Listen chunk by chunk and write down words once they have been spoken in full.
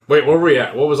Wait, where were we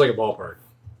at? What was like a ballpark?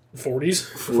 40s?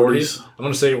 40s? I'm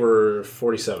going to say we're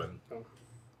 47. Oh.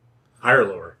 Higher or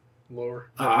lower?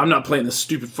 Lower. I'm not playing this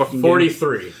stupid fucking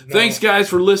 43. game. No. Thanks, guys,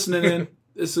 for listening in.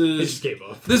 This He is just gave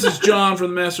up. This is John from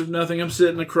the Master of Nothing. I'm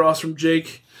sitting across from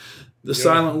Jake, the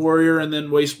Silent Warrior, and then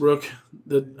Wastebrook,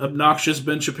 the obnoxious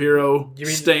Ben Shapiro,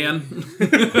 Stan.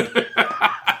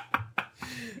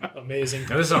 Amazing.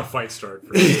 Now, this is how fights start.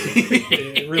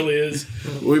 It really is.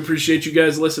 We appreciate you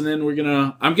guys listening.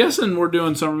 I'm guessing we're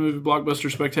doing Summer Movie Blockbuster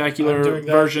Spectacular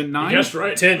version 9. That's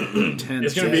right. 10. 10.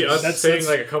 It's going to be us saying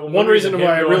like a couple one reason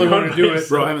why I really want to do it.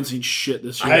 Bro, I haven't seen shit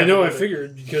this year. I know, I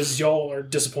figured, because y'all are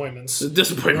disappointments.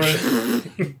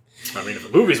 Disappointment. I mean,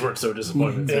 if the movies weren't so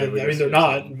disappointing. I mean, they're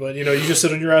not, but, you just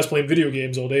sit on your ass playing video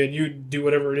games all day, and you do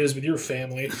whatever it is with your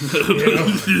family,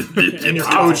 and your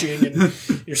coaching, and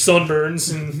your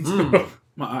sunburns. And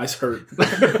My eyes hurt.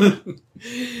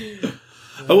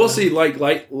 I will see, like,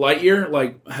 Lightyear,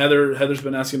 like, Heather's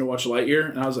been asking to watch Lightyear,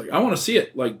 and I was like, I want to see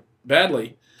it, like,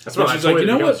 badly. That's what she's like, you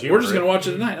know what, we're just going to watch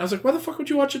it tonight. And I was like, why the fuck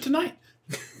would you watch it tonight?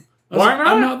 Why not?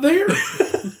 I'm not there.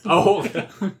 Oh,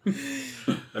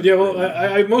 yeah, well,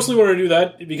 I mostly want to do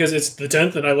that because it's the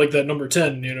 10th, and I like that number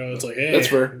 10. It's like, hey, that's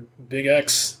fair. Big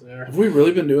X there. Have we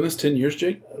really been doing this 10 years,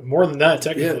 Jake? More than that,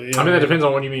 technically. Yeah. I mean, that depends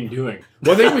on what you mean doing.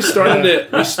 Well, I think we started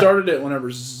it. We started it whenever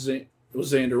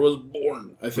Xander was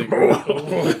born. I think.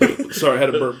 Sorry, I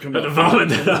had a burp come out.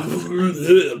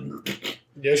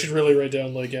 Yeah, I should really write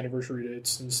down like anniversary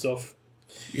dates and stuff.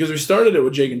 Because we started it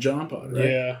with Jake and John Pod, right?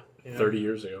 Yeah. 30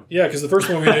 years ago. Yeah, because the first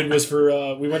one we did was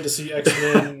for we went to see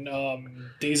X-Men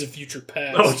Days of Future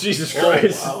Past. Oh, Jesus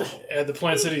Christ! Oh, wow. At the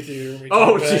Plant City Theater.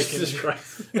 Oh, Jesus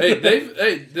Christ! Hey,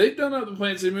 they've done that at the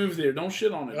Plant City movie theater. Don't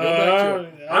shit on it. Go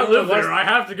back to it. I live there. I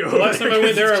have to go. Last time I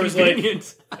went there, I was like,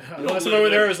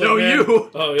 no, man,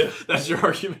 you. Oh yeah, that's your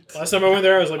argument. Last time I went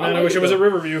there, I was like, man, I wish it was at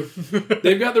Riverview.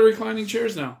 They've got the reclining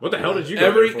chairs now. What the hell did you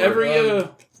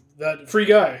go that free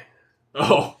guy.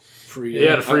 Oh. Free. He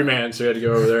had a free man, so he had to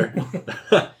go over there.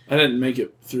 I didn't make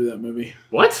it through that movie.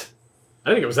 What?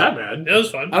 I didn't think it was that bad. It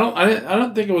was fun. I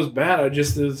don't think it was bad.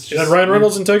 It had Ryan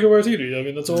Reynolds and Taika Waititi. I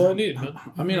mean, that's all I need. Man.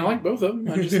 I mean, I like both of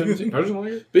them. I just haven't seen them. I just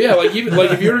like it. But yeah, like even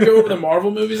if you were to go over the Marvel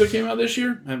movies that came out this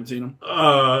year, I haven't seen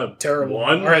them. Terrible.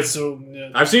 One. All right, so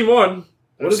I've seen one.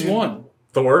 What is one?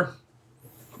 Thor.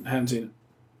 I haven't seen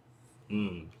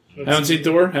it. Haven't seen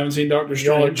Thor. Haven't seen Doctor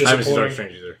Strange. I haven't seen Doctor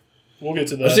Strange either. We'll get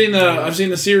to that. I've seen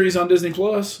the series on Disney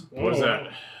Plus. What is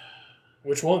that?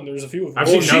 Which one? There's a few of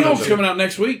them. She-Hulk's coming out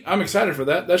next week. I'm excited for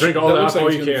that. Drink all the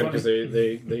alcohol you can because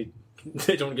they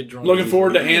don't get drunk. Looking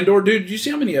forward to Andor. Dude, did you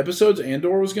see how many episodes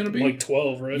Andor was going to be? Like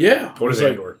 12, right? Yeah. What is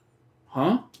Andor?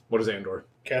 Huh? What is Andor?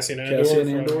 Cassian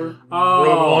Andor. Oh,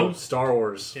 Rogue One. Star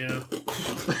Wars. Yeah.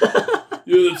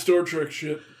 Yeah, that Star Trek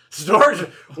shit. Star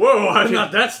Trek? Whoa, I'm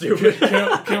not that stupid.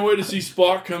 Can't wait to see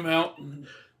Spock come out.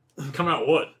 Come out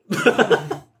what?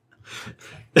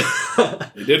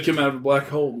 He did come out of a black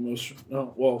hole.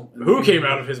 Who came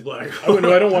out of his black hole?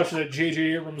 I don't watch that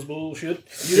J.J. Abrams bullshit.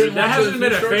 That hasn't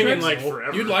been a thing in like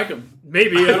forever. You'd like him.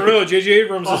 Maybe. I don't know. J.J.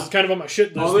 Abrams is kind of on my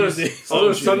shit list these days. All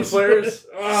those sun flares.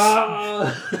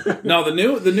 No,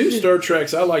 the new Star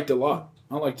Treks I liked a lot.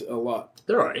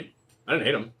 They're alright. I didn't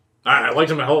hate them. I liked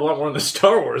them a hell of a lot more than the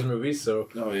Star Wars movies, so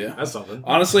that's something.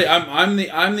 Honestly, I'm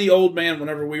the old man.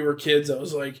 Whenever we were kids, I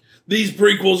was like, these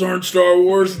prequels aren't Star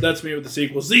Wars. That's me with the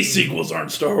sequels. These sequels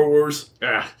aren't Star Wars.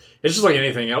 Yeah, it's just like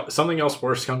anything else. Something else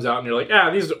worse comes out, and you're like,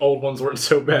 these old ones weren't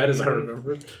so bad as I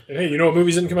remembered. And hey, you know what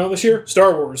movies didn't come out this year?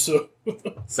 Star Wars. So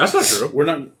that's not true. We're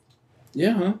not.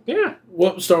 Yeah, huh? Yeah.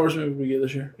 What Star Wars movie did we get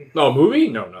this year? No, a movie?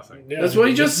 No, nothing. Yeah, that's what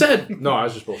he just said. No, I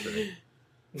was just bullshitting.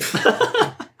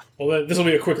 Well, this will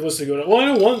be a quick list to go down. Well,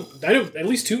 I know at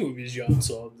least 2 movies John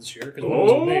saw this year.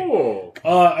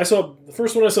 I saw the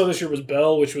first one I saw this year was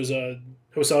Belle, which was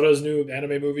Hosada's new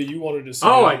anime movie. You wanted to see.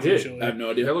 Oh, I did. I have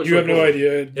no idea. You have no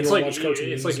idea. It's like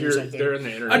they're in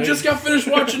the internet. I just got finished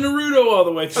watching Naruto all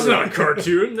the way through. That's not a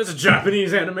cartoon. That's a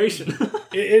Japanese animation.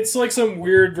 It's like some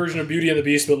weird version of Beauty and the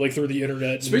Beast, but like through the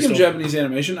internet. Speaking of Japanese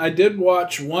animation, I did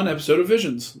watch one episode of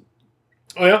Visions.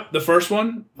 Oh yeah, the first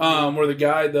one, where the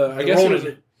guy, I guess it was.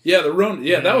 Yeah, the Ronin.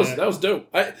 Yeah, that was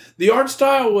dope. The art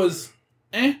style was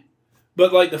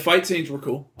but like the fight scenes were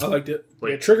cool. I liked it.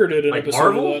 Wait, Trigger did an episode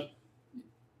Marvel? of that.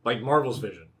 Like Marvel's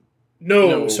Vision.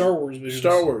 No, Star Wars Vision.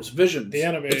 Star Wars Vision. The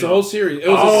anime. It's a whole series. It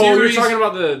was a series. You're talking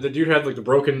about the dude who had like the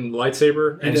broken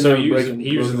lightsaber, and so he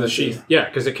uses the sheath. Yeah,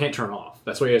 because it can't turn off.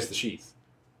 That's why he has the sheath.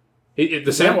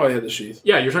 The samurai had the sheath.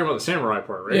 Yeah, you're talking about the samurai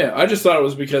part, right? Yeah, I just thought it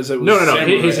was because it was no.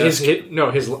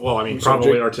 Well, I mean,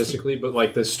 probably artistically, but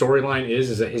like the storyline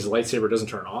is that his lightsaber doesn't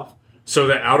turn off, so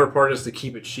that outer part is to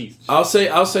keep it sheathed. I'll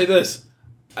say this: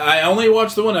 I only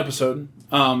watched the one episode.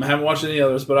 Haven't watched any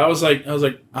others, but I was like,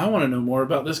 I want to know more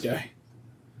about this guy.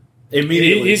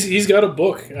 Immediately, he's got a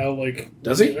book out.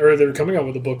 Does he? Or they're coming out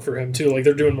with a book for him too. Like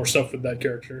they're doing more stuff with that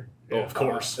character. Oh, of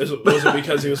course. Was it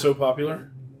because he was so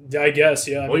popular? I guess,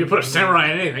 yeah. Well, you put a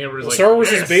samurai in anything, everybody's like, Star Wars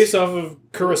is based off of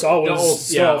Kurosawa's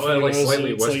stuff. Yeah, like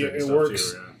slightly Western it stuff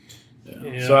works. too.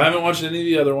 Yeah. So I haven't watched any of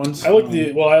the other ones. I like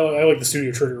I like the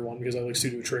Studio Trigger one because I like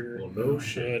Studio Trigger. Well, no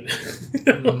shit.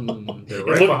 They're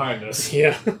right behind us.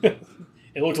 Yeah.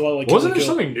 It looked a lot like. Wasn't there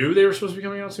something new they were supposed to be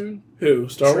coming out soon? Who?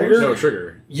 Star Trigger? Wars? No,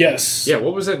 Trigger. Yes. Yeah,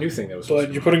 what was that new thing that was supposed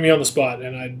But you're putting me on the spot,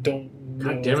 and I don't know.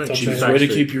 God damn it, Jeez, way to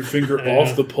keep your finger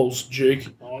off the pulse, Jake.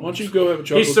 Why don't you go have a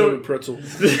chocolate covered pretzel?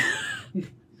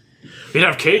 We'd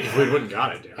have cake if we wouldn't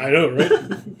got it. Dude. I know, right?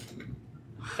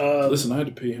 Listen, I had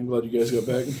to pee. I'm glad you guys got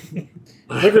back.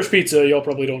 Licorice Pizza, y'all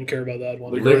probably don't care about that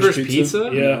one. Licorice Pizza?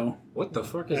 Yeah. No. What the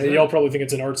fuck is that? Y'all probably think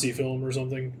it's an artsy film or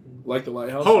something. Like The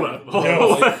Lighthouse? Hold up.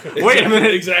 Wait a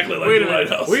minute. Exactly like The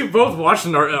Lighthouse. We both watched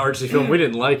an artsy film. We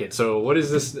didn't like it. So what is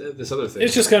this other thing?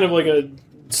 It's just kind of like a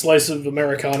slice of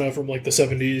Americana from like the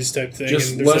 70s type thing.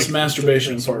 Just and less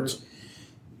masturbation and farts.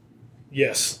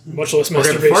 Yes. Much less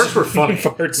masturbation. Farts were funny.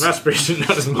 Farts. Masturbation,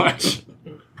 not as much.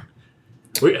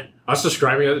 Us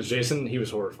describing it to Jason, he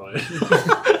was horrified.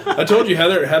 I told you,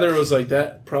 Heather was like,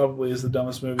 that probably is the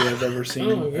dumbest movie I've ever seen.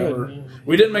 Ever. Yeah.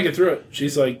 We didn't make it through it.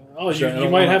 She's like, you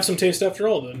might have some taste after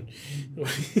all then.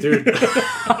 Dude.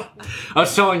 I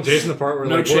was telling Jason the part where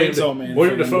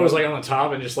William Dafoe was like on the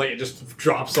top and it just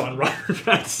drops on Robert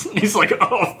Pattinson. He's like,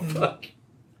 oh fuck.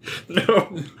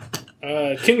 No.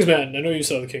 Kingsman. I know you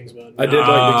saw the Kingsman. I did like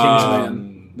the Kingsman.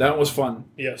 That was fun.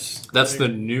 Yes. That's the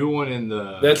new one in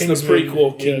the... That's Kingsman, the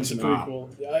prequel Kingsman.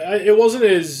 Kingsman. Yeah, it's the prequel. It wasn't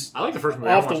as I like the first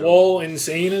movie. off the wall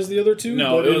insane as the other two.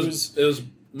 No, but it was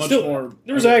much still, more...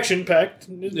 There was action packed.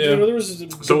 Yeah. There was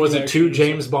so was it too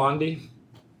James Bondy?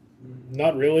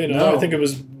 Not really, no. I think it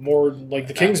was more like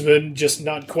the Kingsman, just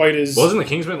not quite as... Wasn't the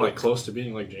Kingsman like close to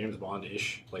being like James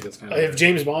Bond-ish? Like it's kind of... If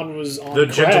James Bond was on The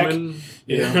crack, Gentleman?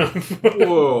 Yeah.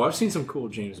 Whoa, I've seen some cool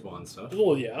James Bond stuff.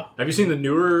 Well, yeah. Have you seen the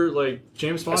newer like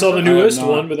James Bond I saw the stuff? newest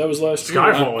one, but that was last year.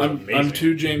 Skyfall was amazing. I'm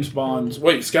two James Bonds.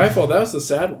 Wait, Skyfall, that was the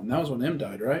sad one. That was when M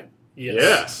died, right?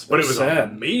 Yes, but it was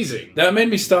sad. Amazing. That made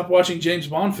me stop watching James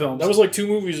Bond films. That was like 2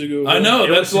 movies ago. I know,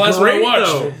 that's the last one I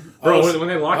watched. Bro, when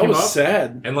they lock him up,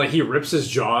 sad. And like he rips his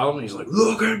jaw out and he's like,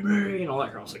 "Look at me," and all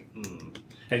that. I was like, And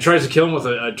he tries to kill him with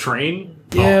a train.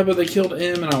 Yeah, but they killed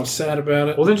him, and I was sad about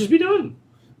it. Well, then just be done.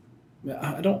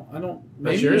 I don't.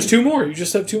 Maybe there's 2 more. You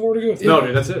just have 2 more to go. No,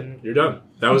 dude, that's it. You're done.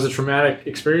 That was a traumatic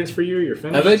experience for you. You're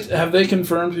finished. Have they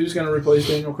confirmed who's going to replace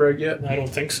Daniel Craig yet? I don't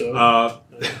think so.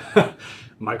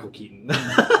 Michael Keaton.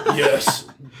 Yes.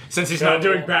 Since he's not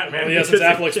doing Batman. Well, yeah, since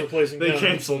Affleck's replacing him. They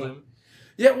canceled him.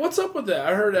 Yeah, what's up with that?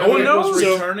 I heard No one knows. was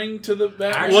returning to the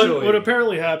Batman. What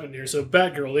apparently happened here? So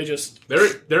Batgirl, they just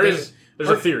there's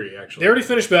a theory actually. They already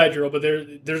finished Batgirl, but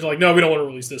they're like, no, we don't want to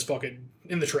release this fucking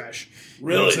in the trash.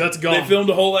 Really? So that's gone. They filmed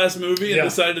a whole ass movie and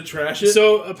decided to trash it.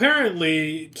 So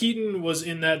apparently Keaton was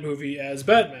in that movie as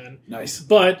Batman. Nice,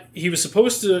 but he was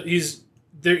supposed to.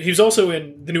 He was also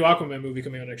in the new Aquaman movie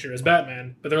coming out next year as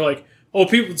Batman. But they're like, oh,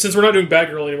 people, since we're not doing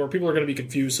Batgirl anymore, people are going to be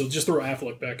confused, so just throw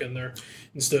Affleck back in there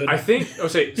instead. I think.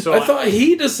 Okay, so I thought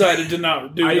he decided to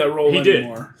not do that role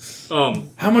anymore.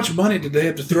 How much money did they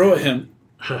have to throw at him?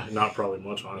 Not probably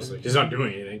much, honestly. He's not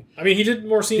doing anything. I mean, he did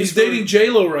more scenes. He's dating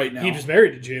J-Lo right now. He was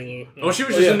married to J-Lo. Oh, she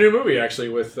was just in a new movie actually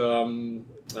with.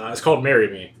 It's called "Marry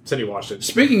Me." Cindy watched it.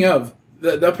 Speaking of,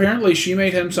 apparently she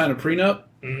made him sign a prenup.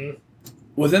 Mm-hmm.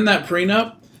 Within that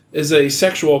prenup is a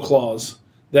sexual clause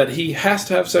that he has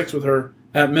to have sex with her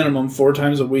at minimum 4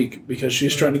 times a week because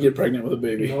she's trying to get pregnant with a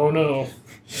baby. Oh no!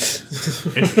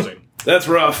 Interesting. That's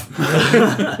rough.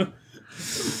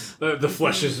 The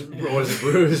flesh is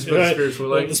bruised, but the spirit's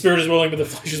willing. The spirit is willing, but the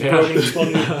flesh is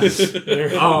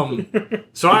broken.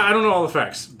 So I don't know all the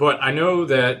facts, but I know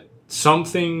that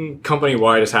something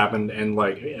company-wide has happened, and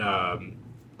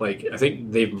I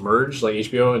think they've merged like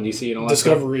HBO and DC and all that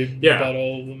Discovery, stuff. Yeah, about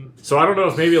all of them. So I don't know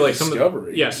if maybe like some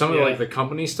Discovery, of like the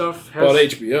company stuff has about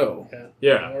HBO.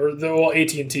 Yeah, or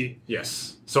AT&T.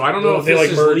 Yes. So I don't know if they this like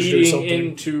is merged or leading something.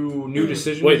 into new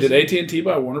decisions. Wait, did AT&T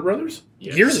buy Warner Brothers?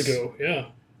 Yes. Years ago? Yeah.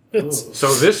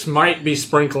 So this might be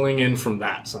sprinkling in from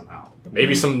that somehow.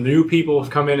 Maybe some new people have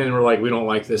come in and were like, we don't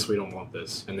like this, we don't want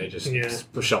this. And they just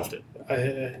shelved it.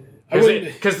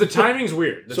 Because the timing's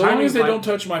weird. So long as they don't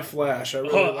touch my Flash.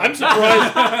 I'm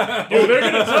surprised. Dude, they're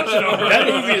going to touch it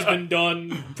already. That movie has been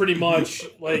done pretty much.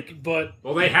 But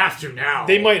well, they have to now.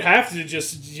 They might have to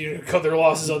just cut their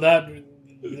losses on that.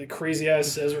 the crazy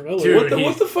ass Ezra Miller. Dude,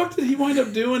 what the fuck did he wind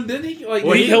up doing? Didn't he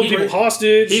he held people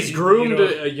hostage. He's groomed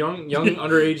a young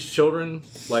underage children.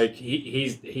 Like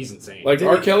he's insane. Like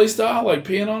R. Kelly style, like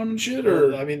peeing on him and shit.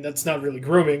 Or I mean, that's not really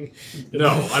grooming. No,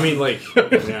 I mean like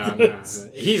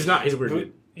he's not. He's a weird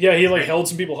dude. Yeah, he held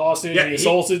some people hostage. Yeah, he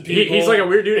assaulted people. He's like a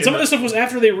weird dude. And some of this stuff was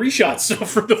after they reshot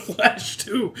stuff for The Flash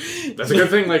too. That's a good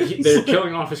thing. Like they're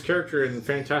killing off his character in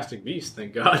Fantastic Beasts.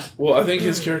 Thank God. Well, I think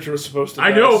his character was supposed to.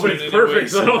 I know, but it's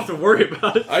perfect, so I don't have to worry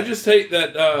about it. I just hate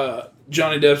that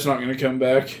Johnny Depp's not going to come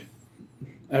back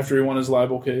after he won his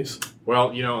libel case.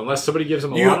 Well, unless somebody gives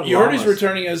him a lot of You heard he's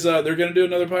returning as they're going to do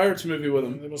another Pirates movie with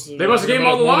him. They must have gave him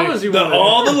all the llamas he wanted.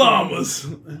 All the llamas.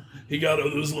 He got all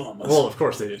those llamas. Well, of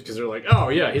course they did, because they're like, oh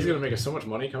yeah, he's going to make us so much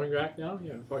money coming back now.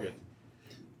 Yeah, fuck it.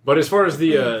 But as far as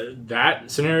the that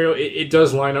scenario, it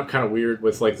does line up kind of weird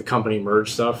with like the company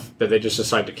merge stuff that they just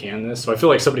decide to can this. So I feel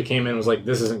like somebody came in and was like,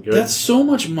 "This isn't good." That's so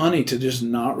much money to just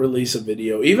not release a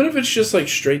video, even if it's just like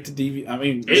straight to DVD. I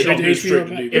mean, it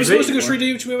was supposed to go straight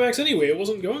to HBO Max anyway. It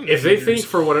wasn't going. If they think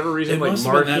for whatever reason, like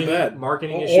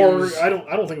marketing issues, I don't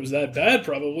think it was that bad.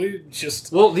 Probably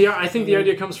just I think the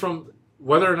idea comes from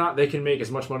whether or not they can make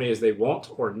as much money as they want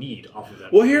or need off of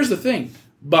that. Well, here's the thing: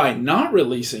 by not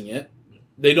releasing it,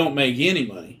 they don't make any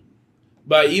money.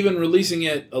 By even releasing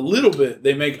it a little bit,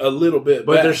 they make a little bit.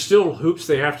 But there's still hoops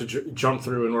they have to jump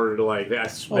through in order to like.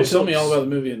 Tell me all about the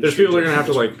movie industry. There's people that are gonna have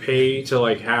to like pay to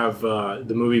like have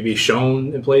the movie be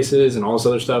shown in places and all this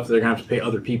other stuff. They're gonna have to pay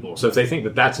other people. So if they think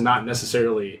that that's not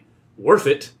necessarily worth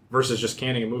it versus just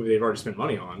canning a movie they've already spent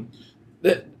money on,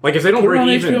 like if they don't break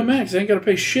even, HBO Max, they ain't got to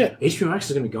pay shit. HBO Max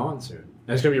is gonna be gone soon.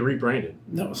 And it's going to be rebranded.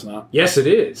 No, it's not. Yes, it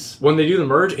is. When they do the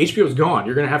merge, HBO's gone.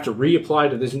 You're going to have to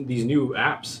reapply to these new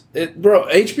apps. Bro,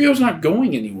 HBO's not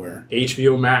going anywhere.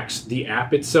 HBO Max, the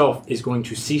app itself, is going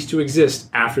to cease to exist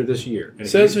after this year. And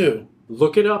says who?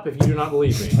 Look it up if you do not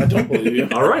believe me. I don't believe you.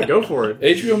 All right, go for it.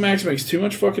 HBO Max makes too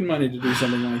much fucking money to do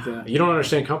something like that. You don't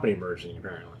understand company merging,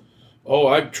 apparently.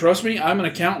 Oh, trust me, I'm an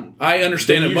accountant. I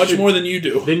understand it much more than you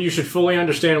do. Then you should fully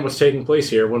understand what's taking place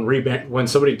here when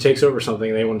somebody takes over something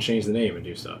and they want to change the name and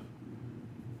do stuff.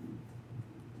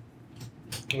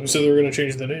 Who said they were going to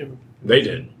change the name? They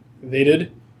did. They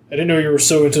did? I didn't know you were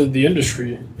so into the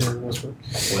industry.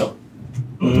 Well,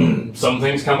 some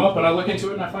things come up and I look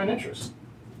into it and I find interest.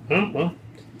 Well.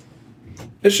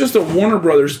 It's just that Warner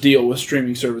Brothers' deal with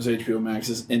streaming service HBO Max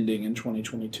is ending in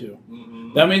 2022.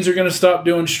 Mm-hmm. That means they're going to stop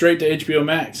doing straight to HBO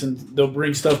Max and they'll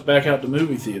bring stuff back out to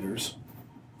movie theaters.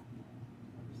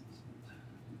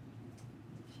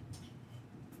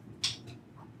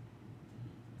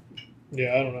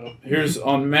 Yeah, I don't know. Here's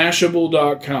on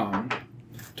Mashable.com.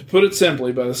 To put it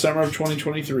simply, by the summer of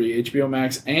 2023, HBO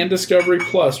Max and Discovery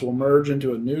Plus will merge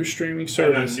into a new streaming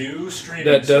service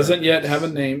that doesn't yet have a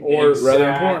name or,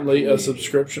 rather importantly, a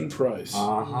subscription price.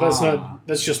 Uh-huh.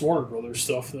 That's just Warner Brothers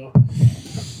stuff, though.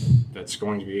 That's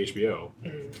going to be HBO.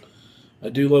 I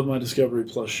do love my Discovery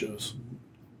Plus shows.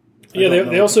 Yeah,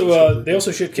 they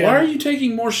also ship Why are you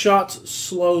taking more shots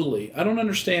slowly? I don't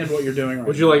understand what you're doing right now.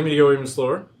 Would you like me to go even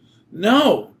slower?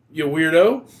 No, you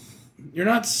weirdo. You're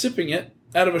not sipping it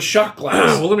out of a shot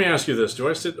glass. Well, let me ask you this. Do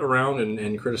I sit around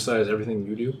and criticize everything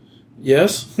you do?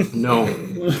 Yes. No.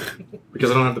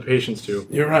 Because I don't have the patience to.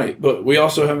 You're right, but we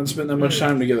also haven't spent that much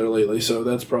time together lately, so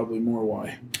that's probably more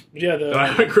why. Yeah, I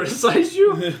haven't criticized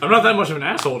you? I'm not that much of an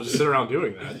asshole to just sit around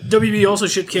doing that. WB also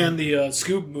ship canned the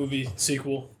Scoob movie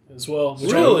sequel as well.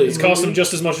 Really? It's cost them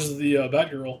just as much as the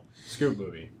Batgirl. Scoob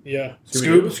movie. Yeah.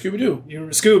 Scooby-Doo.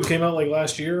 Scoob came out like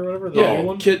last year or whatever. The new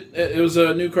one? It was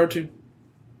a new cartoon.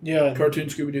 Yeah. Cartoon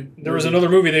Scooby-Doo. There was another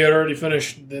movie they had already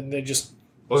finished, then they just...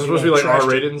 Was it supposed to be like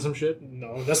R-rated and some shit?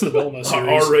 No, that's the Velma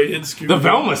series. R-rated Scooby-Doo. The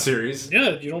Velma series?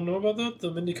 Yeah, you don't know about that? The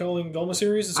Mindy Kaling Velma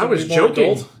series? It's I was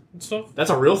joking. And stuff? That's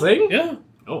a real thing? Yeah.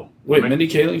 Oh. Wait, Mindy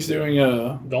Kaling's doing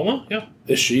Velma? Yeah.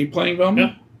 Is she playing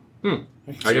Velma? Yeah.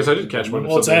 I guess I did catch one.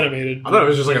 Well, it's animated. I thought it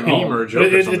was just like a meme or a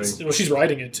joke or something. Well, she's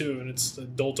writing it too, and it's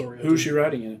adult-oriented. Who's she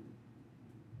writing in it?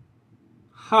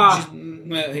 Ha!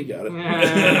 He got it.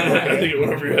 I think it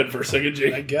went over your head for a second,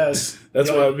 Jake. I guess. That's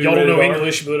why y'all don't know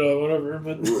English, but whatever.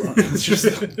 But it's just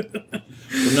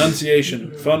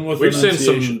pronunciation. Fun with We've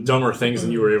pronunciation. said some dumber things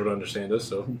than you were able to understand us,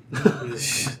 so.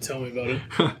 Tell me about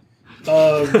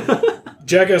it.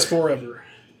 Jackass Forever.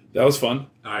 That was fun.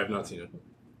 I have not seen it.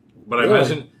 But I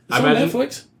imagine... It's on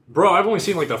Netflix? Bro, I've only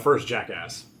seen like the first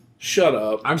Jackass. Shut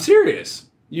up. I'm serious.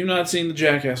 You've not seen the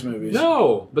Jackass movies?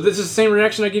 No, but this is the same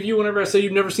reaction I give you whenever I say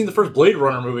you've never seen the first Blade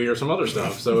Runner movie or some other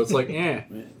stuff. So it's like,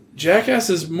 Jackass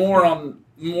is more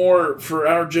for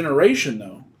our generation,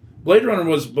 though. Blade Runner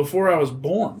was before I was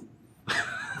born.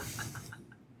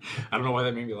 I don't know why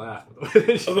that made me laugh. But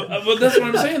that's what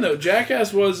I'm saying, though.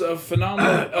 Jackass was a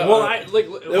phenomenal...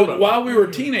 while we were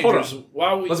teenagers...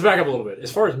 Let's back up a little bit.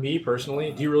 As far as me,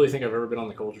 personally, do you really think I've ever been on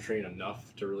the culture train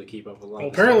enough to really keep up with a lot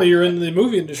of apparently, you're in the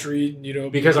movie industry,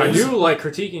 Because I do like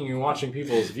critiquing and watching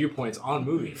people's viewpoints on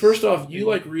movies. First off, you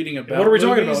like reading about what are we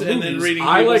talking about? And then reading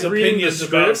people's opinions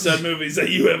about said movies that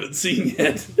you haven't seen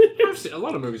yet. I've seen a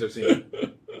lot of movies I've seen.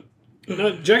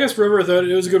 No, Jackass Forever, I thought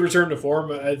it was a good return to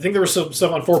form. I think there was some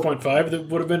stuff on 4.5 that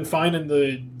would have been fine in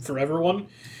the Forever one.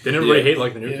 Didn't everybody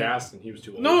hate the new cast and he was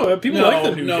too old? No, people like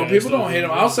the new cast. No, people don't hate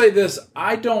him. I'll say this.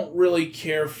 I don't really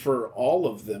care for all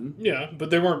of them. Yeah,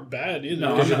 but they weren't bad either.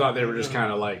 Because you thought they were just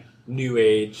kind of like new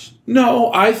age.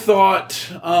 No, I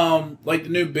thought like the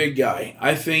new big guy.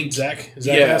 I think Zach.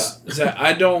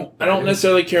 I don't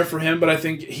necessarily care for him, but I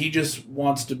think he just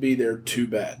wants to be there too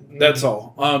bad. That's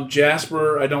all.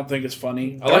 Jasper, I don't think it's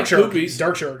funny. I like Poopies.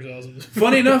 Dark Shark is awesome.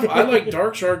 Funny enough, I like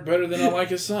Dark Shark better than I like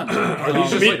his son. Are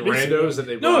these just like randos that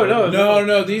they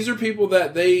No. These are people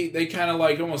that they kind of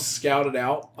like almost scouted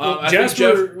out.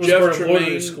 Jasper was Jeff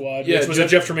Tremaine Squad, which was a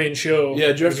Jeff Tremaine show.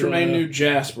 Yeah, Jeff Tremaine knew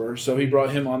Jasper, so he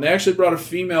brought him on. They actually brought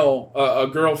a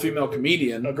girl-female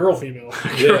comedian. A girl-female.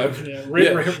 Yeah.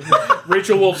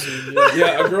 Rachel Wolfson.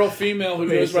 Yeah, a girl-female who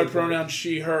goes by pronouns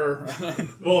she, her.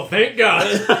 Well, thank God.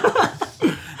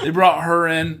 They brought her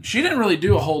in. She didn't really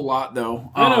do a whole lot,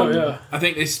 though. I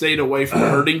think they stayed away from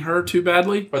hurting her too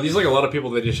badly. Are these like a lot of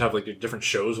people they just have like different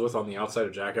shows with on the outside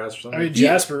of Jackass or something? I mean,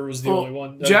 Jasper was the only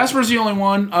one. Jasper's the only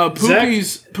one.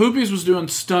 Poopies was doing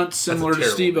stunts similar to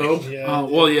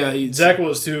Steve-O. Zach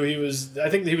was too. I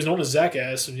think he was known as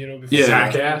Zackass. Before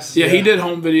Zackass? Yeah, he did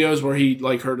home videos where he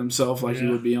like hurt himself like he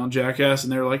would be on Jackass,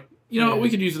 and they were like, we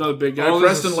could use another big guy.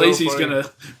 Preston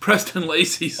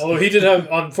Lacey's. Although he did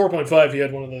have, on 4.5, he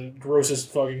had one of the grossest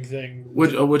fucking thing.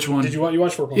 Which one? Did you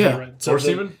watch 4.5, right? So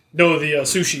Steven? No, the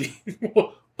sushi.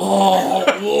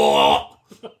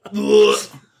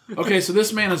 Okay, so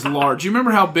this man is large. You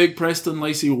remember how big Preston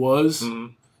Lacey was?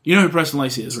 Mm-hmm. You know who Preston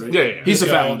Lacey is, right? Yeah. He's the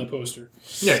fat one on the poster.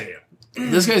 Yeah.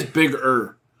 This guy's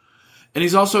bigger. And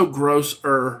he's also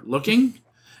grosser looking.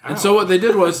 And so what they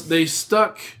did was they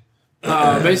stuck...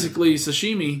 basically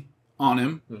sashimi on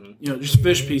him, just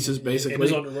fish pieces basically. In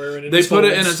his underwear and they put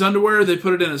it in his underwear, they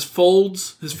put it in his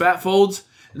folds, his fat folds,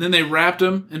 and then they wrapped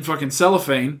him in fucking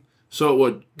cellophane so it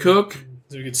would cook.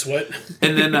 So he could sweat.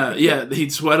 And then,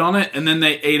 he'd sweat on it, and then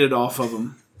they ate it off of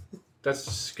him. That's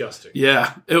disgusting.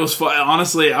 Yeah, it was fun.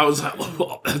 Honestly, I was like,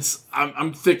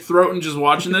 I'm thick-throating just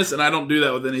watching this, and I don't do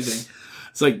that with anything.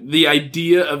 It's like the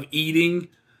idea of eating...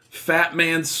 fat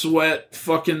man sweat,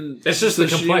 fucking... It's just the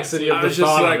complexity of the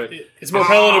thought of it. It's more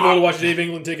palatable to watch Dave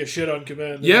England take a shit on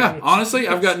command. Yeah, honestly,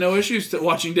 I've got no issues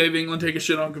watching Dave England take a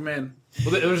shit on command.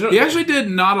 Well, he actually did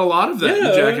not a lot of that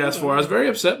in Jackass 4. I was very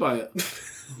upset by it.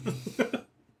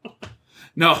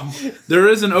 No, there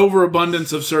is an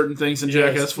overabundance of certain things in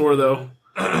Jackass 4, though.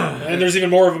 And there's even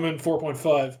more of them in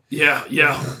 4.5. Yeah.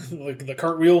 Like the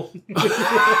cartwheel.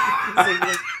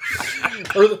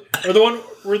 Or the one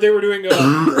where they were doing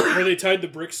where they tied the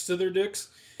bricks to their dicks.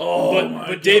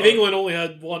 But Dave England only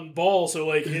had one ball, so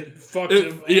like it fucked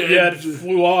him. It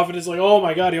flew off, and it's like, oh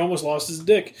my god, he almost lost his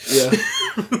dick. Yeah,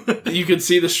 you could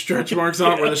see the stretch marks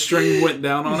on it where the string went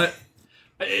down on it.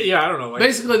 Yeah, I don't know. Like,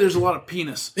 basically, there's a lot of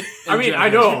penis. I mean, I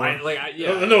know.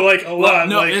 No, like a lot.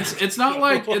 No, like, it's not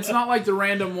like the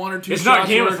random one or two. It's not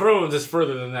Game of Thrones. It's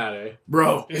further than that, eh?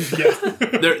 Bro,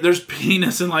 there's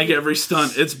penis in like every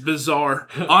stunt. It's bizarre.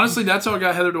 Honestly, that's how I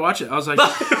got Heather to watch it. I was like,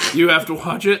 you have to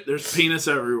watch it. There's penis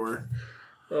everywhere.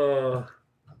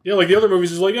 Yeah, like the other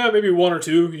movies is like, maybe one or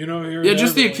two. Here. Yeah,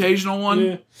 just the occasional one.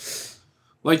 Yeah.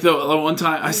 Like the one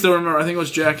time, I still remember. I think it was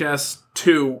Jackass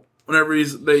 2. Whenever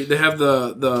they have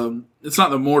the it's not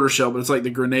the mortar shell, but it's like the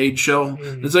grenade shell.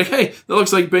 Mm-hmm. It's like, hey, that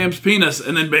looks like Bam's penis,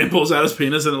 and then Bam pulls out his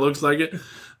penis, and it looks like it.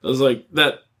 I was like,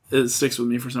 it sticks with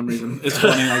me for some reason. It's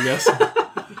funny, I guess.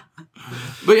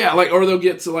 But yeah, like, or they'll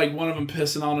get to like one of them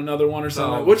pissing on another one or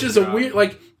something, which is a weird.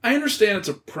 Like, I understand it's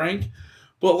a prank,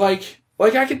 but like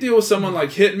I could deal with someone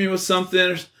like hitting me with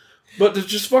something. But to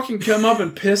just fucking come up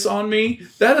and piss on me,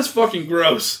 that is fucking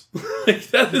gross. Like,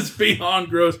 that is beyond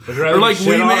gross. Or like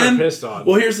Wee Man.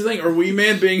 Well, here's the thing. Or Wee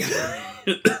Man being...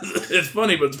 it's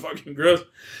funny, but it's fucking gross.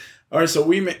 All right, so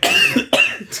Wee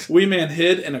Man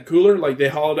hid in a cooler. Like, they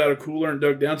hollowed out a cooler and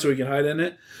dug down so he could hide in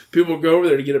it. People would go over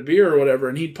there to get a beer or whatever,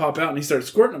 and he'd pop out and he'd start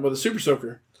squirting them with a super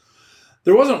soaker.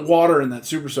 There wasn't water in that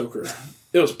super soaker.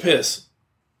 It was piss.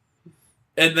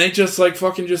 And they just, like,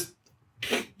 fucking just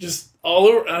all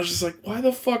over. I was just like, why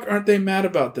the fuck aren't they mad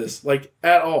about this? Like,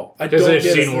 at all. I don't get it.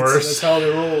 Because they've seen worse. That's how they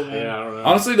roll, man. Yeah, I don't know.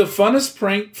 Honestly, the funnest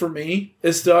prank for me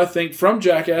is still, I think, from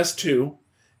Jackass 2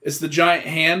 It's the giant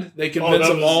hand. They convince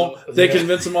them all. They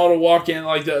convince them all to walk in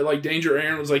like Danger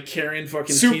Aaron was like carrying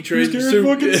fucking tea trays. He's carrying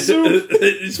fucking soup.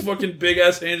 His fucking big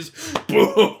ass hands.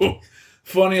 Boom.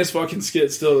 Funniest fucking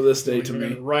skit still to this day to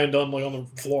me. Ryan Dunn like on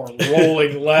the floor,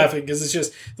 rolling, laughing because it's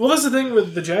just. Well, that's the thing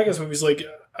with the Jackass movies. Like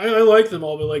I like them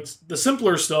all, but like the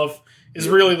simpler stuff is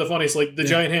really the funniest. Like the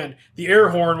giant hand, the air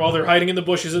horn while they're hiding in the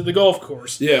bushes at the golf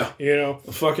course. Yeah, you know,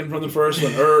 fucking from the first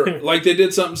one, or like they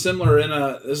did something similar in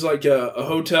it's like a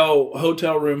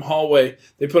hotel room hallway.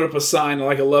 They put up a sign,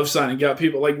 like a love sign, and got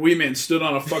people like Wee Man stood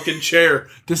on a fucking chair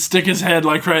to stick his head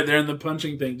like right there in the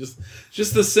punching thing.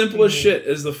 Just the simplest shit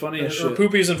is the funniest shit. Or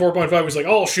Poopy's in 4.5 was like,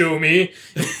 "Oh, show me,"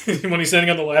 when he's standing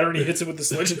on the ladder and he hits it with the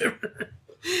sledgehammer.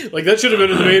 Like that should have been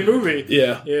in the main movie.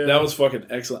 Yeah, that was fucking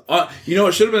excellent. You know,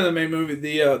 it should have been in the main movie.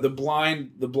 The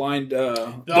blind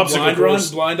obstacle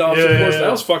course. That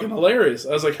was fucking hilarious.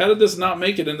 I was like, how did this not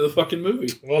make it into the fucking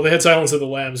movie? Well, they had Silence of the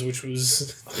Lambs, which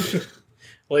was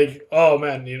like, oh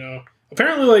man, you know.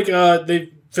 Apparently, like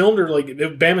they filmed her like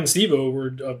Bam and Steve-O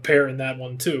were a pair in that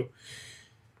one too.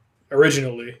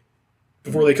 Originally.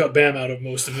 Before they cut Bam out of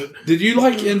most of it. Did you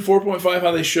like in 4.5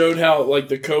 how they showed how like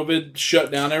the COVID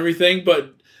shut down everything,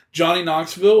 but Johnny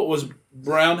Knoxville was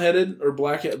brown-headed or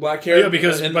black hair? Yeah,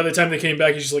 because by the time they came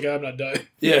back, he's just like, I'm not dying.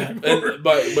 Yeah,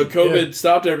 but COVID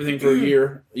stopped everything for a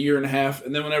year and a half,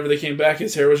 and then whenever they came back,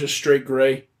 his hair was just straight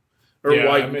gray. Or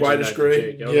whitish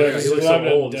gray. Yeah, he looks so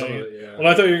old. Well,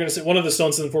 I thought you were going to say one of the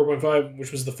stunts in 4.5,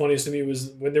 which was the funniest to me,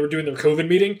 was when they were doing their COVID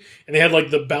meeting and they had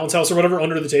like the bounce house or whatever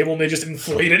under the table and they just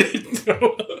inflated it. I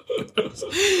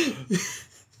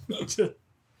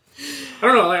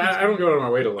don't know. Like, I don't go out of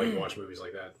my way to like watch movies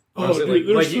like that. Honestly,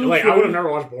 like I would have never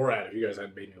watched Borat if you guys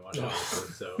hadn't made me watch it.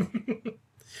 So.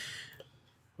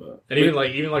 And even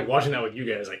watching that with you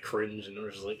guys, I cringe and it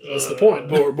was just like, that's the point.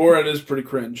 Borat is pretty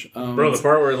cringe, bro. The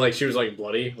part where like she was like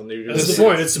bloody when they were just that's the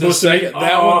point. It's supposed to be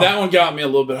that one got me a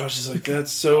little bit. I was just like,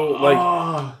 that's so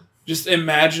like just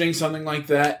imagining something like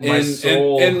that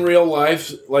in real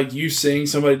life, like you seeing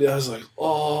somebody. I was like,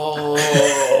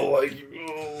 like.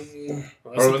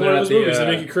 That's the point of those movies. They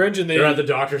make you cringe, and they're at the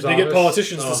doctor's office. They get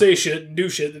politicians to say shit and do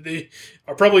shit that they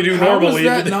probably do normally.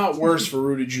 How is that not worse for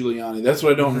Rudy Giuliani? That's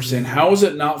what I don't understand. How is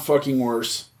it not fucking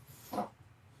worse?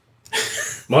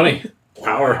 Money,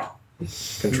 power,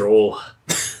 control.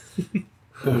 It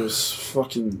was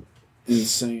fucking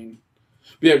insane.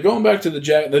 But yeah, going back to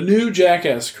the new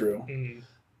Jackass crew,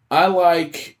 I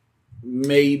like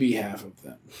maybe half of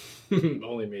them.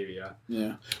 Only maybe, yeah.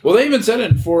 Yeah. Well, they even said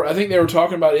it in 4. I think they were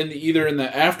talking about either in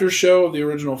the after show of the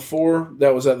original 4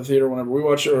 that was at the theater whenever we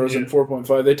watched it, or it was in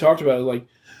 4.5. They talked about it like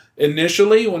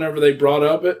initially whenever they brought it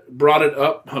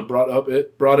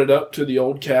up to the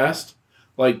old cast,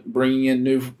 like bringing in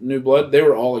new blood. They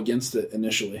were all against it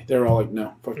initially. They were all like,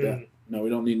 "No, fuck that. No, we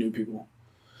don't need new people."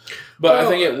 But I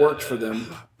think it worked for them.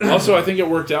 Also, I think it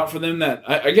worked out for them that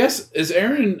I guess is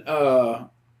Aaron.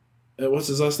 What's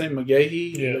his last name?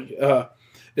 McGahee? Yeah.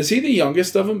 Is he the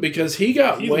youngest of them? Because he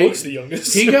looks the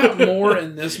youngest. He got more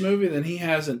in this movie than he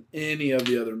has in any of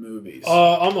the other movies.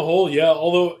 On the whole, yeah.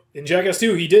 Although in Jackass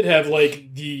 2, he did have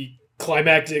like the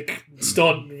climactic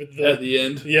stunt with at the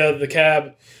end. Yeah, the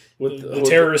cab with the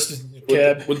terrorist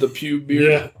cab with the pube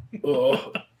beard. Yeah.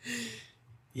 Oh.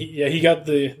 He got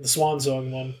the swan song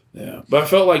one. Yeah, but I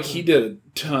felt like he did a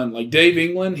ton. Like Dave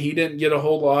England, he didn't get a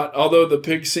whole lot. Although the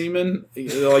pig semen,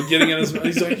 like getting in his mouth,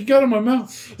 he's like, "You got it in my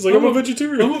mouth." He's like, "I'm a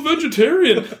vegetarian. I'm a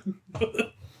vegetarian."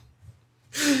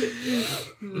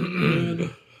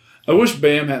 I wish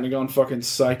Bam hadn't gone fucking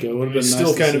psycho. Would have been nice.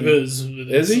 Still kind of is.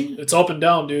 Is he? It's up and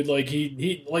down, dude. Like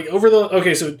he like over the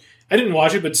okay. So I didn't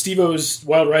watch it, but Steve-O's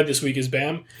Wild Ride this week is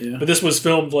Bam. Yeah. But this was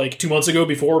filmed like 2 months ago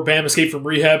before Bam escaped from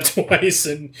rehab twice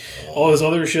and all this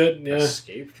other shit. Yeah.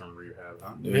 Escaped from rehab,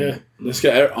 huh? Dude. Yeah. This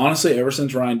guy, honestly, ever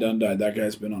since Ryan Dunn died, that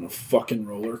guy's been on a fucking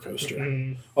roller coaster.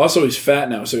 Mm-hmm. Also, he's fat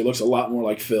now, so he looks a lot more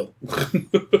like Phil.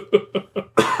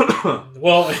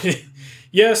 Well,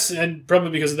 yes, and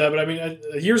probably because of that. But I mean,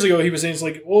 years ago he was saying, "It's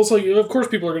like, well, it's like, of course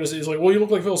people are going to say, it's like, well, you look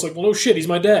like Phil." It's like, well, no shit, he's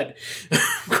my dad.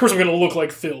 Of course I'm going to look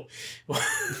like Phil.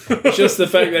 Just the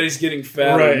fact that he's getting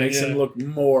fatter makes him look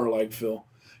more like Phil.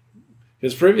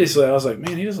 Because previously I was like,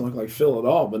 man, he doesn't look like Phil at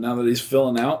all. But now that he's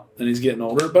filling out and he's getting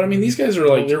older, but I mean, these guys are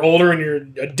like, they're older and you're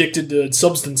addicted to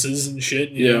substances and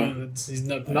shit. You know, he's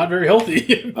not very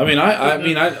healthy. I mean,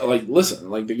 I like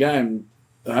listen, like the guy.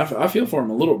 I feel for him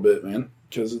a little bit, man.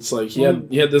 Because it's like he had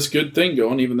this good thing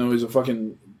going, even though he's a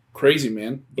fucking crazy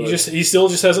man. He still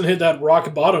just hasn't hit that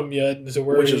rock bottom yet, to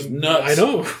where which is nuts. I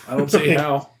know. I don't see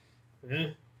how. Yeah.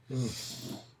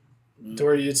 To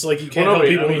where it's like you can't help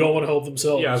people who don't want to help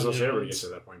themselves. Yeah, I was going to say everybody gets to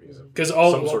that point because a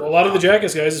lot of the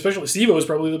Jackass guys, especially Steve-O is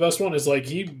probably the best one. Is like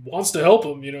he wants to help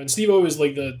them, and Steve-O is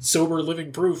like the sober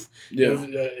living proof. Yeah,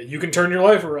 you can turn your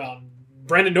life around.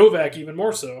 Brandon Novak even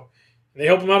more so. They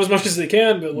help him out as much as they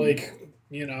can, but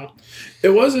it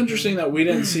was interesting that we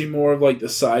didn't see more of like the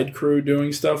side crew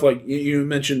doing stuff. Like you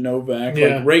mentioned Novak,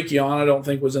 like Ray Kion, I don't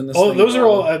think was in this. Oh, those are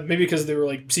all maybe because they were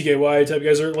like CKY type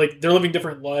guys, or like they're living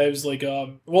different lives. Like,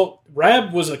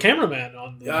 Rab was a cameraman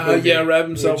on. Rab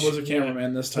himself was a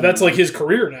cameraman this time. But that's like his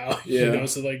career now. Yeah,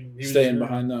 so like he staying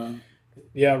behind the.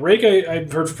 Yeah, Rake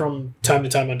I've heard from time to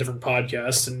time on different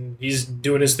podcasts, and he's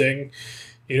doing his thing.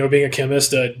 Being a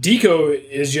chemist, Deco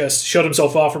is just shut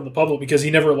himself off from the public because he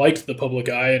never liked the public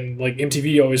eye, and like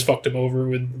MTV always fucked him over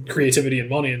with creativity and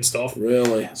money and stuff.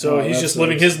 Really? So he's just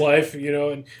living his life,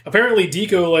 And apparently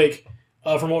Deco, like,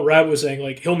 from what Rab was saying,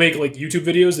 like he'll make like YouTube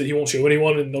videos that he won't show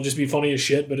anyone, and they'll just be funny as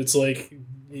shit. But it's like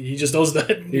he just does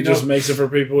that. He just makes it for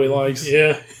people he likes.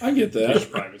 Yeah, I get that.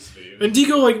 And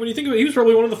Deco, like when you think about it, he was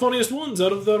probably one of the funniest ones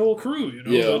out of that whole crew.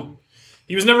 Yeah. But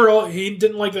he was never he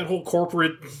didn't like that whole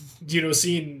corporate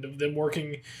scene of them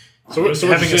working. So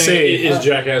having a say is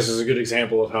Jackass is a good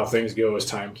example of how things go as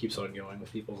time keeps on going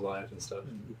with people's lives and stuff.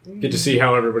 Get to see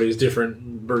how everybody's different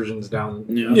versions down.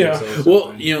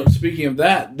 Well, speaking of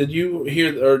that, did you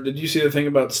hear or did you see the thing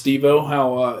about Steve-O?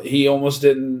 How he almost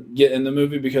didn't get in the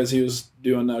movie because he was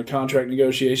doing contract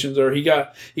negotiations, or he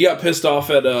got pissed off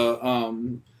at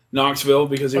Knoxville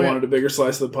because he wanted a bigger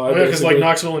slice of the pie. Because like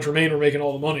Knoxville and Tremaine were making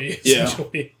all the money.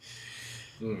 Essentially.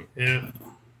 Yeah.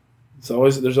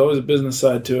 There's always a business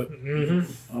side to it.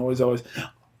 Mm-hmm. Always.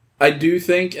 I do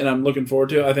think, and I'm looking forward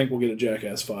to it, I think we'll get a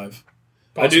Jackass 5.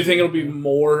 Possibly. I do think it'll be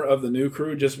more of the new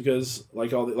crew just because,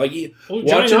 like, all the... like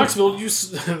Johnny Knoxville,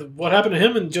 what happened to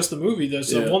him in just the movie?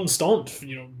 That's one stunt,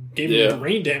 gave him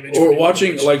brain damage. Or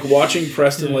watching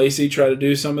Preston Lacey try to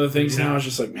do some of the things now, it's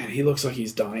just like, man, he looks like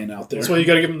he's dying out there. That's why you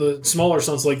got to give him the smaller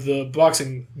stunts, like the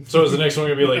boxing. So is the next one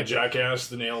going to be like Jackass,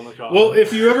 the nail in the coffin? Well,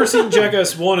 if you ever seen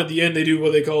Jackass 1, at the end they do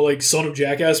what they call like Son of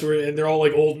Jackass, and they're all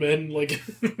like old men, like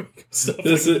stuff.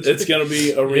 It's going to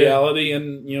be a reality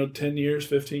in 10 years,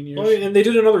 15 years. Well, and they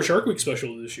did another Shark Week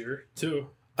special this year too.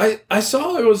 I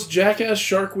saw it was Jackass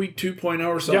Shark Week 2.0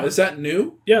 or something. Yeah. Is that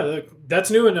new? Yeah,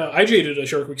 that's new, and IJ did a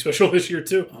Shark Week special this year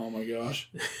too. Oh my gosh.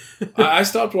 I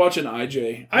stopped watching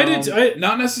IJ. I did.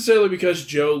 Not necessarily because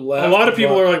Joe left. A lot of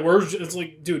people are like, "Where's?" It's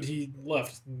like, dude, he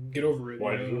left. Get over it.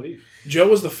 Why did he leave? Joe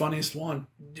was the funniest one.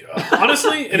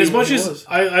 Honestly, and as much as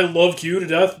I love Q to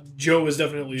death, Joe was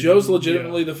definitely... Joe's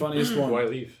legitimately the funniest one. Why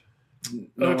leave?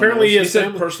 Apparently he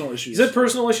said personal issues. He said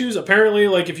personal issues. Apparently,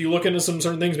 like, if you look into some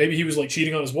certain things, maybe he was like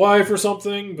cheating on his wife or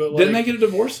something. But like, didn't they get a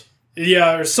divorce?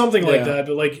 Yeah, or something like that.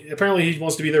 But like, apparently he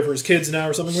wants to be there for his kids now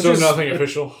or something. Which so nothing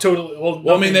official. Totally.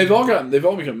 Well, I mean, they've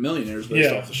all become millionaires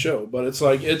based off the show. But it's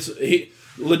like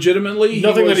legitimately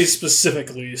nothing that he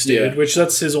specifically stated, which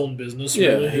that's his own business.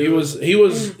 Really. He was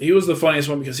the funniest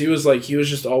one because he was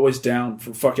just always down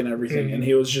for fucking everything, and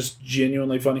he was just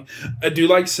genuinely funny. I do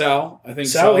like Sal. I think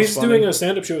he's funny. Doing a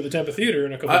stand-up show at the Tampa Theater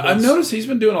in a couple. I've noticed he's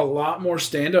been doing a lot more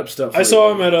stand-up stuff. I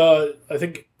saw him at I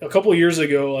think a couple of years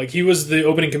ago. Like he was the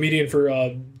opening comedian for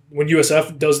when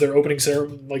USF does their opening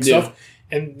ceremony stuff.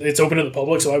 And it's open to the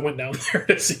public, so I went down there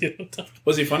to see it.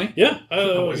 Was he funny? Yeah.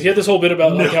 He had this whole bit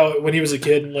about like how when he was a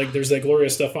kid, and like there's that Gloria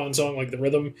Estefan song, like The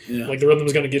Rhythm. Yeah. Like the rhythm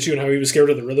was going to get you, and how he was scared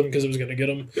of the rhythm because it was going to get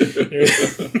him.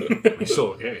 He's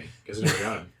still okay, because he never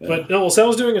got him. But no,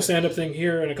 Sal's doing a stand-up thing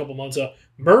here in a couple months.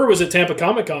 Murr was at Tampa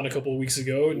Comic Con a couple of weeks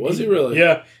ago. Was he really?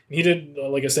 Yeah. He did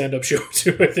like a stand-up show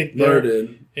too, I think. Murr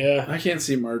did. Yeah. I can't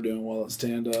see Murr doing well at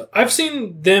stand-up. I've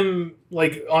seen them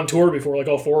like on tour before, like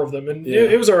all four of them, and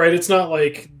it was all right. It's not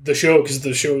like the show, because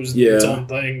the show's its own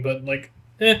thing, but like,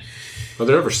 Are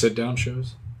there ever sit-down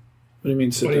shows? What do you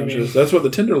mean sit-down shows? That's what the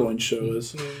Tenderloin show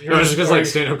is. No, just because like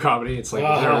stand-up comedy, it's like,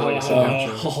 is there like a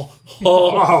sit-down show?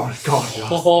 Oh,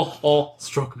 God,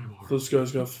 struck me more. This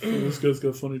guy's got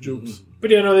funny jokes. But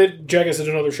yeah, Jackass did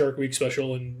another Shark Week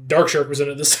special, and Dark Shark was in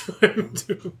it this time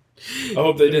too. I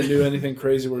hope they didn't do anything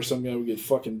crazy where some guy would get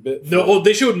fucking bit. No,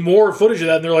 they showed more footage of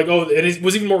that, and they're like, and it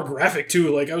was even more graphic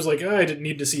too. Like I was like, I didn't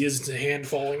need to see his hand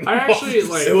falling. I actually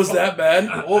like it was that bad.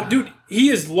 Oh, dude, he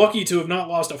is lucky to have not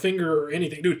lost a finger or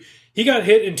anything, dude. He got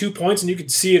hit in 2 points, and you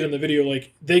could see it in the video.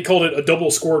 Like they called it a double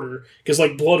squirter because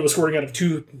like blood was squirting out of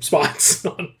 2 spots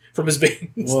from his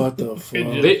veins. What the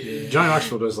fuck? Johnny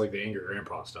Knoxville does like the Angry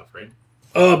Grandpa stuff, right?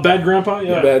 Bad Grandpa,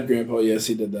 yeah. Bad Grandpa, yes,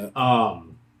 he did that.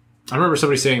 I remember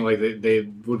somebody saying like they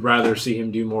would rather see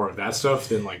him do more of that stuff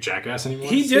than like Jackass anymore.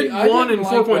 He did one in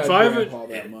 4.5.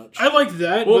 That much. I liked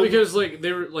that. Well, because like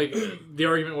they were like the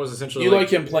argument was essentially you like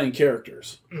him playing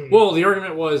characters. Well, the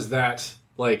argument was that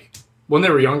like when they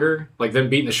were younger, like them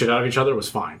beating the shit out of each other was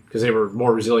fine because they were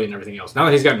more resilient and everything else. Now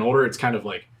that he's gotten older, it's kind of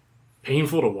like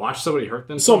painful to watch somebody hurt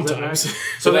themselves. Sometimes.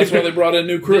 So that's why they brought in a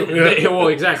new crew. Well,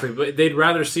 exactly. But they'd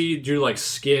rather see you do like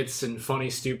skits and funny,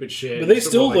 stupid shit. But they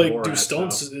still like do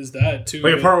stunts. Stuff. Is that too?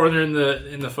 Like a part where they're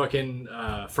in the fucking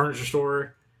furniture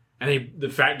store. And the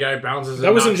fat guy bounces.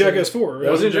 That was in Jackass 4. Right?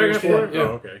 That was in Jackass 4? Yeah. Oh,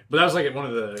 okay. But that was like one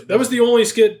of the... That was the only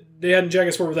skit they had in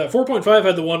Jackass 4 with that. 4.5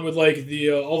 had the one with like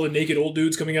the all the naked old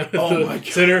dudes coming out of the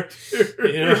center.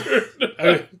 You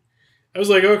know? I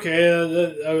was like,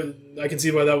 okay, I can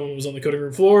see why that one was on the cutting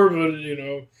room floor, but, you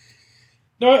know...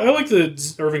 No, I like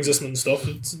the Irving Zisman stuff.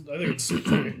 I think it's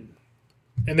funny.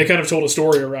 And they kind of told a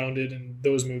story around it in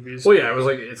those movies. Well, yeah,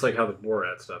 it's like how the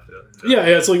Borat stuff is. Yeah,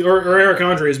 it's like or Eric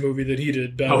Andre's movie that he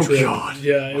did. Bad Trip. God!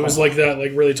 Yeah, it was like that.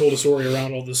 Like really told a story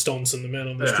around all the stunts and the men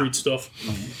on the street stuff.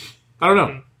 I don't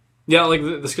know. Yeah, like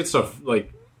the skit stuff.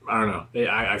 Like I don't know.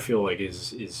 I feel like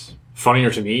is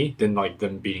funnier to me than like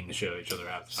them beating the shit out of each other.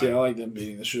 See, I like them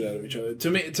beating the shit out of each other.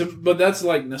 But that's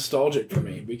like nostalgic for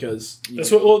me because that's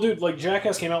what. Well, dude, like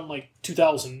Jackass came out in like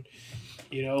 2000.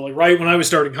 You know, like right when I was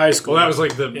starting high school. Well, that was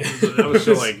like that was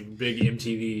still like big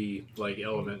MTV like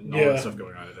element and all that stuff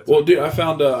going on at that time. Well, dude, I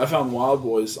found Wild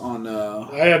Boys on.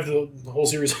 I have the whole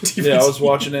series on TV. Yeah, I was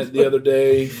watching it the other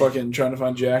day, fucking trying to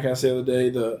find Jackass the other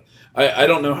day. I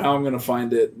don't know how I'm gonna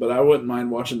find it, but I wouldn't mind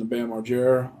watching the Bam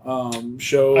Margera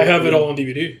show. I have it all on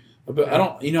DVD. But I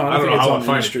don't think it's on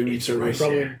any streaming service.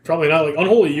 Probably not. Like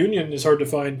Unholy Union is hard to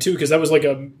find too because that was like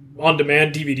a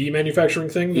on-demand DVD manufacturing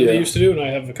thing that they used to do, and I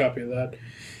have a copy of that.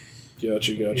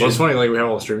 Gotcha. Well, it's funny, like we have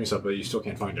all the streaming stuff, but you still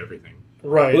can't find everything.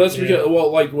 Right. Well, that's because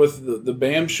like with the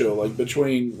Bam show, like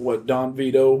between what Don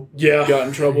Vito got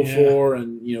in trouble for,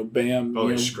 and Bam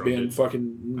being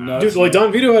fucking nuts. Dude, like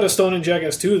Don Vito had a stunt in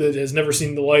Jackass 2 that has never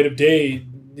seen the light of day.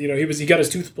 You know, he got his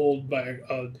tooth pulled by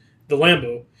the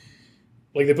Lambo.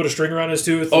 Like they put a string around his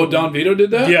tooth. Oh, Don Vito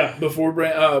did that? Yeah. Before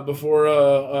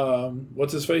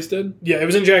what's his face did? Yeah, it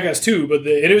was in Jackass 2, and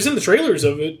it was in the trailers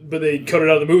of it, but they cut it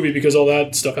out of the movie because all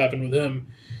that stuff happened with him.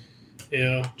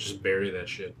 Yeah. Just bury that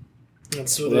shit.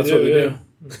 That's what they do.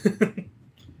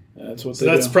 That's what.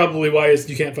 That's probably why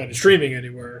you can't find it streaming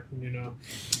anywhere. You know.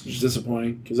 It's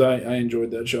disappointing because I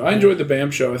enjoyed that show. I enjoyed the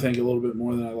Bam show. I think a little bit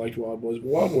more than I liked Wild Boys, but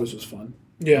Wild Boys was fun.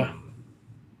 Yeah.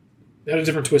 It had a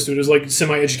different twist to it. It was like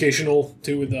semi-educational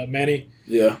too with Manny.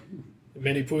 Yeah.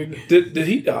 Manny Puig. Did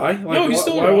he die? Like, no, he's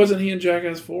still why wasn't he in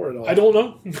Jackass 4 at all? I don't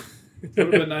know. It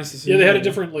would have been nice to see. Yeah, they had a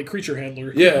different like creature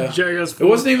handler. Yeah. Jackass 4. It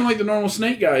wasn't even like the normal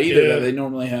snake guy either that they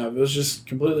normally have. It was just a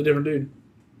completely different dude.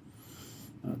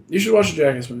 You should watch the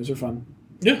Jackass movies. They're fun.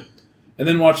 Yeah. And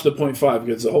then watch the .5 because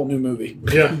it's a whole new movie.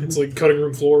 Yeah, it's like cutting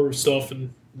room floor stuff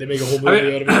and they make a whole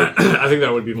movie out of it. I think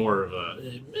that would be more of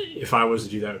a... If I was to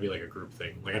do that, it would be like a group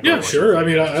thing. Like sure. I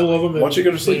mean, I love them. Watch it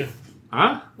go to sleep. Yeah.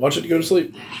 Huh? Watch it to go to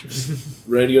sleep.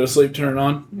 Ready to go to sleep, turn it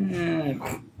on.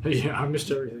 Yeah, I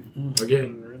missed everything.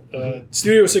 Again.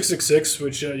 Studio 666,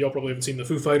 which y'all probably haven't seen, the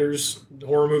Foo Fighters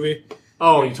horror movie.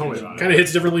 Oh, you told me about it. Kind of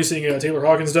hits differently seeing Taylor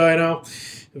Hawkins die now.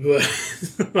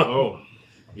 But oh.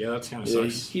 Yeah, that's kind of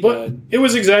sucks. He died. It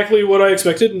was exactly what I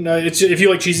expected, and if you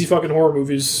like cheesy fucking horror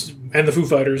movies and the Foo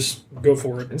Fighters, go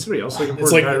for it. Didn't somebody else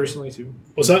die recently too?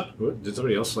 What's that? Did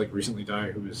somebody else recently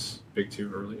die who was big too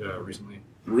recently?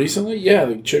 Recently? Yeah,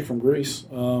 the chick from Greece.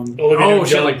 She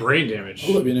had like brain damage.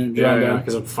 Olivia Newton-John. Yeah,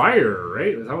 because of fire, right?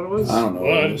 Is that what it was? I don't know.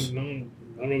 I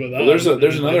don't know about that. Well,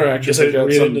 there's another actress that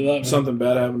got something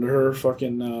bad happened to her.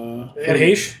 Fucking Anne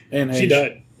Heche? She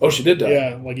died. Oh, she did die?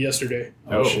 Yeah, like yesterday.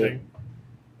 Oh, shit.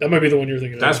 That might be the one you're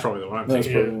thinking of. That's probably the one I'm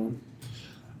thinking of. That's probably the one.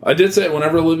 I did say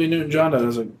whenever Olivia Newton-John died, I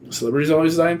was like, celebrities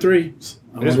always die in threes.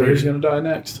 I wonder who's going to die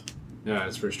next. Yeah,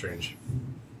 it's very strange.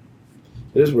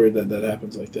 It is weird that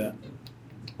happens like that.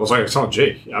 Well, it's like I saw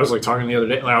Jake. I was like talking the other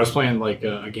day. Like, I was playing like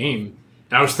a game,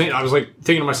 and I was thinking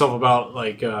to myself about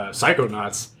like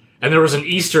Psychonauts. And there was an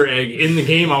Easter egg in the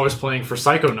game I was playing for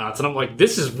Psychonauts, and I'm like,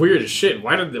 this is weird as shit.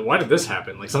 Why did this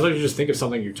happen? Like sometimes you just think of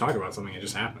something, you talk about something, it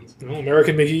just happens. Well,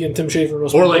 American McGee and Tim Schafer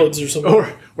must be buds or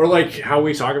something. Or like how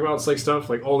we talk about like stuff,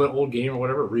 like all that old game or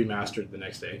whatever, remastered the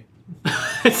next day.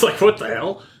 It's like, what the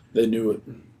hell? They knew it.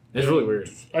 It's really weird.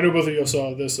 I know both of you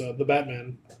saw this, the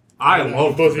Batman. I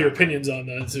love both of your opinions on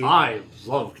that too. I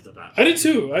loved the Batman. I did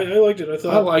too. I liked it.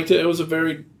 I liked it. It was a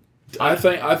very. I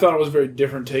thought it was a very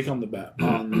different take on the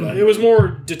Batman. It was more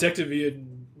detective-y.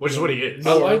 Which is what he is.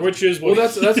 That's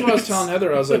what I was telling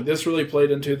Heather. I was like, this really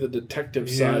played into the detective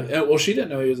side. And, well, she didn't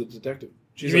know he was a detective.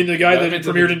 You mean the guy that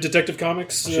premiered in Detective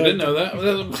Comics? She didn't know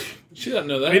that. She doesn't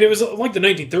know that. I mean, it was like the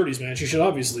 1930s, man. She should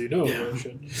obviously know. Yeah.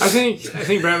 I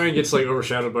think Batman gets like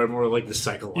overshadowed by more like the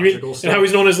psychological stuff. And how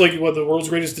he's known as like the world's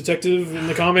greatest detective in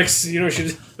the comics.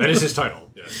 That is his title.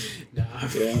 Yes.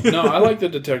 Yeah. No, I like the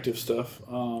detective stuff.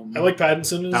 I like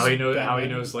Pattinson. As how he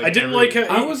knows. Like I didn't like.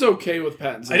 I was okay with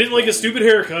Pattinson. I didn't like his stupid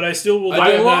haircut. I still will.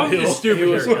 I love his stupid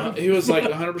haircut. He was like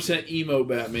 100% emo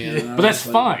Batman. But that's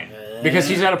fine because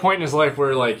he's at a point in his life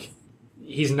where like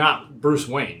he's not Bruce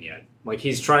Wayne yet. Like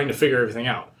he's trying to figure everything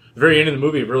out. The very end of the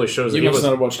movie really shows that you must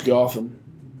not have watched Gotham.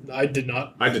 I did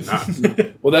not. I did not.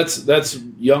 Well, that's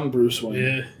young Bruce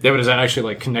Wayne. Yeah. But is that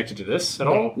actually like connected to this at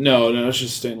all? No, it's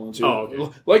just standalone too. Oh,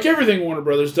 okay. Like everything Warner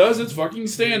Brothers does, it's fucking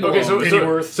standalone. Okay,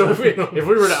 so if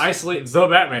we were to isolate the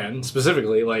Batman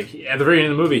specifically, like at the very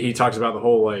end of the movie, he talks about the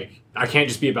whole like I can't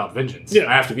just be about vengeance. Yeah.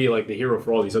 I have to be like the hero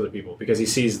for all these other people because he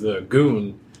sees the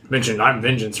goon mentioned I'm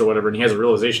vengeance or whatever, and he has a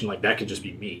realization like that could just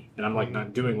be me, and I'm like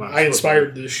not doing what I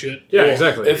inspired this shit. Yeah,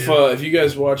 exactly. If you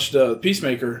guys watched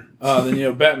Peacemaker,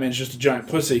 then Batman's just a giant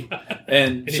pussy,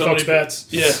 and he fucks bats.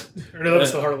 Yeah, or no, that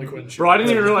was the Harley Quinn shit. Bro, I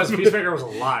didn't even realize Peacemaker was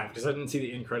alive because I didn't see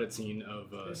the end credit scene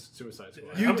of Suicide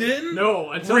Squad. You didn't?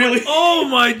 No, until really. Oh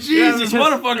my Jesus!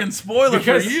 What a fucking spoiler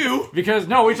for you! Because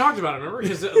no, we talked about it. Remember?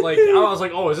 Because like I was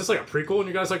like, oh, is this like a prequel? And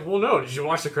you guys like, well, no. Did you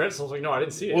watch the credits? I was like, no, I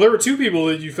didn't see it. Well, there were two people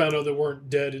that you found out that weren't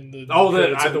dead in the.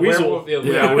 The Weasel. Weasel.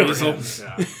 Yeah.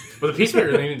 But the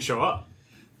Peacemaker thing didn't show up.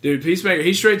 Dude, Peacemaker,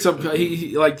 he straight up,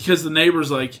 he like, because the neighbor's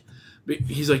like,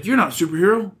 he's like, you're not a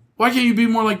superhero. Why can't you be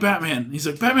more like Batman? He's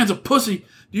like, Batman's a pussy.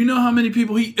 Do you know how many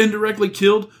people he indirectly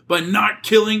killed by not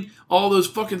killing all those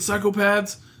fucking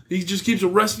psychopaths? He just keeps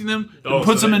arresting them and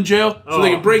puts them in jail so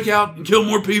they can break out and kill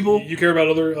more people. You care about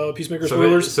other Peacemaker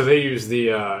spoilers? So they use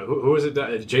the who was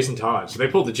it? Jason Todd. So they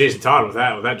pulled the Jason Todd with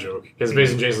that joke because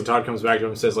basically Jason Todd comes back to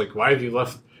him and says like, "Why have you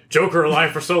left Joker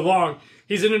alive for so long?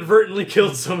 He's inadvertently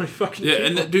killed so many fucking people."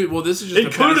 And dude, well, this is just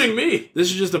including me. This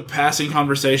is just a passing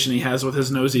conversation he has with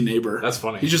his nosy neighbor. That's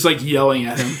funny. He's just like yelling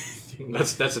at him.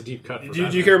 That's a deep cut. Do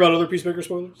you care about other Peacemaker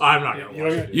spoilers? I'm not gonna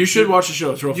watch it. You should watch the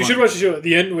show. It's real fun. You should watch the show at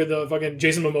the end with fucking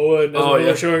Jason Momoa and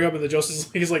Ezra showing up in the Justice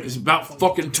League. He's like, it's about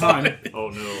fucking time. Oh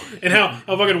no! And how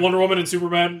fucking Wonder Woman and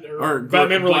Superman or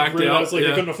Batman were like, it's like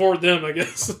they couldn't afford them, I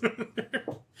guess.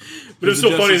 But it's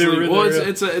so funny they were in there.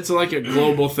 It's like a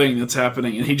global thing that's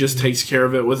happening, and he just takes care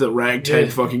of it with a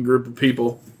ragtag fucking group of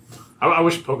people. I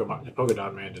wish Polka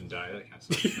Dot Man didn't die. That kind of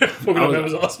stuff. Polka Dot Man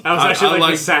was awesome. That was actually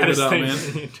like the saddest thing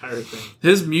in the entire thing.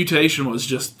 His mutation was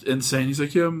just insane. He's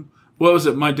like, what was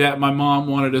it? My mom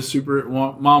wanted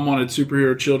wanted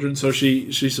superhero children, so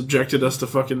she subjected us to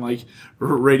fucking like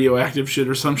radioactive shit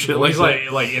or some shit like that.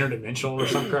 He's like interdimensional or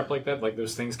some crap like that. Like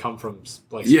those things come from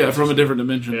like from a different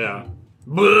dimension. Yeah.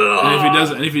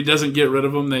 And if he doesn't get rid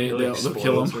of them, they'll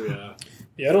kill him.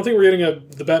 Yeah, I don't think we're getting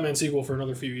the Batman sequel for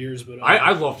another few years, but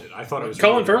I loved it. I thought it was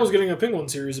Colin Farrell's getting a Penguin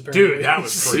series apparently. Dude, that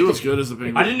was crazy. He was good as the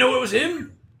Penguin. I didn't know it was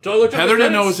him. So I looked Heather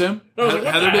didn't know it was him. Like,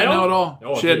 Heather didn't know at all.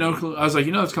 Oh, she had no clue. I was like,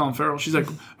 that's Colin Farrell. She's like,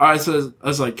 all right. So I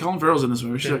was like, Colin Farrell's in this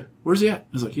movie. She's like, where's he at? I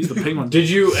was like, he's the Penguin. Did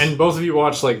you and both of you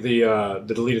watch like the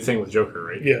deleted thing with Joker,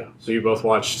 right? Yeah. So you both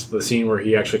watched the scene where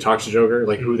he actually talks to Joker,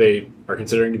 like who they are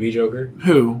considering to be Joker.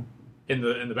 Who? In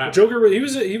the Batman. Joker. He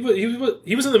was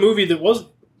in the movie that was.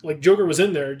 Like, Joker was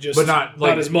in there, just but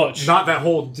not as much. Not that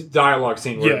whole dialogue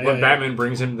scene where when Batman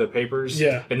brings him the papers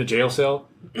in the jail cell.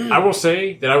 I will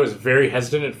say that I was very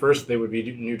hesitant at first they would be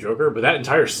new Joker, but that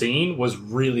entire scene was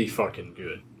really fucking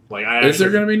good. Like, is there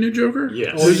going to be new Joker?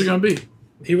 Yes. Who's it going to be?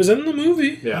 He was in the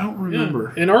movie. Yeah. I don't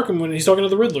remember. In Arkham when he's talking to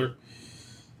the Riddler.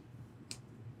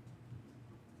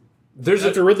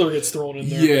 After Riddler gets thrown in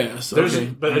there. Yes. There's a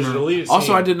deleted scene.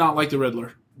 Also, I did not like the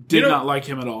Riddler. Did not like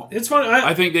him at all. It's fun.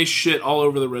 I think they shit all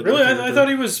over the Riddler. Really, I thought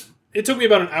he was. It took me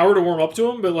about an hour to warm up to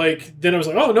him, but like then I was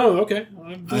like, oh no, okay,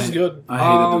 this is good. I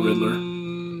hated the Riddler.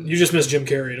 You just miss Jim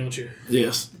Carrey, don't you?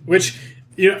 Yes. Which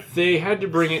they had to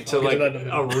bring it to like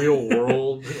a real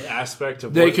world aspect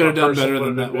of. They could have done better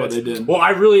than what they did. Well,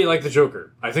 I really like the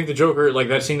Joker. I think the Joker, like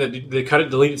that scene that the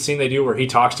deleted scene they do where he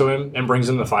talks to him and brings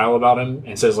him the file about him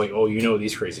and says like, "Oh, you know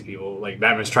these crazy people." Like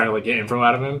Batman's trying to like get info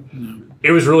out of him. No.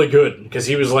 It was really good because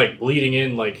he was like leading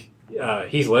in like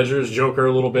Heath Ledger's Joker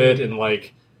a little bit and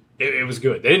like. It was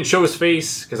good. They didn't show his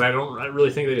face because I really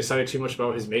think they decided too much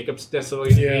about his makeup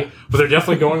necessarily. Yeah, but they're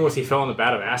definitely going with he fell in the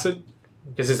vat of acid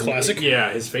because his classic.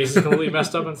 Yeah, his face is completely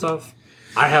messed up and stuff.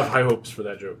 I have high hopes for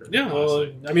that Joker. Yeah,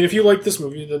 well, I mean, if you like this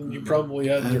movie, then you probably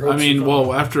had your hopes. I mean,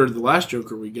 after the last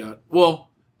Joker we got,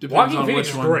 Walking Phoenix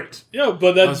is great. Yeah,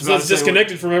 but that's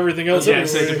disconnected from everything else.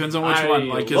 Yes, it depends on which one.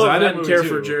 Like, because I didn't care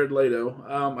for Jared Leto.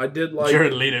 I did like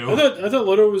Jared Leto. I thought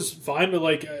Leto was fine, but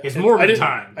like it's more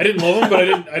time. I didn't love him, but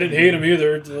I didn't hate him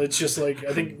either. It's just like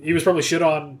I think he was probably shit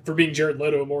on for being Jared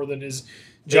Leto more than his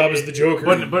job as the Joker.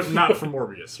 But not for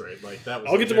Morbius, right? Like that.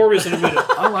 I'll get to Morbius in a minute.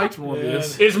 I liked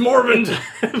Morbius. It's Morbid.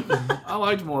 I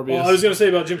liked Morbius. Well, I was going to say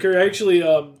about Jim Carrey. I actually,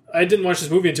 I didn't watch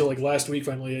this movie until like last week.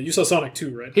 Finally, you saw Sonic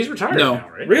 2, right? He's retired now,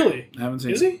 right? Really? I haven't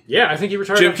seen. Is he? Yeah, I think he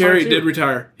retired. Jim Carrey did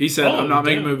retire. He said, "I'm not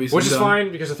making movies," which is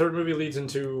fine because the third movie leads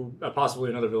into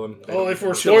possibly another villain. Oh, if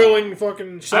we're spoiling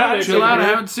fucking Sonic, chill out. I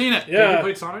haven't seen it. Yeah, have you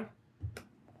played Sonic?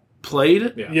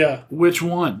 Played? Yeah. Which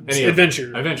one?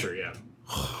 Adventure. Adventure. Yeah.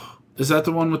 Is that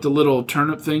the one with the little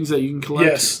turnip things that you can collect?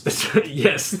 Yes.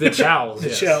 Yes, the chows. The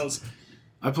chows.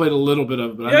 I played a little bit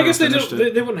of it, but I guess they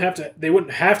wouldn't have to. They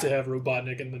wouldn't have to have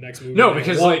Robotnik in the next movie. No,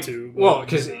 because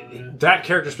because that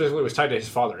character specifically was tied to his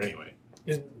father anyway.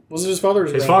 Was it his father?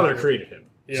 Or his father created him,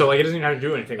 so like it doesn't even have to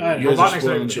do anything.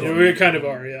 We kind of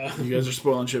are, yeah. You guys are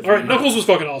spoiling shit. All right, Knuckles was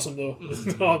fucking awesome though.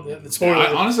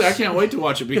 Honestly, I can't wait to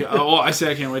watch it. Because I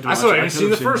say I can't wait to watch it. I haven't seen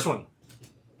the first one.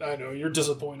 I know you're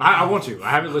disappointed. I want to. I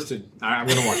have it listed. I'm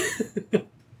going to watch it.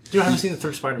 Dude, I haven't seen the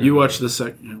third Spider-Man. You watched the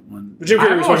second one. But Jim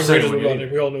Carrey was fucking great as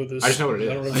Robotnik. We all know this. I just know what it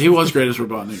is. He was great as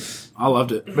Robotnik. I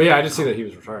loved it. But yeah, I did see that he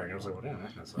was retiring. I was like, well, damn, that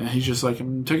kind of sucks. Yeah, he's just like,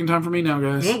 I'm taking time for me now,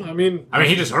 guys. Well, I mean,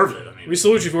 he deserved it. We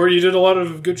salute you for it. You did a lot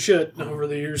of good shit over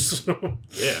the years.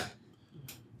 Yeah.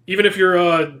 Even if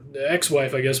your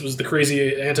ex-wife, I guess, was the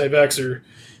crazy anti-vaxxer.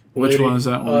 Which one is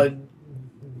that one?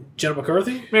 Jenna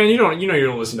McCarthy? Man, you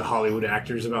don't listen to Hollywood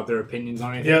actors about their opinions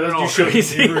on anything. Yeah, you should.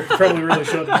 You probably really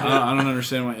should. I don't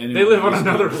understand why anyone. They live on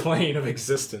another plane of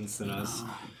existence than us.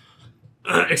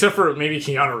 Except for maybe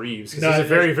Keanu Reeves, because he's a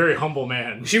very, very humble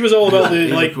man. She was all about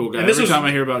the cool guy. Every time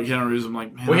I hear about Keanu Reeves, I'm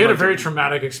like, man, he had a very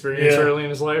traumatic experience early in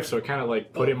his life, so it kind of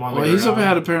like put him on. Well, he's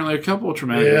had apparently a couple of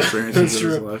traumatic experiences in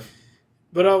his life.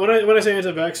 But when I say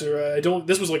anti-vaxxer, I don't.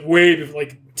 This was like way before,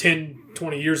 like 10,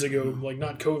 20 years ago, like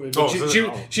not COVID.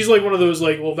 But she's like one of those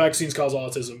like, well, vaccines cause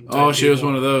autism. Oh, she was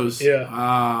one of those.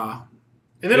 Yeah.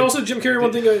 And then also Jim Carrey.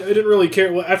 One thing I didn't really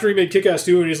care. Well, after he made Kick-Ass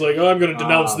 2, and he's like, "Oh, I'm going to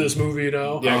denounce this movie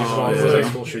now." Yeah, because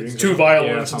school shootings, too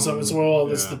violent and stuff. So, well,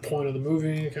 that's the point of the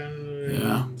movie. Kind of.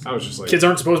 Yeah, I was just like, kids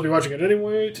aren't supposed to be watching it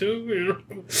anyway, too. You know?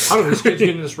 How did these kids get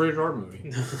in this rated R movie?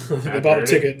 They bought a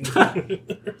ticket.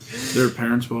 Their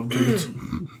parents bought tickets.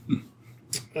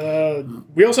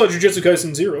 We also had Jujutsu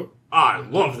Kaisen 0. I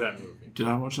love that movie. Did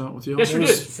I watch that with you? Yes, you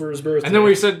did. For his birthday. And then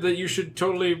we said that you should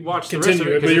totally watch the rest of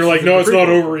it. But you're like, no, it's not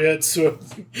over yet. So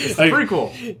it's pretty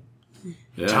cool.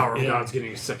 Yeah. Tower of God's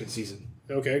getting a second season.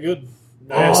 Okay, good.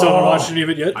 I still haven't watched any of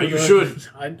it yet. You should.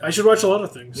 I should watch a lot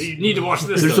of things. You need to watch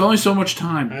this. There's only so much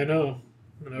time. I know.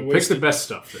 Pick the best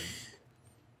stuff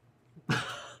then.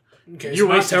 Okay, you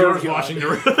wasted yours watching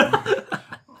the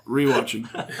rewatching.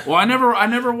 Well, I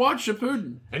never watched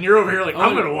Shippuden. And you're over here like,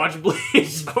 I'm going to watch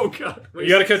Bleach. Oh, God. You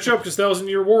got to catch up because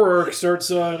 1,000-Year War arc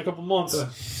starts in a couple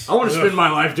months. I want to spend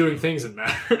my life doing things that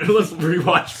matter. Let's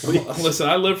rewatch Bleach. Listen,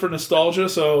 I live for nostalgia,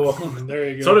 so... There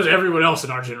you go. So does everyone else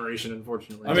in our generation,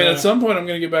 unfortunately. I mean, at some point, I'm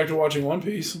going to get back to watching One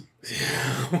Piece.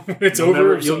 It's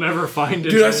over. You'll never find it.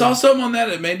 Dude, I saw something on that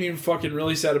that made me fucking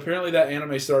really sad. Apparently, that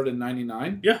anime started in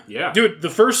 99. Yeah. Dude, the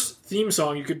first theme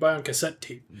song you could buy on cassette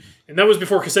tape. And that was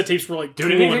before cassette tapes were like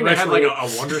Dude, anything that had like a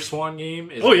Wonder Swan game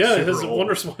is it has a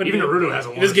Wonder Swan game. Even Naruto has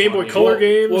a Wonder Swan game. It has Game Boy Color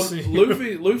games.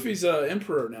 Well, Luffy's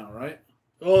emperor now, right?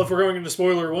 Well, if we're going into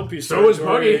spoiler One Piece, so is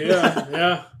Buggy.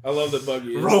 Yeah. I love that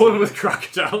Buggy is rolling with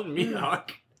Crocodile and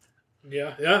Mihawk.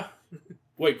 Yeah.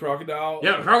 Wait, Crocodile?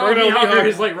 Yeah, Crocodile and Mihawk are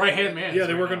his like right-hand man. Yeah,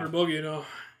 they work under Buggy, you know.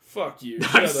 Fuck you.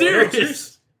 I'm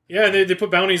serious. Yeah, they put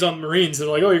bounties on Marines. They're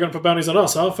like, oh, you're going to put bounties on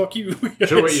us, huh? Fuck you. You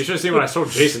should have seen when I told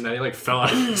Jason that. He like fell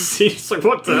out of his seat. He's like,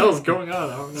 what the hell is going on?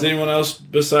 I don't know. Has anyone else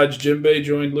besides Jinbei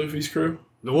joined Luffy's crew?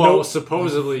 Well,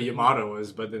 supposedly Yamato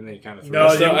was, but then they kind of... No,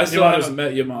 I still haven't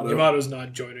met Yamato. Yamato's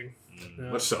not joining.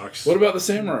 Yeah. Which sucks. What about the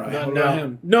samurai? What about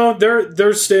him? No,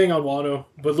 they're staying on Wano,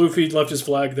 but Luffy left his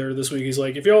flag there this week. He's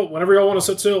like, whenever y'all want to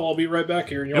set sail, I'll be right back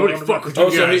here. And nobody fuck with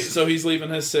you guys. So he's leaving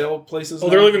his sail places. Oh,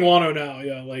 they're leaving Wano now.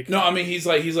 Yeah, like no, I mean he's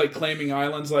like claiming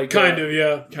islands, like kind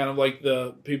of like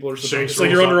the people are supposed. It's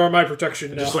like you're under my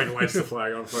protection now. Just like lights the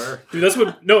flag on fire. Dude, that's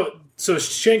what So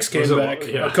Shanks came back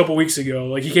a couple weeks ago.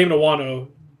 Like he came to Wano,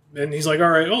 and he's like, all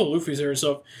right, Luffy's here and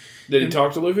stuff. Did he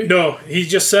talk to Luffy? No, he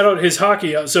just set out his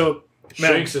hockey out. So.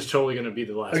 Shanks is totally going to be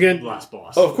the last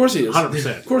boss. Oh, of course he is.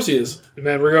 100%. Of course he is.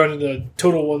 Man, we're going into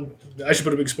total one. I should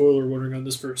put a big spoiler warning on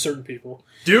this for certain people.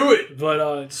 Do it!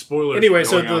 But, spoilers. Anyway,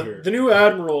 so the new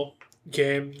Admiral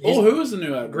came. Who is the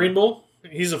new Admiral? Green Bull.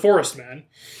 He's a forest man.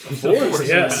 A forest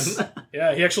yes. Man.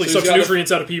 Yeah, he actually sucks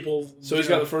nutrients out of people. So he's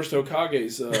got the first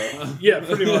Hokage's. Yeah,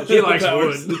 pretty much. He likes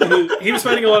wood. He was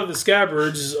fighting a lot of the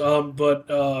scabbards, but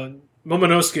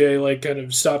Momonosuke kind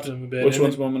of stopped him a bit. Which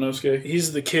one's Momonosuke?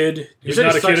 He's the kid. He's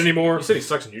not a kid anymore. You said he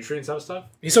sucks nutrients out of stuff?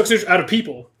 He sucks nutrients out of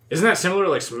people. Isn't that similar to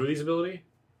like Smoothie's ability?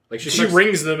 Like she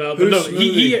wrings them out. No,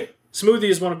 Smoothie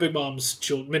is one of Big Mom's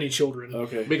many children.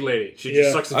 Okay, big lady. She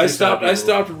just sucks. I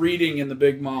stopped reading in the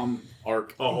Big Mom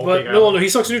arc. But no, he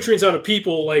sucks nutrients out of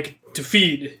people to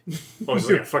feed. Oh, it's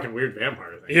like a fucking weird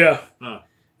vampire thing. Yeah,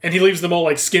 and he leaves them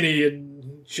all skinny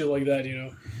and shit like that,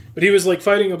 But he was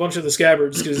fighting a bunch of the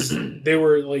scabbards because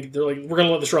they're like we're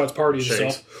gonna let the Straw Hats party and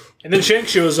stuff. And then Shanks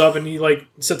shows up and he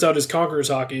sets out his Conqueror's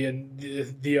hockey and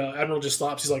the Admiral just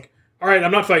stops. He's like, all right,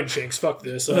 I'm not fighting Shanks. Fuck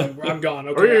this. I'm gone.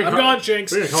 Okay, I'm gone,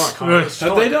 Shanks.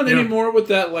 Have they done any more with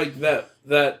that?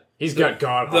 That he's got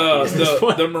God.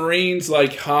 The Marines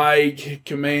high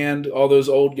command, all those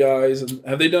old guys. And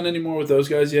have they done any more with those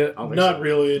guys yet? Not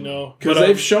really, no. Because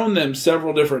they've shown them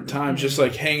several different times, just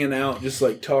hanging out, just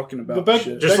talking about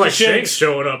shit. Just like Shanks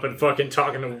showing up and fucking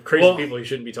talking to crazy people he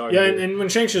shouldn't be talking to. Yeah, and when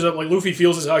Shanks shows up, Luffy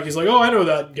feels his hockey. He's like, oh, I know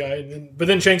that guy. But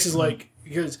then Shanks is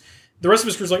because the rest of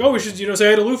his crew's like, oh, we should say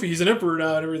hi to Luffy. He's an emperor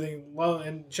now and everything. Well,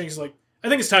 and Shanks is like, I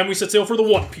think it's time we set sail for the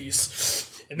One Piece.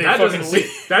 And that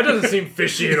doesn't seem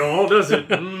fishy at all, does it?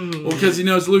 Well, because he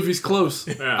knows Luffy's close.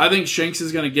 Yeah. I think Shanks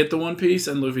is going to get the One Piece,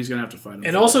 and Luffy's going to have to fight him.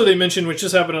 And also, they mentioned, which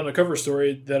just happened on a cover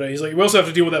story, that he's like, we also have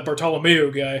to deal with that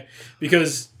Bartolomeo guy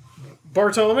because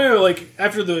Bartolomeo,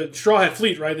 after the Straw Hat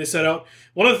fleet, right? They set out.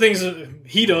 One of the things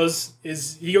he does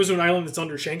is he goes to an island that's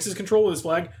under Shanks' control with his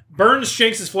flag, burns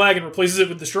Shanks' flag, and replaces it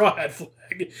with the Straw Hat flag.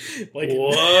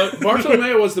 What?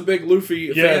 Bartolomeo was the big Luffy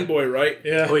fanboy, right?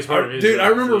 Yeah. Dude, I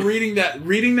remember reading that.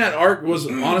 Reading that arc was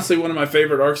honestly one of my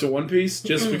favorite arcs of One Piece,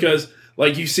 just because,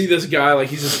 you see this guy,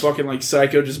 he's this fucking,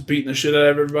 psycho, just beating the shit out of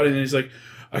everybody, and he's like,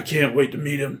 I can't wait to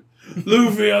meet him.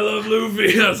 Luffy, I love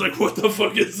Luffy. And I was like, what the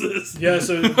fuck is this? Yeah,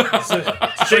 so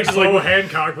Shanks is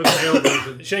Hancock with the male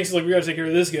version. Shanks is like, we gotta take care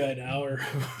of this guy now, or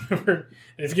whatever.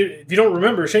 And if you don't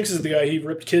remember, Shanks is the guy he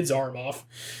ripped Kid's arm off.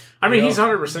 I mean, he's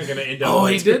 100% going to end up... Oh,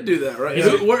 he did do that, right?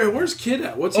 Yeah. Where's Kid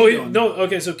at? What's he doing? No,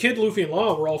 okay, so Kid, Luffy, and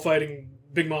Law were all fighting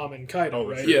Big Mom and Kaido,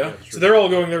 right? Yeah. So they're all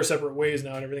going their separate ways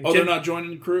now and everything. Oh, they're not joining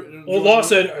the crew? Well, Law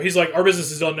said, he's like, our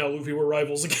business is done now, Luffy, we're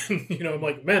rivals again. I'm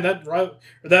like, man, that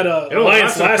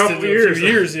alliance lasted a few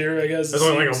years here, I guess. It was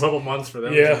only a couple months for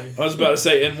them. Yeah. I was about to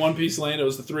say, in One Piece land, it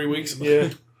was the 3 weeks. Yeah.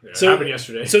 Yeah, so, it happened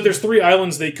yesterday. So there's 3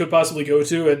 islands they could possibly go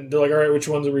to, and they're like, all right, which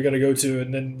ones are we going to go to?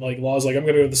 And then, Law's like, I'm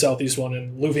going to go to the southeast one,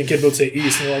 and Luffy and Kid both say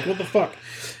east, and they're like, what the fuck?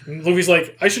 And Luffy's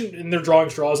like, I shouldn't, and they're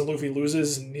drawing straws, and Luffy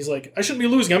loses, and he's like, I shouldn't be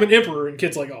losing, I'm an emperor, and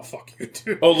Kid's like, oh, fuck you,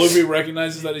 dude. Oh, Luffy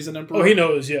recognizes that he's an emperor? Oh, he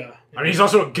knows, yeah. I mean, he's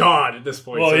also a god at this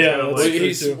point. Well, so yeah.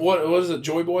 He's what is it,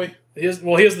 Joy Boy? He has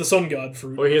the sun god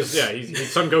fruit. Well, he's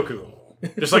Son Goku.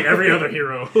 Just like every other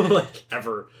hero,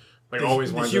 ever.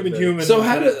 Always winds up human. So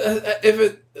how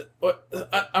did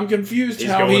I'm confused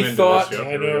how he thought.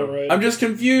 I know, right? I'm just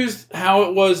confused how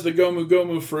it was the Gomu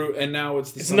Gomu fruit, and now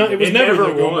it's the. It was never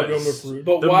the Gomu Gomu fruit.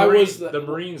 But why was the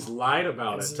Marines lied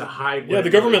about it to hide? Yeah, the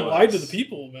government lied to the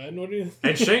people, man. What do you?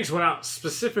 And Shanks went out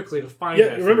specifically to find.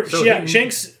 Yeah, remember?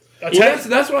 Shanks. Well,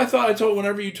 that's what I thought. I told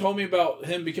whenever you told me about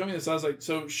him becoming this, I was like,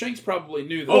 so Shanks probably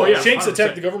knew that. Oh yeah, Shanks 100%.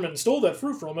 Attacked the government and stole that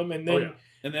fruit from him, and then.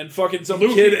 And then fucking some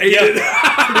kid ate it.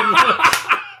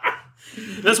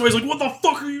 That's why he's like, what the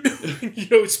fuck are you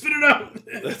doing? Spit it out.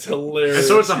 That's hilarious. And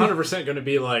so it's 100% going to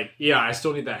be I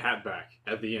still need that hat back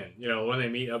at the end. When they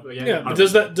meet up again. Yeah,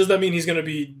 does that mean he's going to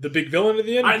be the big villain at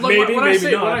the end? Maybe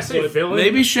not. When I say villain...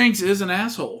 Maybe Shanks is an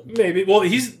asshole. Maybe. Well,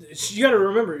 you got to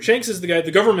remember, Shanks is the guy, the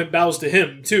government bows to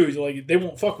him, too. They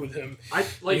won't fuck with him. I'm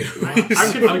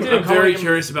very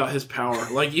curious about his power.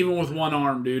 Even with one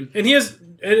arm, dude.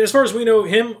 And as far as we know,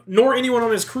 him nor anyone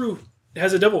on his crew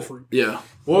has a devil fruit. Yeah.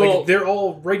 Well, they're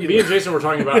all regular. Me and Jason were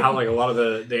talking about how a lot of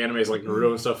the animes like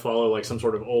Naruto and stuff follow some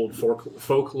sort of old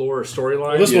folklore storyline.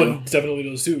 Well, this one definitely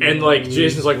does too. And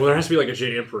Jason's like, well, there has to be a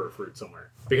Jade Emperor fruit somewhere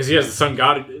because he has the Sun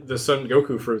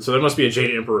Goku fruit, so there must be a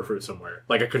Jade Emperor fruit somewhere,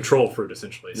 a control fruit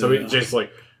essentially. So Jason's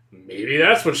like, maybe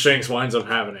that's what Shanks winds up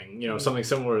having. Something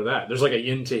similar to that. There's a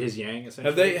yin to his yang.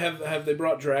 Essentially. Have they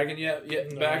brought Dragon yet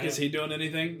back? Is he doing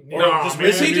anything? No.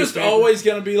 Is he just always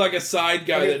going to be a side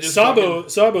guy that just Sabo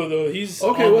though he's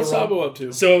okay? What's Sabo up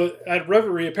to? So at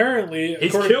Reverie, apparently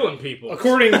he's killing people.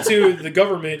 According to the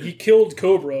government, he killed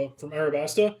Cobra from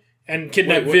Arabasta and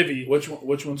kidnapped Vivi. Which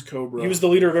one's Cobra? He was the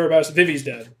leader of Arabasta. Vivi's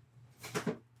dead.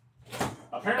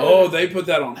 Apparently, they put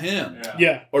that on him.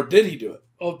 Yeah. Or did he do it?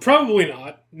 Well, probably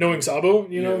not, knowing Sabo,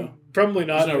 Probably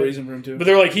not. There's no reason for him to. But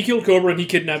they're like, he killed Cobra and he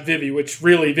kidnapped Vivi, which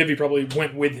really, Vivi probably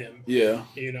went with him. Yeah.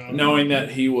 You know, knowing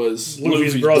that he was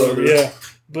Luffy's brother. Yeah.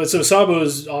 But so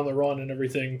Sabo's on the run and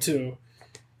everything, too.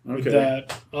 Okay. With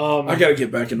that. I gotta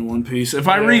get back into One Piece. If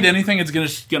I read anything, it's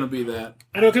gonna be that.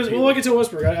 I know, because, well, like I told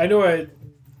Westbrook, I know I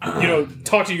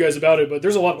talked to you guys about it, but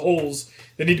there's a lot of holes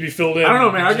that need to be filled in. I don't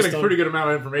know, man. I get a pretty good amount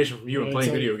of information from you and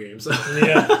playing video games.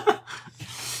 Yeah.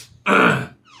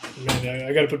 Man,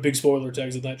 I got to put big spoiler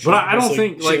tags on that shit. But I don't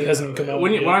think, like, hasn't come out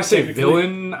when I say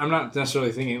villain, I'm not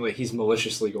necessarily thinking, like, he's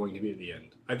maliciously going to be at the end.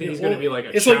 I think he's going to be, like,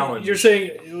 a it's challenge. Like you're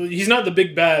saying he's not the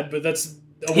big bad, but that's...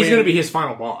 He's going to be his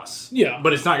final boss. Yeah.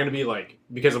 But it's not going to be, like,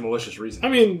 because of malicious reasons. I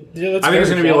mean, yeah, that's I think it's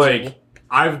going to be, like,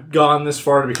 I've gone this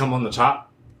far to become on the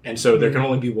top, and so there can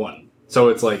only be one. So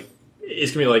it's, like,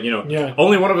 it's going to be, like,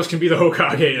 only one of us can be the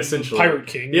Hokage, essentially. Pirate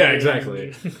King. Yeah,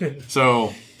 exactly.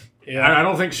 So, I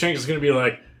don't think Shanks is going to be,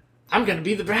 like, I'm going to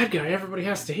be the bad guy everybody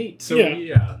has to hate. So,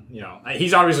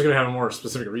 he's obviously going to have a more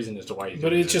specific reason as to why he's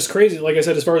doing it. But it's just crazy. Like I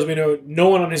said, as far as we know, no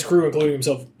one on his crew, including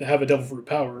himself, have a devil fruit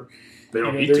power.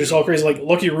 They're just all crazy. Like,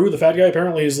 Lucky Roo, the fat guy,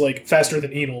 apparently is, like, faster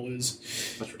than Enel is.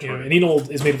 That's retarded. And Enel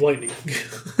is made of lightning.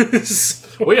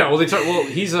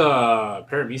 He's a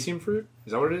paramecium fruit?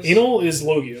 Is that what it is? Enel is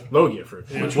Logia. Logia fruit.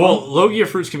 Yeah. Logia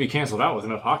fruits can be canceled out with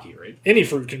enough hockey, right? Any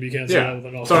fruit can be canceled out with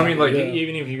enough hockey. So, I mean, like,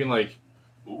 even if you can, like,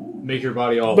 make your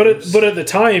body all... But at the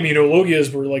time,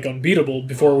 Logias were, like, unbeatable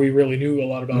before we really knew a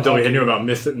lot about until we knew about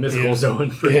mythical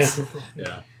zone fruits.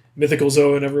 Yeah. Mythical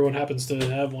Zone, everyone happens to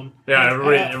have one. Yeah,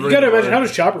 everybody you gotta imagine, how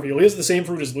does Chopper feel? He has the same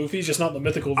fruit as Luffy, just not the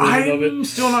mythical version of it. I'm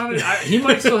still not... he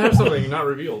might still have something not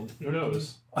revealed. Who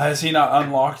knows? Has he not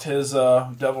unlocked his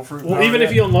devil fruit? Well, even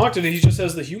if he unlocked it, he just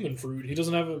has the human fruit. He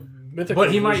doesn't have a mythical.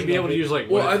 But he might be able to use, like,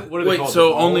 what are they called?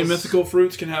 So only mythical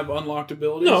fruits can have unlocked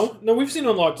abilities? No, we've seen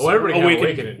unlocked.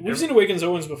 Awaken. We've seen Awaken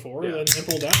Zoans before, and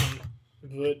Impel Down.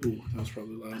 But that was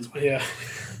probably loud. Yeah.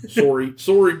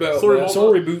 Sorry about that.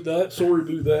 Sorry boot that. Sorry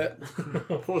boot that.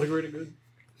 For the greater good.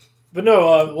 But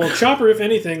no, Chopper, if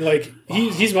anything, like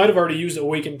he might have already used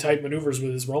Awaken type maneuvers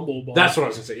with his Rumble Ball. That's what I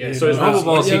was gonna say. Yeah, so his Rumble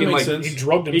Balls, he can, like, he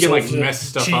drugged himself. He can, like, mess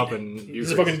stuff cheat. up and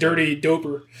he's a fucking dirty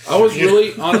doper. I was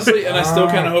really, honestly, and I still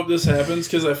kind of hope this happens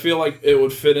because I feel like it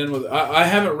would fit in with. I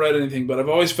haven't read anything, but I've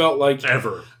always felt like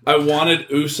I wanted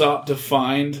Usopp to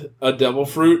find a devil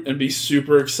fruit and be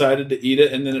super excited to eat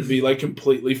it, and then it'd be, like,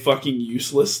 completely fucking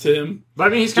useless to him. But I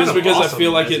mean, he's kind just of because awesome I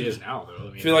feel like he is now, though.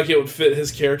 I feel like it would fit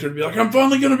his character to be like, I'm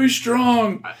finally going to be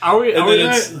strong.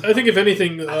 I think if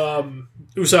anything,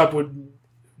 Usopp would.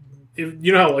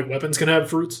 You know how, like, weapons can have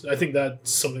fruits? I think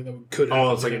that's something that could have.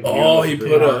 Oh, it's like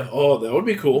that would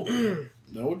be cool.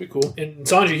 That would be cool. And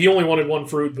Sanji, he only wanted one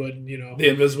fruit, but, the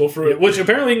invisible fruit. Which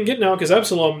apparently he can get now because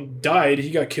Absalom died.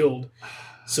 He got killed.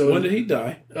 So when did he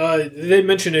die? They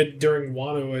mentioned it during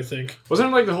Wano, I think. Wasn't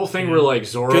it, like, the whole thing where, like,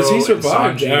 Zoro because he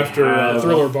survived and Sanji after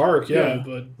Thriller Bark,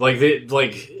 but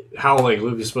like how, like,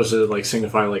 Luffy's supposed to, like,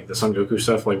 signify, like, the Son Goku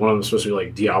stuff. Like, one of them is supposed to be,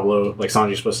 like, Diablo. Like,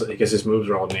 Sanji's supposed to, because his moves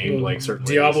are all named, like, certain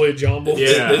Diablo ways. Jumbo.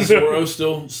 Yeah. Is Zoro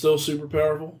still super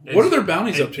powerful? What are their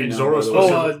bounties up to now? Zoro's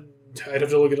I'd have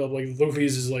to look it up. Like,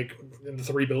 Luffy's is, like, in the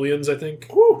 3 billions, I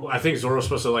think. Ooh. I think Zoro's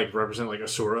supposed to, like, represent, like,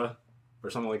 Asura or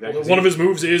something like that. One of his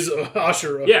moves is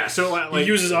Ashura. Yeah, so, like, he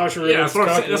uses Ashura. Yeah,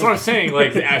 that's what I'm saying.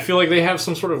 Like, I feel like they have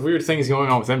some sort of weird things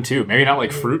going on with them too. Maybe not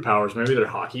like fruit powers. Maybe their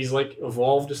hockey's, like,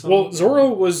 evolved or something. Well, Zoro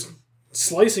was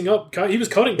slicing up. He was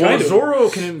cutting. Well, Zoro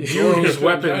can imbue his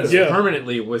weapons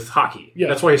permanently with hockey. Yeah,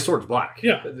 that's why his sword's black.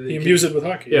 Yeah, he imbues it with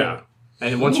hockey. Yeah,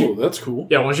 and once that's cool.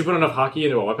 Yeah, once you put enough hockey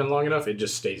into a weapon long enough, it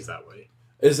just stays that way.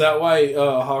 Is that why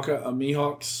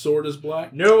Mihawk's sword is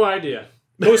black? No idea.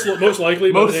 Most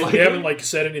likely, but they haven't, like,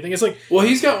 said anything. It's like, well,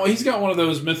 he's got one of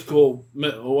those mythical,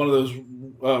 one of those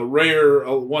rare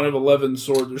 1 of 11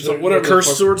 swords or something. Whatever,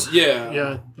 cursed swords.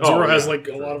 Yeah. Zoro has, like,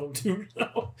 a lot of them too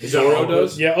now. Zoro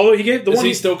does. Yeah. Although he gave the one. Is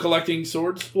he still collecting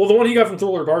swords? Well, the one he got from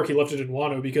Thriller Bark, he left it in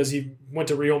Wano because he went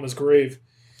to Ryoma's grave.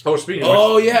 Oh, speaking.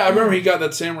 Oh, yeah, I remember he got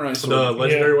that samurai sword. The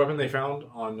legendary weapon they found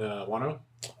on Wano.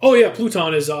 Oh yeah,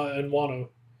 Pluton is in Wano.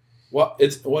 What do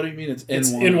you mean? It's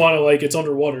Wano? In Wano, like, it's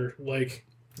underwater, like.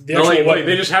 Like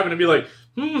they just happen to be like,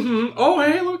 oh,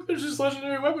 hey, look, there's this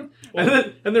legendary weapon.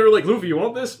 And they were like, Luffy, you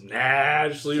want this? Nah,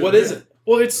 just leave it. What is it?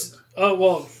 Well, it's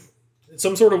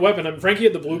some sort of weapon. I mean, Frankie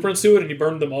had the blueprints to it, and he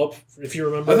burned them up, if you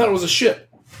remember. I thought it was a ship.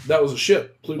 That was a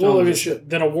ship. Pluton was a ship.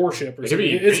 Then a warship or something.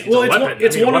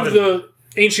 It's one of the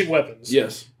ancient weapons.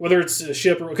 Yes. Whether it's a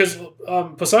ship or... Because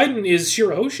Poseidon is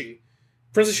Shirahoshi.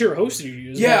 Princess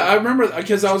Shirahoshi. Yeah, I remember,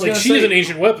 because I was going to say... She is an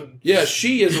ancient weapon. Yeah,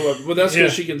 she is a weapon, but that's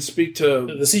because she can speak to...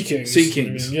 The Sea Kings. Sea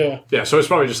Kings. I mean, yeah, so it's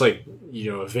probably just, like,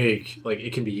 a vague... Like,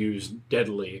 it can be used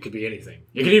deadly. It could be anything.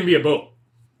 It could even be a boat.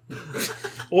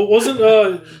 Well, wasn't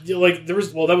like there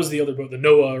was that was the other boat, the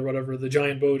Noah or whatever, the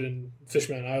giant boat in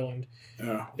Fishman Island.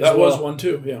 Yeah, that was one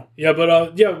too. Yeah, yeah,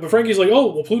 but Frankie's like,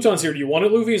 oh, well, Pluton's here. Do you want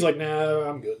it, Luffy? He's like, nah,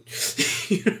 I'm good.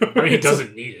 I mean, he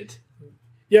doesn't need it.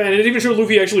 Yeah, and it even showed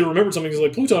Luffy actually remembered something. He's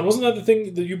like, Pluton, wasn't that the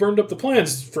thing that you burned up the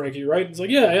plans, Frankie? Right? He's like,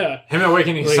 yeah. Him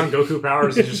awakening Son Goku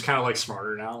powers is just kind of like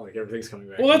smarter now. Like everything's coming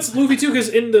back. Well, that's Luffy too,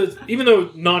 because even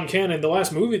though non-canon, the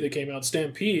last movie that came out,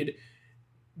 Stampede,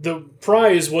 the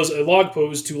prize was a log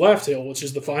pose to Laugh Tale, which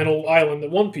is the final island that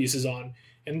One Piece is on.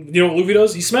 And you know what Luffy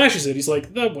does? He smashes it. He's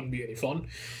like, that wouldn't be any fun.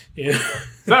 Yeah,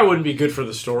 that wouldn't be good for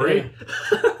the story.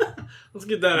 Yeah. Let's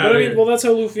get that out of here. Well, that's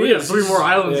how Luffy is. 3 more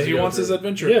islands. Yeah, he wants his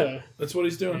adventure. Yeah. That's what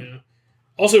he's doing. Yeah.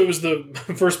 Also, it was the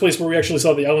first place where we actually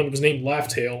saw the island was named Laugh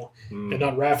Tale and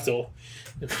not Raftel.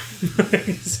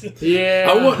 Yeah.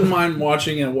 I wouldn't mind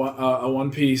watching a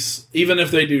One Piece, even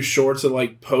if they do shorts that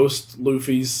like post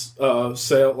Luffy's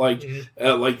sale, like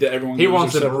that everyone. He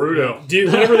wants a Naruto.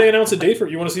 Whenever they announce a date for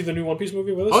it, you want to see the new One Piece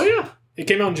movie with us? Oh yeah. It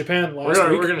came out in Japan last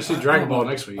week. We're going to see Dragon Ball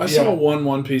next week. I saw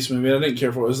One Piece movie. I didn't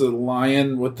care for it. It was the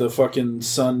lion with the fucking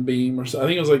sunbeam or something. I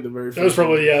think it was like the very first That was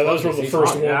probably the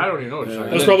first one. Yeah, I don't even know what you're talking about.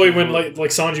 That was probably when like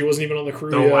Sanji wasn't even on the crew.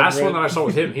 The last one that I saw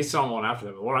with him, he saw one after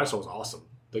that, but the one I saw was awesome.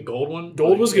 The gold one?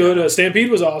 Gold was good. Stampede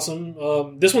was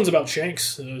awesome. This one's about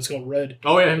Shanks. It's called Red.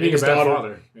 Oh, yeah, him being a bad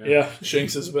father. Yeah.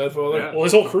 Shanks is a bad father? Yeah. Well,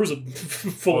 his whole crew's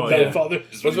full of bad fathers.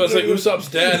 I was about to say,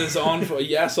 Usopp's dad is on...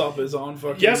 Yasop is on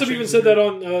fucking... Yasop even said that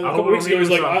on a couple weeks ago. He's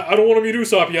like, I don't want to meet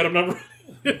Usopp yet. I'm not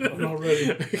ready. I'm not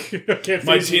ready. I can't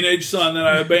My teenage son that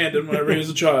I abandoned whenever he was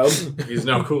a child. He's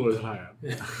now cooler than I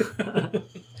am.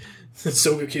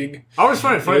 Soga King. I always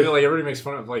find it funny that like everybody makes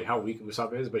fun of like how weak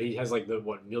Usopp is, but he has like the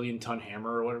 1,000,000-ton hammer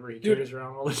or whatever he carries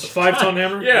around all this. A 5-ton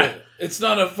hammer? Yeah, it's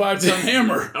not a 5-ton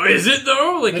hammer. Oh, is it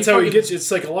though? Like that's how he gets. It's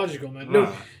psychological, man.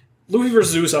 No, Luffy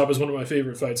versus Usopp is one of my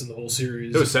favorite fights in the whole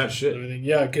series. It was sad shit.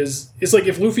 Yeah, because it's like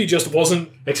if Luffy just wasn't...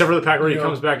 Except for the pack where he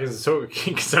comes back as Soga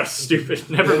King, because that's stupid.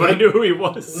 Everybody knew who he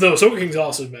was. No, Soga King's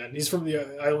awesome, man. He's from the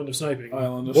Island of Sniping.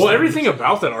 Everything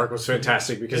about that arc was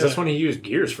fantastic, because that's when he used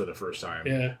gears for the first time.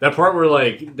 Yeah. That part where,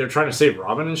 like, they're trying to save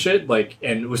Robin and shit, like,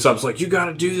 and Usopp's like, you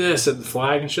gotta do this, at the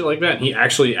flag and shit like that, and he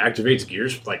actually activates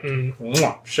gears, like,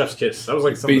 chef's kiss. That was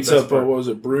like something. Beats up, what was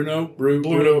it, Bruno?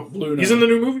 Bluno. He's in the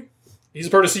new movie. He's a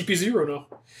part of CP0 now.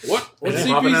 What? What's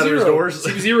CP0?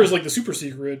 CP0 is like the super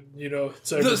secret, you know.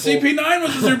 The CP9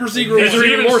 was the super secret. These are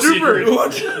even more secret.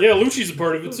 What? Yeah, Lucci's a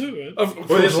part of it too, man. Of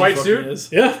with his white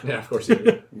suit? Yeah, of course he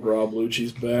is. Rob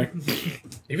Lucci's back.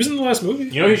 He was in the last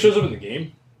movie. You know he shows up in the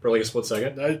game for like a split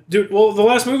second? Dude, well, the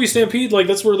last movie, Stampede, like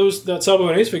that's where that Sabo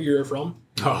and Ace figure are from.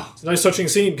 Oh. It's a nice touching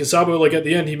scene, because Sabo, like at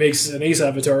the end, he makes an Ace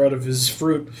avatar out of his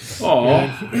fruit.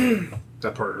 Aww.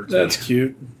 That part hurts. That's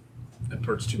cute. That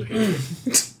part's too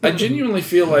painful. I genuinely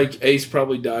feel like Ace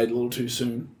probably died a little too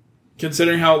soon,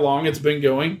 considering how long it's been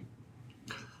going.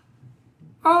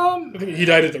 I think he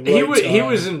died at the right time. He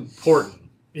was important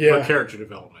for character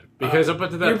development, because up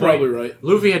until that you're point, probably right.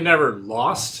 Luffy had never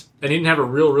lost, and he didn't have a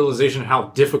real realization of how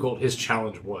difficult his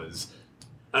challenge was.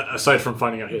 Aside from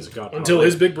finding out he has a god power. Until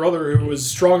his big brother, who was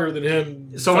stronger than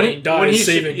him, saving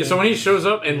him. So when he shows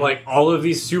up and like all of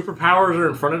these superpowers are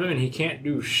in front of him and he can't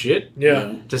do shit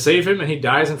to save him, and he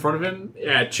dies in front of him,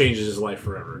 it changes his life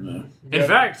forever. Yeah. In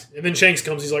fact... And then Shanks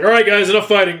comes, he's like, alright guys, enough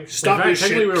fighting. Stop this shit.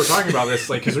 Technically we were talking about this,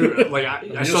 like, because like,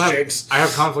 I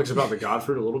have conflicts about the God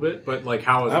Fruit a little bit, but like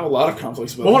how... I have a lot of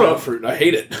conflicts about the God Fruit. I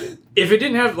hate it. If it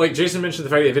didn't have, like Jason mentioned the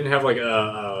fact that it didn't have like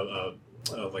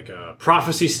a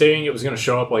prophecy stating it was going to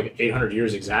show up like 800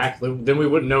 years exact, then we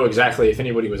wouldn't know exactly if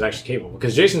anybody was actually capable.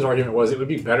 Because Jason's argument was it would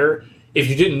be better if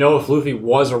you didn't know if Luffy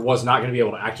was or was not going to be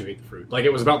able to activate the fruit. Like,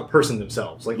 it was about the person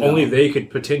themselves. Like, only they could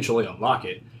potentially unlock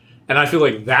it. And I feel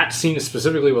like that scene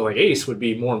specifically with like Ace would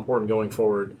be more important going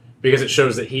forward, because it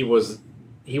shows that he was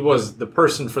the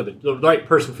person for the right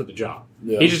person for the job.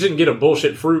 Yeah. He just didn't get a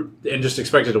bullshit fruit and just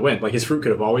expected to win. Like, his fruit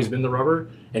could have always been the rubber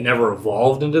and never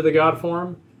evolved into the god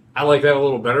form. I like that a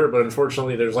little better, but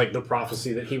unfortunately, there's like the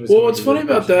prophecy that he was. Well, what's funny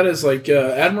about that is like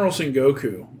Admiral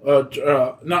Sengoku,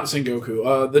 not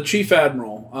Sengoku, the Chief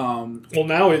Admiral. Well,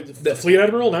 now the Fleet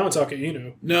Admiral. Now it's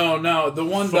Akainu. No,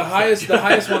 the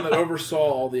highest one that oversaw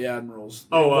all the admirals.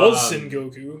 Oh, was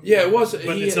Sengoku. Yeah, it was.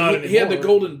 But it's not anymore. He had the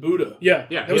golden Buddha. Yeah.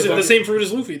 It was the same fruit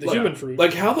as Luffy, the human fruit.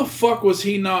 Like, how the fuck was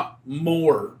he not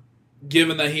more?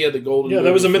 Given that he had the golden,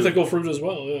 that was a mythical fruit as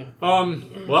well. Yeah.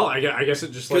 Well, I guess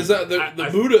it just because the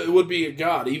Buddha would be a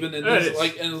god, even in this.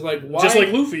 Like, and it's like, why? Just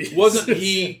like Luffy, wasn't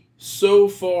he so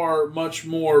far much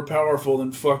more powerful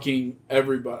than fucking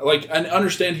everybody? Like, I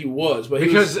understand he was, but he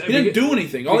didn't do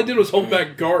anything. All he did was hold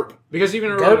back Garp. Because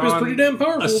even Garp is pretty damn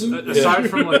powerful.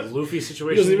 Aside from like Luffy's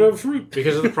situation, he doesn't even have fruit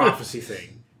because of the prophecy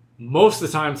thing. most of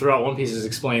the time throughout One Piece is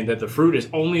explained that the fruit is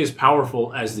only as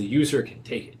powerful as the user can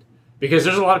take it. Because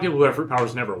there's a lot of people who have fruit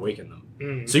powers never awaken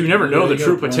them. So you never know the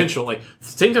true potential. Like,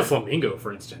 think of Flamingo,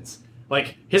 for instance.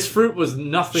 Like, his fruit was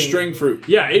nothing... String fruit.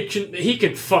 Yeah, he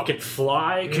can fucking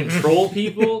fly, control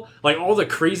people, like, all the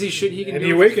crazy shit he can do. And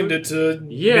he awakened it to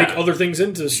make other things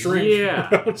into string.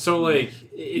 Yeah. So, like...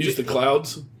 Use the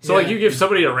clouds. So, like, you give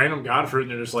somebody a random god fruit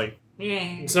and they're just like,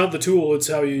 it's not the tool, it's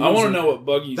how you use it. I want to know what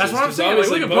Buggy's That's what I'm saying. Like,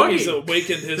 look at Buggy's Buggy.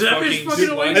 awakened his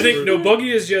fucking I think, no,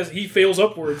 Buggy is just, he fails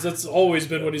upwards. That's always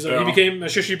been what he's done. He became a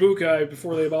Shishibukai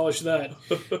before they abolished that.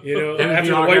 You know,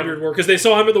 after the Whitebeard War. Because they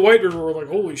saw him at the Whitebeard War, like,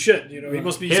 holy shit, you know, he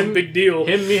must be some big deal.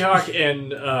 Him, Mihawk,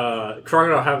 and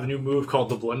Crocodile have the new move called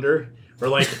the Blunder. Where,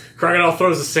 like, Crocodile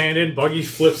throws the sand in, Buggy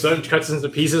flips up and cuts it into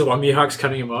pieces while Mihawk's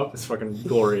cutting him up. It's fucking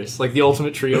glorious. Like the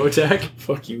ultimate trio attack.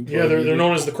 Fucking yeah, they're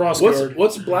known as the cross guard.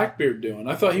 What's Blackbeard doing?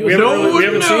 I thought he was... We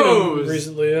haven't seen him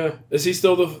recently, yeah. Is he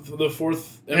still the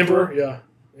fourth emperor?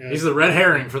 Yeah. He's the red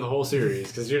herring for the whole series,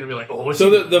 because you're going to be like, oh, what's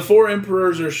So the four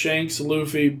emperors are Shanks,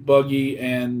 Luffy, Buggy,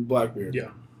 and Blackbeard. Yeah.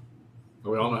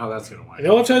 We all know how that's going to wind They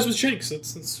all have ties with Shanks.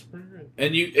 That's pretty great.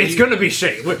 It's going to be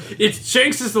Shanks.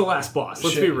 Shanks is the last boss.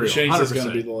 Let's be real. Shanks 100%. is going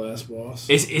to be the last boss.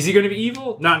 Is he going to be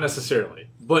evil? Not necessarily.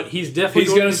 But he's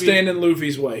definitely going to stand in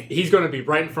Luffy's way. He's going to be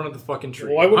right in front of the fucking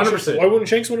tree. Well, why wouldn't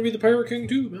Shanks want to be the Pirate King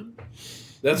too, man?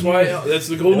 That's why. That's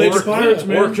the golden age of pirates,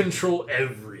 man. Or control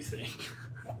everything.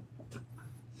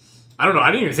 I don't know.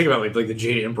 I didn't even think about like the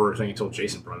Jade Emperor thing until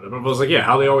Jason brought it up. I was like, yeah,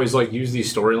 how they always like use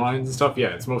these storylines and stuff.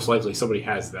 Yeah, it's most likely somebody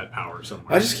has that power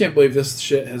somewhere. I just can't believe this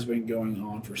shit has been going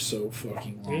on for so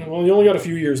fucking long. Yeah, well, you only got a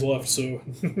few years left, so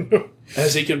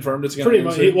has he confirmed it's going to be?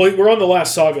 Pretty much. Well, we're on the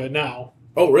last saga now.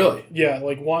 Oh, really? Yeah,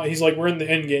 like he's like, we're in the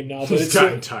end game now. But He's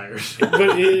gotten tired. But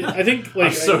I think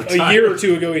like a year or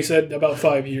two ago, he said about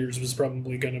 5 years was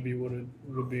probably going to be what it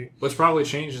would be. What's probably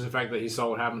changed is the fact that he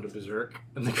saw what happened to Berserk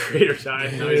and the creator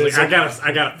died. And he's like,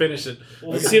 I gotta finish it.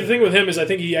 Well, see, the thing with him is I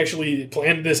think he actually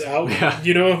planned this out. Yeah.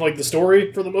 You know, like the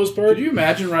story for the most part. Could you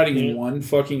imagine writing one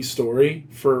fucking story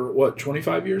for what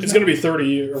 25 years? It's going to be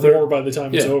 30 or more by the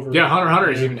time it's over. Yeah, Hunter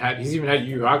x Hunter he's even had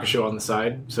Yu Yu Hakusho on the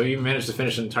side, so he managed to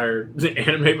finish the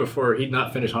anime before he'd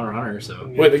not finished Hunter x Hunter.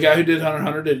 So wait, the guy who did Hunter x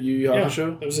Hunter did Yu Yu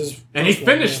Hakusho? That was his, and he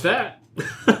finished that.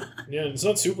 Yeah, it's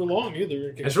not super long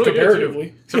either. It's really comparatively,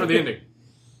 good too, except for the ending.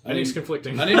 Ending's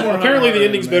conflicting. I need more. Apparently, the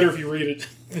ending's better if you read it.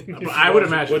 I would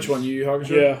imagine. Which one, Yu Yu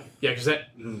Hakusho? Yeah, because that.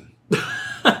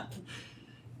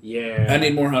 Yeah, I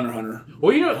need more Hunter x Hunter.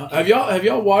 Well, you know, have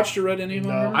y'all watched or read any of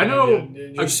them? No, I know.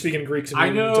 You're speaking Greek to me. I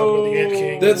know. Talking about the Ant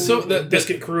King. That's so. That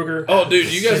Biscuit Kruger. Oh,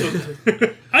 dude, you guys.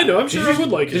 Would... I know. I'm sure I would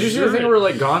like it. Did you see the thing where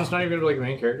like Gon's not even gonna be like the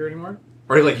main character anymore,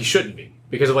 or he shouldn't be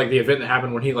because of like the event that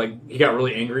happened when he got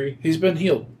really angry. He's been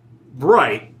healed,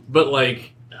 right? But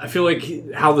like, I feel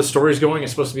like how the story's going is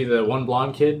supposed to be the one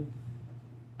blonde kid.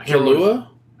 Killua?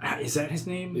 Is that his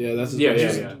name? Yeah, that's his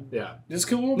name. Yeah. Is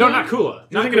Killua? No, not Kula.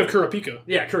 You're thinking of Kurapika.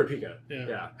 Yeah, Kurapika.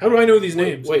 Yeah. How do I know these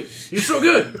names? Wait. You're so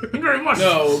good. Thank you very much.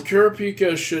 No,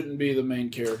 Kurapika shouldn't be the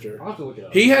main character. I'll have to look it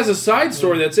up. He has a side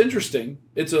story that's interesting.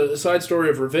 It's a side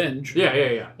story of revenge.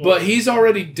 Yeah. But he's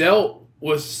already dealt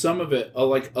with some of it, a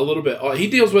little bit. He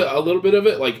deals with a little bit of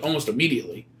it, like, almost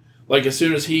immediately. Like, as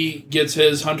soon as he gets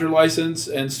his hunter license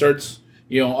and starts...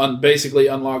 basically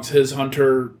unlocks his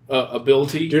hunter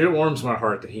ability. Dude, it warms my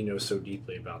heart that he knows so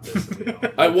deeply about this.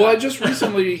 I just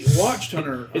recently watched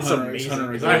Hunter. It's amazing.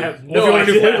 Hunter I have no idea. If you want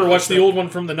a new flavor, watch the old one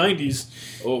from the 90s.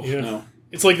 Oh, no.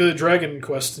 It's like the Dragon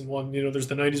Quest one. There's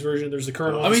the 90s version, there's the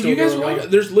current one. I mean, you guys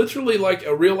there's literally like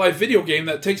a real-life video game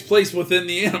that takes place within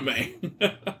the anime.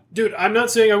 Dude, I'm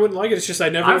not saying I wouldn't like it. It's just I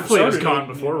never I've played as Con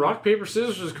before. Rock, paper,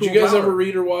 scissors was cool. Did you guys ever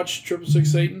read or watch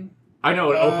 666 Satan? I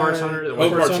know, Opart's Hunter.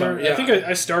 Opart's Hunter, yeah. I think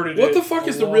I started What the fuck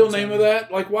is the real name of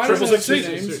that? Like, why does it have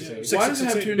 666 two names? Satan. Why does it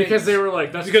have two names? Because they were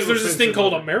like... Because there's this thing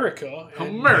called America.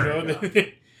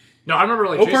 No, I remember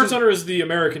like Opart's Hunter is the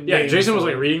American name. Yeah, Jason was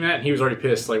like reading that and he was already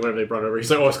pissed like whenever they brought it over. He's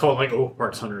like, oh, it's called like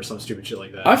Opart's Hunter or some stupid shit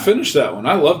like that. I finished that one.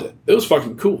 I loved it. It was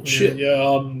fucking cool. Shit.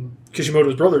 Yeah,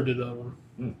 Kishimoto's brother did that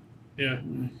one. Yeah.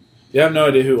 Yeah, I have no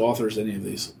idea who authors any of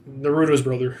these. Naruto's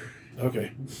brother.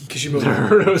 Okay. Kishimoto.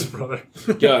 Naruto's brother.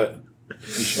 Got it.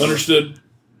 Understood.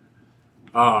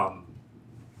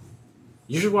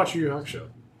 You should watch Yu Yu Hakusho.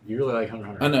 You really like Hunter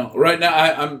x Hunter. I know. Right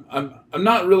now, I'm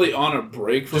not really on a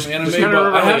break from anime,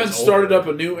 but I haven't started up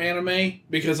a new anime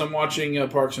because I'm watching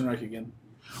Parks and Rec again.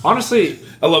 Honestly,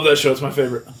 I love that show. It's my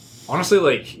favorite. Honestly,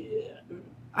 like,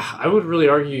 I would really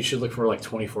argue you should look for like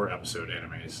 24 episode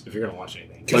animes if you're gonna watch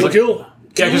anything. Kill.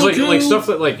 Yeah, because like stuff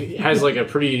that like has like a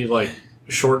pretty like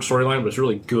short storyline, but it's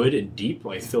really good and deep.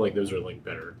 Like, I feel like those are like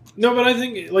better. No, but I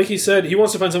think, like he said, he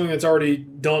wants to find something that's already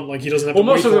done. Like, he doesn't have to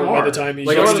most wait of for them it by are. the time he's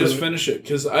like, I want to just finish it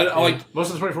because I like most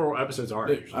of the 24 episodes are.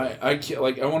 I can't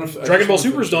like I want to. Dragon Ball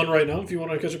Super's done right now. If you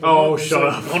want to catch up. Oh, shut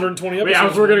up! 120 Wait,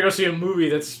 episodes. we're gonna go see a movie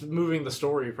that's moving the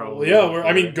story probably. Well, yeah,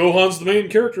 I mean, Gohan's the main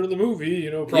character in the movie.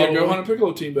 You know, probably. Yeah, Gohan and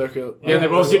Piccolo team back up. Yeah, they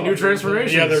both get new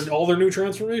transformations. Yeah, they're all their new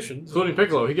transformations, including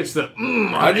Piccolo. He gets the.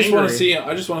 I just want to see.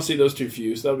 I just want to see those two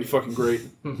fuse. That would be fucking great.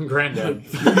 Granddad.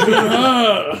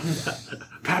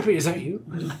 Pappy, is that you?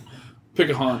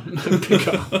 Pick-a-hon.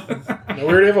 No, we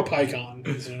already have a Pycon.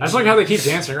 I just like how they keep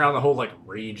dancing around the whole like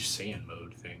Rage Saiyan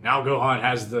mode thing. Now Gohan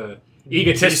has the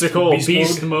egotistical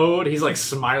beast mode. He's like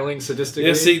smiling sadistically.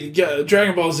 Yeah, see,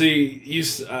 Dragon Ball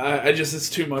Z. I just it's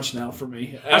too much now for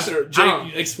me. After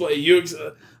Jake explain,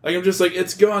 like I'm just like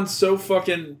it's gone so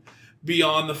fucking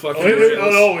beyond the fucking.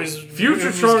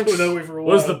 Future Trunks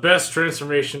was the best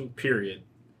transformation. Period.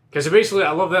 Because basically,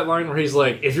 I love that line where he's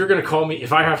like, if you're going to call me,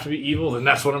 if I have to be evil, then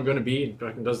that's what I'm going to be. And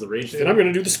fucking does the rage thing. And I'm going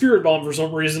to do the spirit bomb for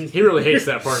some reason. He really hates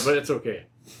that part, but it's okay.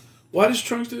 Why does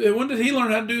Trunks do it? When did he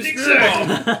learn how to do the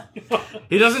spirit bomb?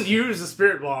 He doesn't use the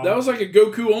spirit bomb. That was like a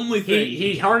Goku only thing.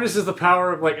 He harnesses the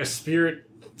power of like a spirit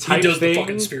type thing. He does the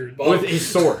fucking spirit bomb. With his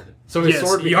sword. So his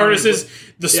sword he harnesses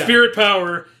the spirit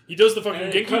power. He does the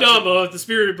fucking Genki Dama, the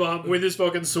spirit bomb, with his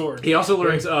fucking sword. He also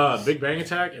learns Big Bang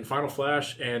Attack and Final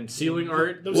Flash and Sealing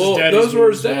Art. Those were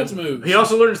his dad's moves. He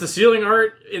also learns the Sealing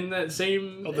Art in that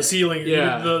same... Oh, the Sealing.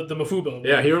 Yeah. The Mafuba.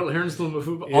 Yeah, he learns the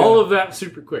Mafuba. Yeah. All of that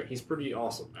super quick. He's pretty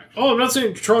awesome, actually. Oh, I'm not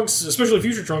saying Trunks, especially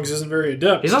Future Trunks, isn't very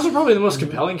adept. He's also probably the most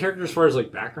compelling character as far as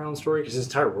like background story, because his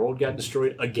entire world got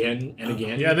destroyed again and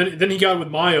again. Yeah, then he got with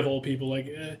Maya, of all people.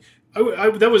 Like...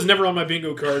 that was never on my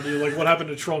bingo card. Like, what happened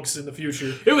to Trunks in the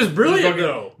future? It was brilliant,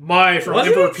 though. Mai from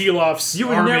Emperor Pilaf's You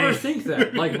would army. never think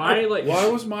that. Like, Mai, like... Why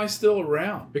was Mai still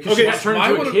around? Because she got turned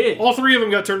into a kid. All three of them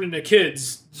got turned into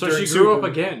kids. So she grew up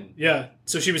again. Yeah,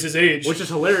 so she was his age. Which is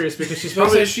hilarious, because she's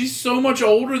probably... She's so much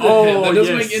older than him. That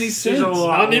doesn't make any sense.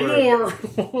 Not anymore.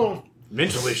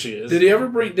 Mentally, she is. Did he ever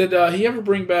bring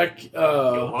back...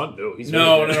 Gohan? No, he's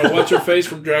no. What's her face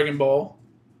from Dragon Ball?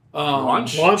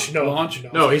 Launch?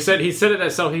 No, he said it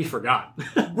as so he forgot.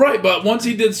 Right, but once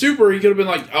he did Super, he could have been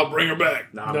like, I'll bring her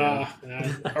back. Nah.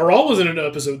 Aral was in an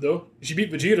episode, though. She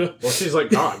beat Vegeta. Well, she's like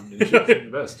God. She's the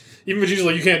best. Even Vegeta's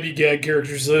like, you can't beat gag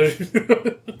characters.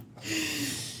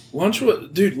 Lunch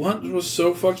was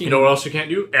so fucking... You know what else you can't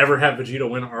do? Ever have Vegeta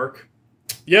win an arc.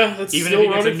 Yeah, that's even still if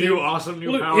he gets a new awesome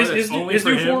new power. His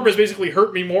new form is basically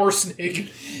hurt me more,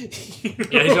 Snake.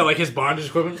 Yeah, he's got like his bondage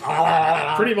equipment.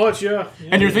 Pretty much, yeah.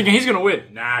 And you're thinking he's gonna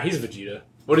win. Nah, he's Vegeta.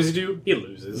 What does he do? He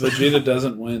loses. Vegeta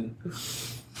doesn't win.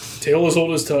 Tail as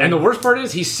old as time. And the worst part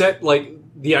is he set like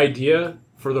the idea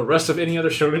for the rest of any other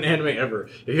shonen anime ever.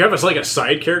 If you have a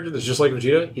side character that's just like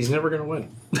Vegeta, he's never gonna win.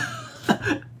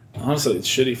 Honestly, it's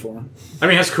shitty for him. I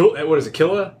mean, what is it,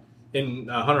 Killa in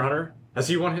Hunter x Hunter? Has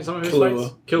he won some of his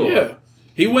fights? Killua. Yeah.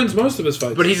 He wins most of his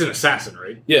fights. But he's an assassin,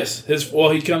 right? Yes.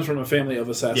 He comes from a family of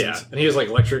assassins. Yeah. And he has like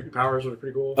electric powers, which are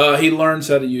pretty cool. He learns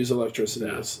how to use electricity.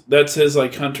 Yeah. That's his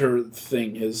like hunter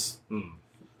thing.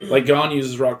 Like Gon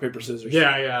uses rock, paper, scissors.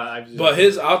 Yeah. But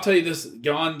I'll tell you this,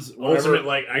 Gon's ultimate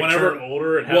turn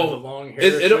older and have the long hair.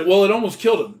 It almost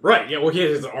killed him. Right, yeah, well he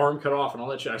had his arm cut off and all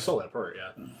that shit. I saw that part,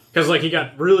 yeah. Because he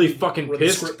got really fucking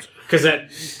pissed because that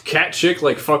cat chick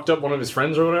fucked up one of his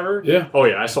friends or whatever. Yeah. Oh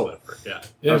yeah, I saw that part. Yeah.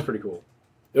 That was pretty cool.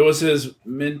 It was his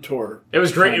mentor. It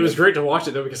was great. It was great to watch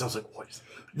it though because I was like, what is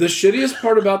that? The shittiest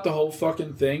part about the whole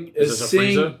fucking thing is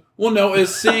seeing. Frieza? Well, no,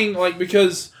 is seeing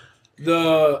because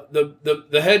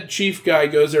the head chief guy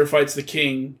goes there, fights the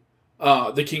king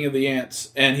of the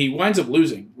ants, and he winds up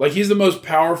losing. Like he's the most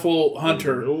powerful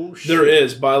hunter there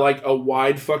is by a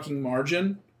wide fucking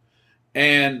margin.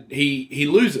 And he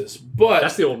loses, but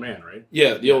that's the old man, right?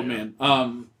 Yeah, the old man.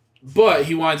 But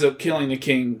he winds up killing the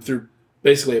king through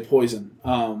basically a poison.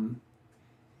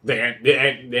 The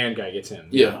ant guy gets him.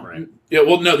 Yeah, right. Yeah,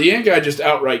 well, no, the ant guy just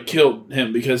outright killed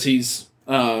him because he's I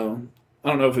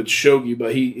don't know if it's shogi,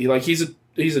 but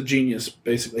he's a genius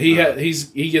basically.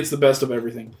 He gets the best of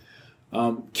everything.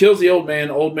 Kills the old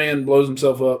man. Old man blows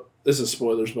himself up. This is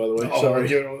spoilers, by the way.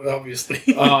 Sorry. Obviously.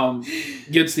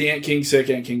 Gets the Ant King sick.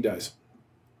 Ant King dies.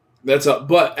 That's up.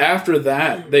 But after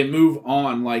that, they move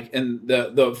on. And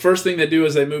the first thing they do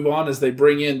is they move on is they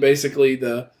bring in basically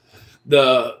the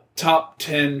top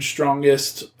 10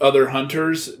 strongest other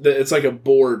hunters. It's like a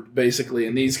board basically,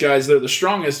 and these guys, they're the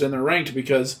strongest and they're ranked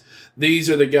because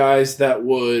these are the guys that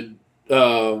would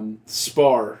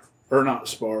spar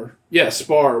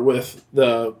with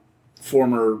the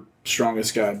former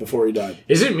strongest guy before he died.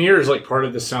 Is it mirrors part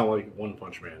of this sound like One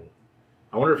Punch Man?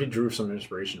 I wonder if he drew some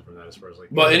inspiration from that as far as like.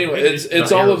 But anyway,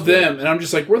 it's all of them, and I'm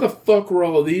just like, where the fuck were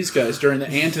all of these guys during the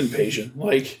ant invasion?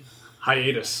 Like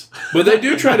hiatus. But they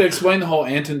do try to explain the whole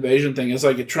ant invasion thing as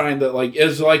like trying to like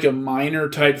is like a minor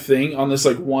type thing on this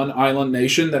like one island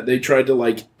nation that they tried to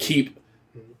like keep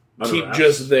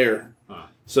just there.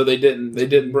 So they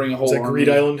didn't bring a whole. Is that Greed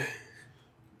Island?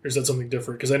 Or is that something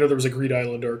different? Because I know there was a Greed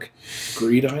Island arc.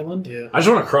 Greed Island? Yeah. I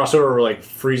just want to cross over where like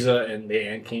Frieza and the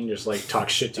Ant King just like talk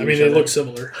shit to each other. I mean, they look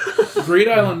similar. Greed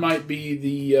Island might be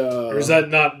the... or has that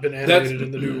not been animated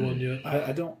in the new one yet?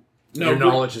 I don't... No, your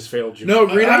knowledge has failed you. No,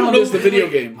 Greed Island is the video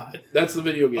game. That's the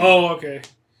video game. Oh, okay.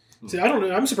 See, I don't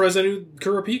know. I'm surprised I knew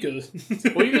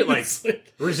Kurapika. Well, you get like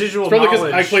residual probably knowledge.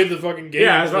 Because I played the fucking game.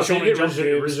 Yeah, I was about to say, you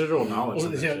get residual knowledge.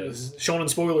 Well, yeah, Shonen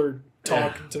spoiler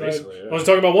talk tonight. Yeah. I was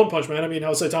talking about One Punch Man. I mean,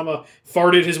 how Saitama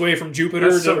farted his way from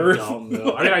Jupiter That's to so Earth. Dumb,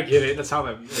 though. I mean, I get it. That's how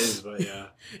that is, but yeah.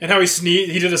 And how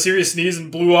he did a serious sneeze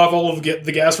and blew off all of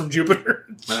the gas from Jupiter.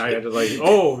 And I had to like,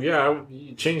 oh yeah,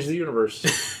 you changed the universe.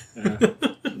 Yeah.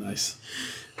 Nice.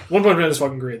 One Punch Man is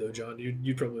fucking great though, John.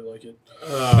 You'd probably like it.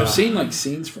 I've seen like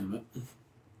scenes from it.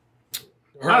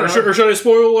 Or should I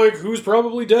spoil like who's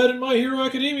probably dead in My Hero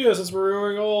Academia since we're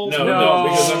going all? No,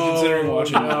 because I'm considering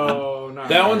watching it. No,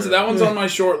 that one's on my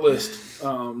short list.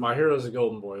 My Hero's a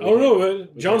golden boy. I don't know, man.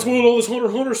 John spoiled all this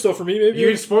Hunter stuff for me. Maybe you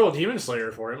can spoil Demon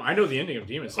Slayer for him. I know the ending of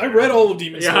Demon Slayer. I read all of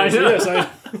Demon Slayer. Yeah,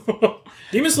 Yes,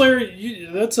 Demon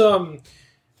Slayer. That's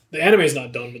the anime's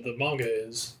not done, but the manga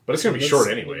is. But it's gonna be short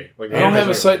anyway. Like I don't have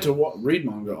a site to read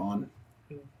manga on.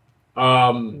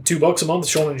 $2 a month,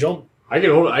 Shonen Jump.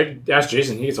 I asked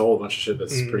Jason. He gets a whole bunch of shit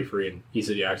that's pretty free and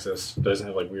easy access. Doesn't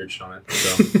have like weird shit on it.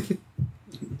 So.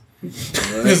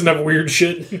 Right. Doesn't have weird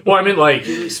shit. Well, I mean like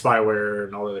spyware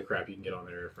and all the other crap you can get on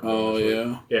there.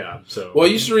 Yeah. So. Well, I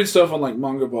used to read stuff on like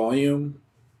Manga Volume.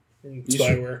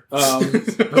 Spyware.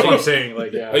 That's what I'm saying.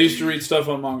 Like, yeah. I used to read stuff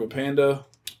on Manga Panda.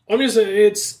 I'm just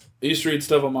saying I used to read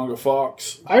stuff on Manga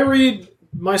Fox. I read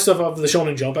my stuff off the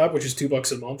Shonen Jump app, which is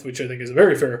 $2 a month, which I think is a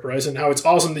very fair price, and how it's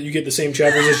awesome that you get the same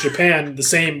chapters as Japan the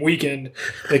same weekend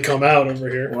they come out over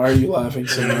here. Why are you laughing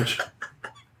so much?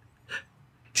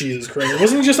 Jesus Christ.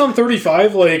 Wasn't he just on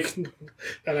 35 like an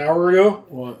hour ago?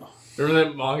 What? Remember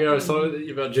that manga I was telling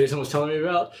you about, Jason was telling me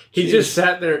about? He just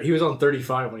sat there. He was on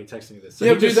 35 when he texted me this. So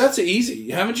yeah, dude, that's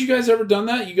easy. Haven't you guys ever done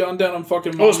that? You gone down on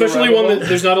fucking manga especially one that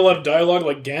there's not a lot of dialogue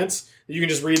like Gantz. You can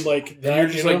just read like that. You're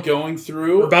just like going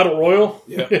through. Or Battle Royal.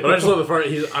 Yeah. But I just love the part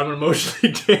I'm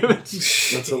emotionally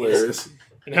damaged. That's hilarious.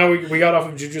 And how we got off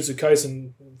of Jujutsu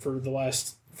Kaisen for the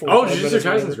last 4 Jujutsu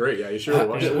Kaisen's great. Yeah, you should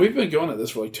watch it. We've been going at this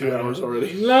for like 2 hours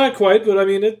already. Not quite, but I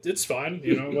mean, it's fine.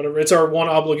 You know, whatever. It's our one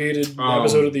obligated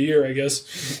episode of the year, I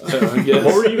guess. I guess.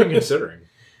 What were you even considering?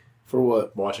 For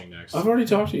what? Watching next. I've already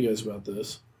talked to you guys about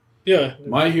this. Yeah.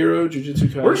 My Hero, Jujutsu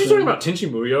Kaisen. Weren't you talking about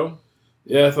Tenchi Muyo?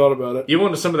 Yeah, I thought about it. You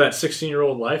wanted some of that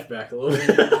 16-year-old life back a little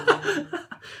bit.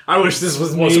 I wish this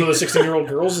was me. Some of the 16-year-old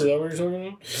girls? Is that what you're talking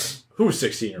about? Who's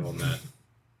 16-year-old Matt?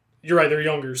 You're right, they're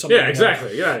younger. Yeah,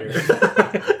 exactly. Get out of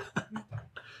here.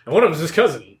 And one of them's his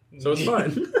cousin, so it's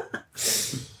fine.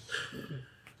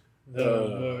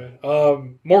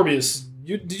 Morbius.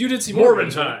 You did see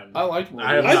Morbin time. I liked Morbius.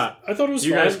 I have not. I thought it was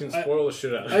You fine. guys can spoil the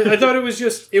shit out of it. I thought it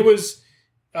was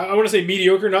I want to say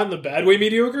mediocre, not in the bad way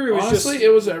mediocre. It was Honestly,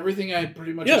 it was everything I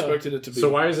pretty much expected it to be. So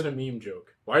why is it a meme joke?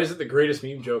 Why is it the greatest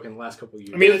meme joke in the last couple of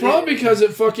years? I mean, it's probably because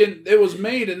it was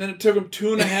made and then it took them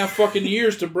 2.5 fucking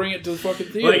years to bring it to the fucking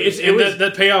theater. Like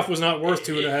that payoff was not worth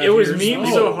 2.5 years. It was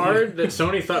memed so hard that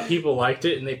Sony thought people liked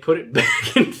it and they put it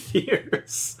back in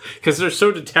theaters because they're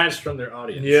so detached from their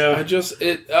audience. Yeah,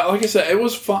 like I said, it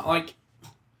was fun. Like,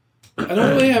 I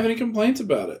don't really have any complaints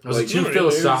about it. Was it too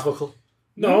philosophical?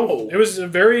 No, it was a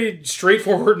very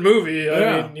straightforward movie.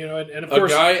 Yeah. I mean, and of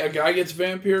course, a guy gets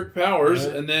vampiric powers,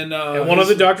 and then and one of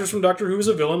the doctors from Doctor Who is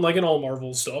a villain, like in all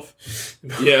Marvel stuff.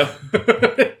 Yeah,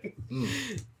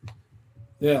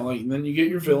 yeah. Like then you get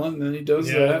your villain, and then he does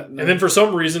that, and then for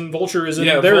some reason, Vulture is in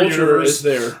their Vulture universe. Is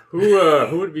there?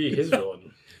 Who would be his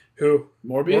villain? Who?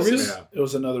 Morbius? Yeah. It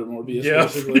was another Morbius, yeah.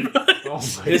 basically. Oh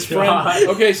my his God. friend.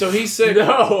 Okay, so he's sick.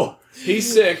 No.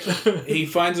 He's sick. He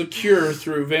finds a cure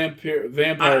through vampire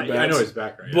bats. I know his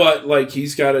background. But like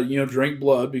he's got to drink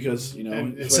blood because he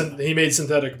made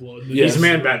synthetic blood. He's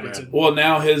Batman. Well,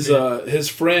 now his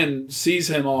friend sees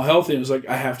him all healthy and was like,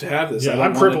 "I have to have this. Yeah,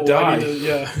 I'm crippled. Die."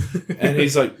 And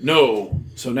he's like, "No."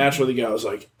 So naturally, the guy was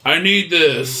like, "I need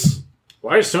this."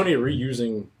 Why is Sony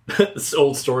reusing this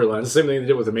old storyline? It's the same thing they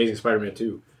did with Amazing Spider-Man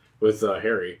 2 with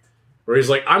Harry. Where he's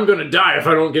like, I'm gonna die if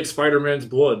I don't get Spider-Man's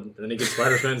blood. And then he gets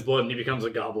Spider-Man's blood and he becomes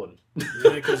a goblin.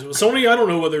 Yeah, because Sony, I don't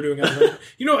know what they're doing.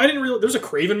 You know, I didn't realize there's a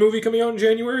Craven movie coming out in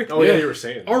January. Oh yeah, you were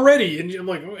saying already, and I'm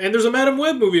like, and there's a Madam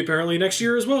Web movie apparently next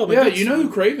year as well. Like, yeah, you know who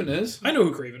Craven is. I know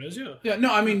who Craven is. Yeah. Yeah.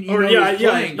 No, I mean,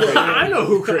 I know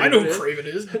who Craven. I know who Craven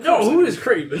is. No, who is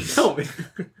Craven? Tell me.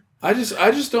 I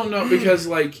just don't know because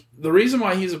like the reason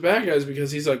why he's a bad guy is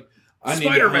because he's like. I need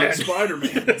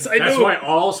Spider-Man. That's why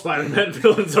all Spider-Man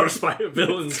villains are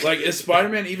villains. Like, is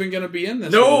Spider-Man even going to be in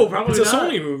this? No, probably not. It's a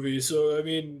Sony movie, so I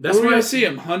mean, that's why I see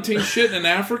him hunting shit in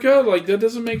Africa. Like, that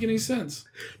doesn't make any sense.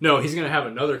 No, he's going to have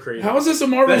another crazy. How is this a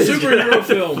Marvel superhero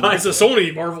film? It's a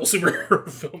Sony Marvel superhero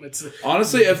film.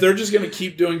 Honestly, if they're just going to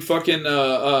keep doing fucking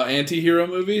anti-hero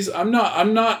movies, I'm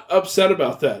not upset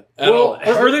about that. Well,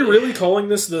 are they really calling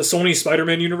this the Sony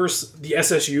Spider-Man universe, the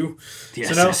SSU? The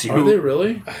SSU. Are they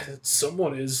really?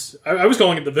 Someone is. I was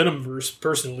calling it the Venomverse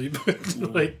personally, but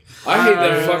like I hate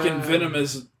that fucking Venom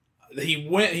is. He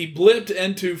blipped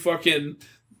into fucking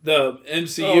the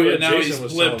MCU and now he's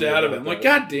blipped out of it. I'm like,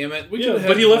 God damn it!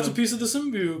 But he left a piece of the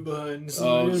symbiote behind.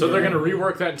 So they're going to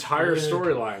rework that entire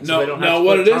storyline. So no, they don't have to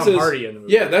what put it Tom is Hardy in the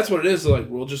movie. Yeah, that's what it is. Like,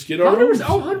 we'll just get our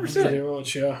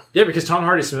 100%. Yeah, because Tom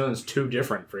Hardy's villain's too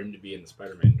different for him to be in the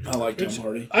Spider-Man movie. I like Tom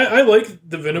Hardy. I like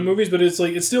the Venom movies, but it's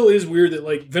like it still is weird that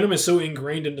like Venom is so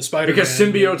ingrained into Spider-Man because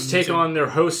symbiotes take on their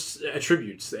host's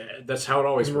attributes. That's how it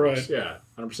always works. Right. Yeah,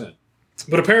 100%.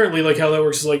 But apparently, like, how that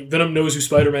works is, like, Venom knows who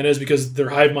Spider-Man is because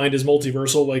their hive mind is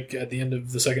multiversal, like, at the end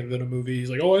of the second Venom movie. He's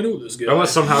like, oh, I know this guy.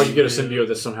 Unless somehow you get a symbiote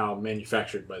that's somehow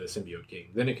manufactured by the symbiote king.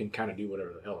 Then it can kind of do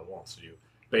whatever the hell it wants to do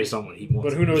based on what he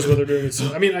wants. But who knows what they're doing.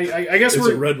 I mean, I guess it's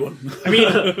a red one. I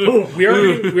mean, we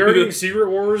are getting Secret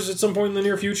Wars at some point in the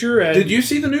near future. And did you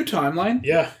see the new timeline?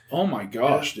 Yeah. Oh, my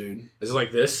gosh, dude. Is it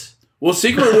like this? Well,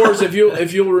 Secret Wars, if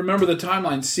you'll remember the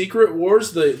timeline, Secret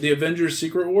Wars, the Avengers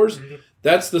Secret Wars,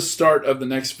 that's the start of the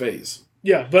next phase.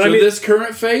 Yeah, but so I mean, this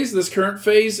current phase,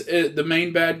 the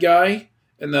main bad guy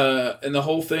and the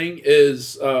whole thing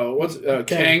is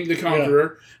Kang the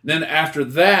Conqueror. Yeah. Then after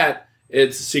that,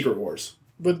 it's Secret Wars.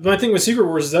 But my thing with Secret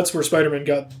Wars is that's where Spider-Man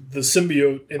got the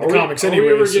symbiote in the comics anyway.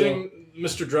 Are we ever getting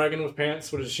Mr. Dragon with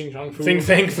pants? What is it, Xing Chang Fu? Fing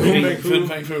Fang Fu. Fin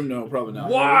Fang Fu? No, probably not.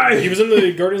 Why? He was in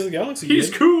the Guardians of the Galaxy. He's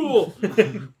cool.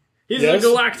 He's a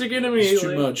galactic enemy. It's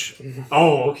too much.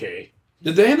 Oh, okay.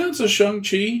 Did they announce a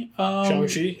Shang-Chi?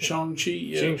 Shang-Chi,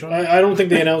 yeah. I don't think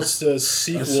they announced a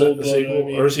sequel.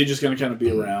 Or is he just going to kind of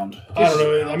be around? I don't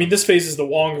know. I mean, this phase is the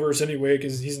Wong-verse anyway,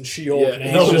 because he's in She-Hulk. Yeah,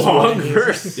 the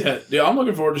Wong-verse. Yeah, I'm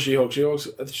looking forward to She-Hulk.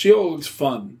 She-Hulk looks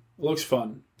fun. It looks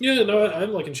fun. Yeah, no,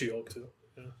 I'm liking She-Hulk, too.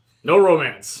 Yeah. No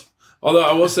romance. Although,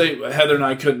 I will say, Heather and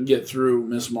I couldn't get through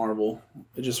Miss Marvel.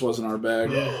 It just wasn't our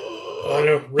bag. Yeah. I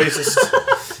know, racist.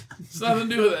 It's nothing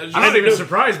to do with that. I'm not even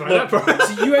surprised by that part.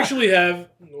 So you actually have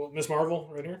Miss Marvel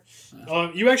right here.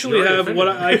 You actually have what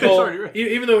I call,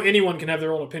 even though anyone can have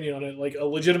their own opinion on it, like a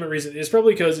legitimate reason. It's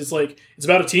probably because it's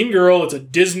about a teen girl. It's a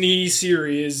Disney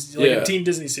series, a teen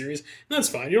Disney series. And that's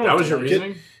fine. You don't. That have was to your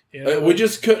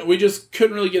reasoning. We just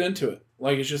couldn't really get into it.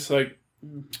 Like it's just like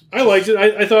I liked it.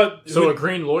 I thought so. A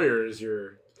green lawyer is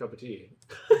your cup of tea.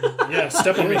 Yeah,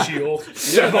 step on me, She-Hulk.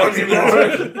 Step on me,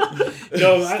 Lord.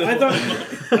 No, I thought.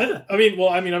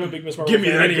 I'm a big Miss Marvel. Give me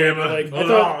that anyway, but I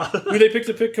thought who they picked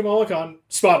to pick Kamala Khan,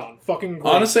 spot on, fucking great.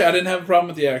 Honestly, I didn't have a problem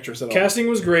with the actress at all. Casting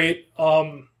was great.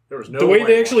 There was no the way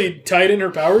they actually tied in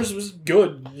her powers was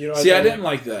good. I didn't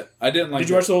like that. Did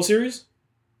you watch the whole series?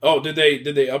 Oh, did they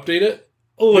update it?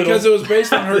 A little. Because it was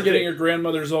based on her getting her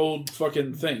grandmother's old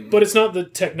fucking thing. But it's not the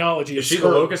technology. Is she the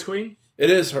Locust Queen? It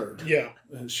is her. Yeah.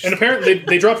 And apparently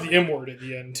they dropped the M word at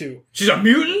the end, too. She's a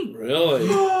mutant? Really?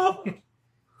 Oh.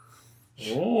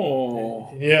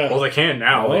 Yeah. Well, they can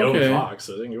now. They own Fox,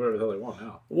 so they can do whatever the hell they want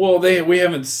now. Well, we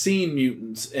haven't seen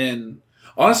mutants in...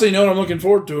 Honestly, you know what I'm looking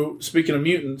forward to? Speaking of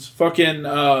mutants, fucking...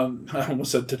 I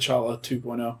almost said T'Challa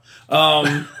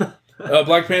 2.0.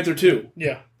 Black Panther 2.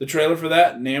 Yeah. The trailer for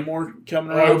that, Namor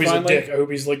coming around. I hope he's finally. a dick. I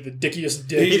hope he's like the dickiest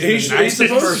dick. He's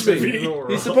supposed to be.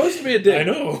 He's supposed to be a dick. I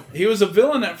know. He was a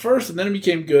villain at first, and then he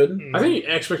became good. I think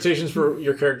expectations for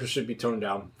your character should be toned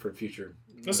down for future.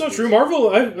 That's not true. Marvel,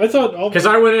 I thought... Because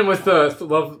I went in with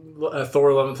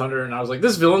Thor Love and Thunder, and I was like,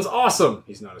 this villain's awesome.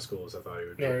 He's not as cool as I thought he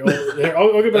would be. All right,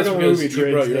 I'll get back on the movie train.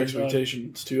 You brought your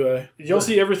expectations too high. Did y'all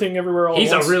see Everything Everywhere All at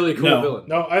Once? He's a really cool villain.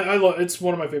 No, I love it's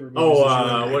one of my favorite movies.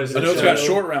 What is it? I know it's got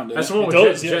Short Round in it. That's the one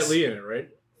with Jet Li in it, right?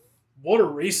 What a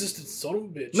racist son of a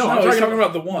bitch. No, I'm talking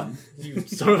about the one. You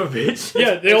son of a bitch.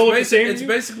 Yeah, they all look the same. It's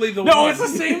basically the one. No, it's the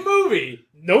same movie.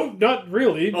 No, not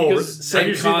really. Because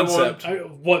same concept.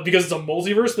 What? Because it's a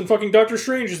multiverse? Then fucking Doctor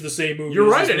Strange is the same movie. You're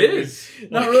right, it is.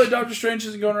 Not really. Doctor Strange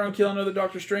isn't going around killing other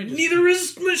Doctor Stranges. Neither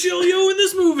is Michelle Yeoh in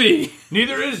this movie.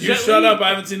 Neither is You shut up. I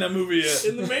haven't seen that movie yet.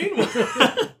 In the main one.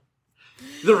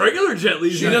 The regular Jet Li.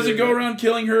 She doesn't go around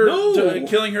killing her. No.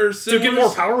 Killing her to get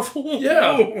more powerful? Yeah.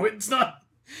 No, it's not.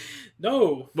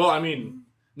 No. Well, I mean...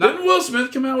 Didn't Will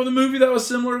Smith come out with a movie that was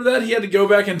similar to that? He had to go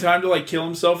back in time to like kill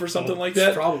himself or something like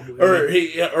that. Probably.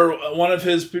 Or one of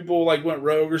his people like went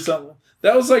rogue or something.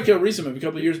 That was like a recent movie, a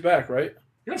couple of years back, right?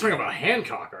 You're not talking about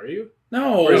Hancock, are you?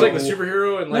 No. Or he's like the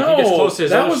superhero and like he gets close to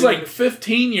his that was like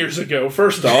 15 years ago.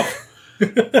 First off,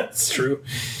 that's true.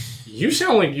 You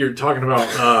sound like you're talking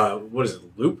about what is it,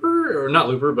 Looper or not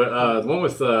Looper, but the one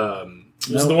with.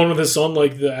 Is the one with his son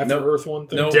like the After Earth one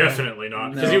thing? No, definitely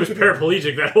not. Because he was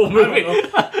paraplegic that whole movie.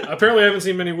 Apparently, I haven't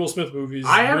seen many Will Smith movies.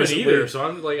 I haven't either, so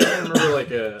I'm like, I don't remember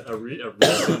like a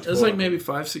recent. It was like maybe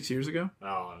 5-6 years ago.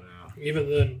 Oh no!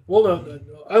 Even then, well, no,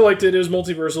 I liked it. It was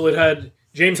multiversal. It had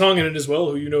James Hong in it as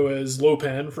well, who you know as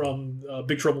Lopan from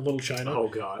Big Trouble in Little China. Oh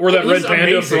god! Or that Red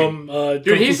Panda amazing. from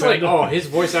dude. He's like, his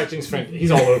voice acting's fantastic. He's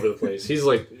all over the place. He's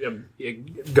like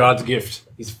God's gift.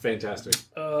 He's fantastic.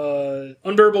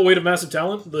 Unbearable Weight of Massive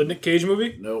Talent, the Nick Cage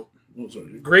movie. Nope.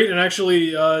 Great and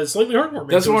actually slightly heartwarming.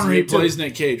 That's the one where he plays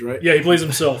Nick Cage, right? Yeah, he plays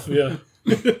himself. Yeah.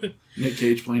 Nick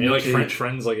Cage playing Nick like Cage. French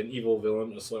Friends, like an evil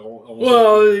villain. Just like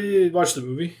watch the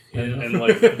movie, and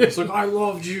like it's like I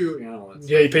loved you. You know,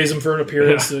 he pays him for an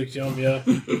appearance. Yeah.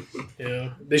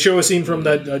 They show a scene from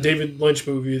that David Lynch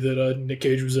movie that Nick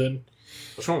Cage was in.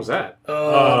 Which one was that?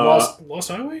 Lost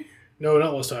Highway? No,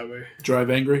 not Lost Highway. Drive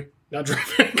Angry? Not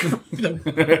Drive Angry.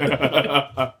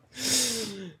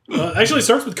 Actually, it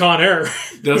starts with Con Air.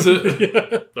 Does it?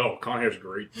 Yeah. Oh, Con Air's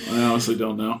great. I honestly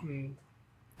don't know.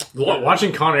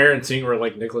 Watching Con Air and seeing where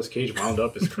like Nicolas Cage wound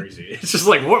up is crazy. It's just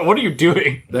like, what are you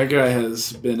doing? That guy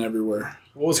has been everywhere.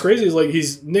 Well, what's crazy is like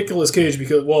he's Nicolas Cage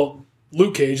because, well,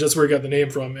 Luke Cage, that's where he got the name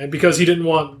from, and because he didn't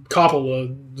want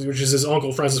Coppola, which is his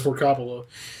uncle, Francis Ford Coppola.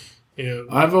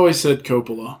 I've always said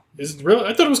Coppola. Is it really?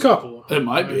 I thought it was Coppola. It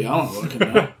might be. I don't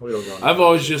know. I've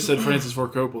always just said Francis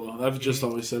Ford Coppola. I've just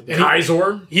always said that.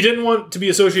 Kaiser? He didn't want to be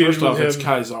associated with him. It's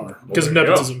Kaiser. Because of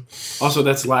nepotism. Also,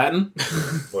 that's Latin.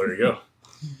 Well, there you go.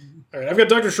 All right, I've got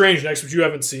Doctor Strange next, which you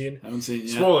haven't seen. Haven't seen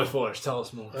yet. Spoilers. Tell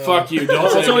us more. Fuck you.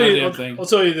 Don't say a damn thing. I'll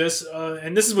tell you this,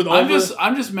 and this is with all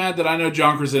I'm just mad that I know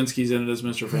John Krasinski's in it as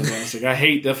Mr. Fantastic. I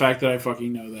hate the fact that I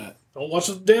fucking know that. Don't watch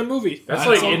the damn movie. That's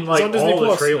like in like all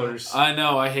the trailers. I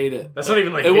know. I hate it. That's not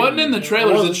even like it wasn't in the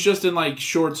trailers. It's just in like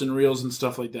shorts and reels and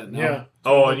stuff like that. Now. Yeah.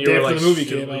 Oh, and you were like the movie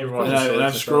came out. And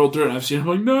I've scrolled through it and I've seen it. I'm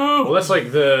like, no. Well, that's like I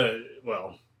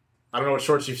don't know what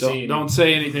shorts you've seen. Don't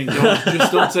say anything.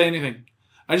 Don't say anything.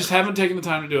 I just haven't taken the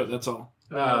time to do it. That's all.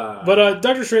 But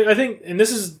Doctor Strange, I think, and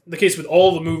this is the case with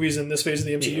all the movies in this phase of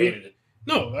the MCU. You hated it.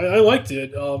 No, I liked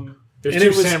it.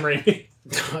 There's Sam Raimi.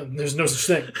 There's no such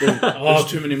thing. There's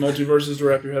too many multiverses to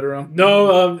wrap your head around.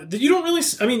 No, you don't really.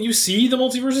 I mean, you see the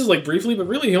multiverses like briefly, but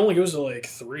really he only goes to like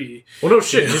 3. Well, no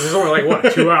shit. This is only like what, a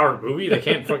 2-hour movie. They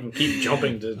can't fucking keep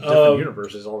jumping to different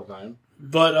universes all the time.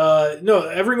 But no,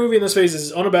 every movie in this phase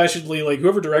is unabashedly like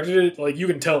whoever directed it. Like you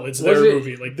can tell it's their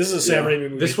movie. Like this is a Sam Raimi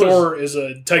movie. Thor is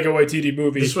a Taika Waititi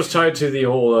movie. This was tied to the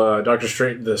whole Doctor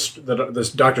Strange, this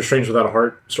Doctor Strange without a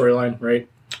heart storyline, right?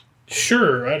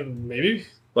 Sure, maybe.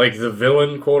 Like the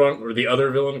villain, quote unquote, or the other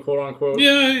villain, quote unquote.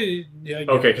 Yeah.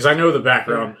 Okay, because I know the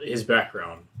background, his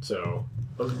background. So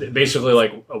basically,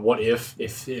 like, what if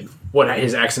what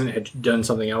his accident had done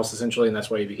something else essentially, and that's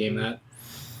why he became that.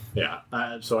 Yeah.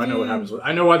 So I know what happens.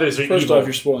 I know why there's First off,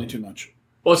 you're spoiling too much.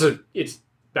 Well, it's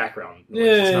background. Yeah,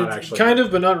 it's not actually, kind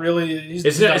of, but not really.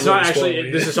 It's not actually.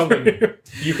 This is something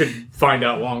you could find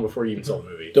out long before you even saw the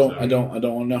movie. I don't want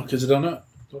to know because I don't know.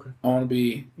 Okay. I want to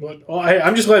be. Well,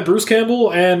 I'm just glad Bruce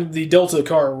Campbell and the Delta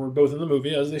car were both in the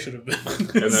movie, as they should have been.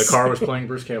 And the car was playing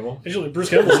Bruce Campbell. Actually, Bruce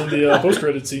Campbell's in the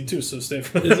post-credit scene too, so stay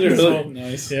for that. Is he really?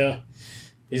 Nice. Yeah.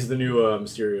 He's the new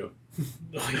Mysterio.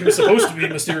 He was supposed to be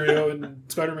Mysterio in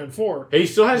Spider-Man 4. He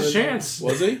still has a chance.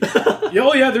 Was he?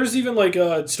 Yeah, there's even like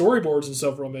storyboards and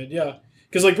stuff from it, yeah.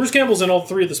 Because like Bruce Campbell's in all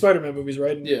 3 of the Spider-Man movies,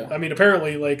 right? And, yeah. I mean,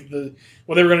 apparently, like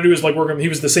what they were going to do is like work him. He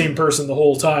was the same person the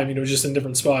whole time, just in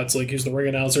different spots. Like he was the ring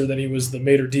announcer, then he was the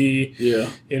maitre d'. Yeah.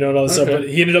 And all that stuff. But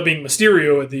he ended up being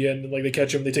Mysterio at the end. Like they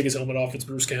catch him, they take his helmet off. It's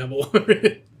Bruce Campbell. Well,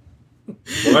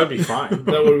 that'd be fine.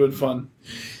 That would have been fun.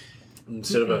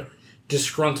 Instead of a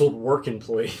disgruntled work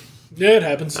employee. Yeah, it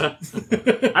happens.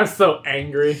 I'm so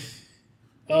angry.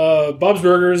 Bob's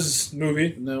Burgers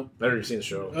movie. No. I've never seen the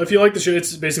show. If you like the show,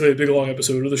 it's basically a big long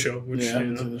episode of the show. Which, I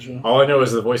haven't seen the show. All I know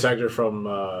is the voice actor from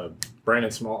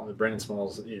Brandon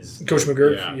Smalls is Coach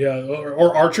McGurk. Yeah.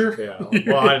 Or Archer. Yeah.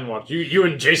 Well, I didn't watch. You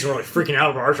and Jason were like freaking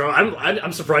out about Archer.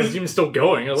 I'm surprised he's even still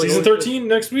going. Season 13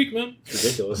 next week, man. It's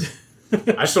ridiculous.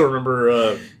 I still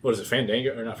remember, what is it,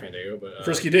 Fandango? Or not Fandango, but...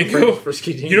 Frisky Dingo.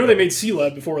 Frisky Dingo. You know they made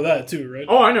C-Lab before that, too, right?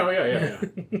 Oh, I know, yeah.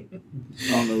 I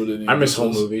don't know what any I miss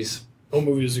home movies. Home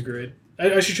movies are great.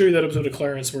 I should show you that episode of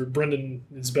Clarence where Brendan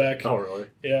is back. Oh, really?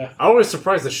 Yeah. I always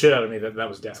surprised the shit out of me that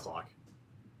was Death Clock.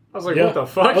 I was like, what the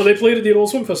fuck? Oh, they played at the Adult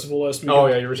Swim Festival last week. Oh,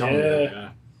 yeah, you were telling me that, yeah.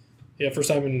 Yeah, first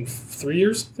time in 3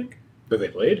 years, I think. That they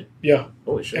played? Yeah.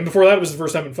 Holy shit. And before that, it was the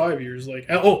first time in 5 years.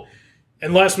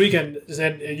 And last weekend,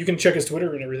 and you can check his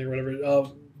Twitter and everything or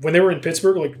whatever, when they were in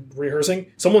Pittsburgh, like,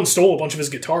 rehearsing, someone stole a bunch of his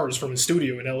guitars from his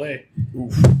studio in L.A.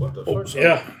 Oof. What the fuck?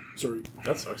 Yeah. Sorry.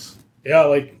 That sucks. Yeah,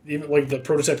 like, even like the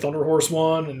Prototype Thunder Horse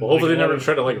one. And well, hopefully they never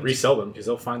try to, like, resell them, because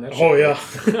they'll find that shit. Oh,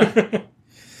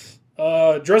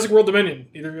 yeah. Jurassic World Dominion.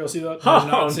 Either of y'all see that? I've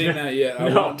not seen that yet.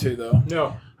 I want to, though.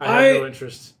 No. I have no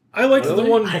interest. I liked the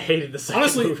one... I hated the second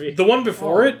movie. Honestly, the one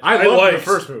before it, I loved the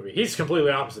first movie. He's completely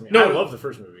opposite of me. No, I love the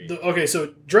first movie. Okay,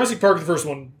 so Jurassic Park, the first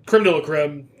one, creme de la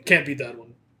creme, can't beat that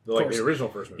one. Like the original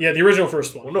first movie? Yeah, the original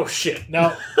first one. Well, no shit.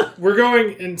 Now, we're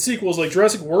going in sequels like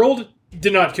Jurassic World,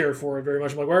 did not care for it very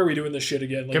much. I'm like, why are we doing this shit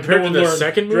again? Like, compared to the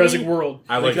second movie? Jurassic World.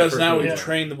 I like because now we've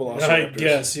trained the Velociraptors. I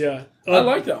guess, yeah. I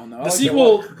like that one, though. The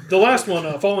sequel, the last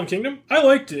one, Fallen Kingdom, I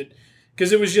liked it.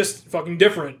 Because it was just fucking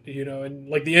different, and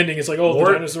like the ending, it's like, the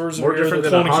dinosaurs more are different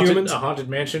than humans. A haunted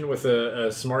mansion with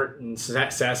a smart and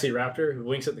sassy raptor who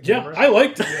winks at the camera. Yeah, I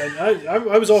liked it.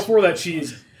 I was all for that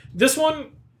cheese. This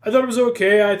one, I thought it was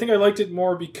okay. I think I liked it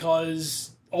more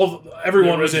because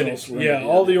everyone was in it. Yeah,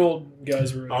 all the old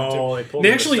guys were in it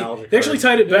too. They actually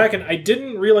tied it back, and I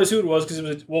didn't realize who it was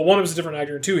because one, it was a different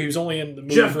actor, and two, he was only in the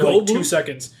movie for like 2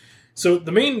 seconds. So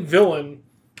the main villain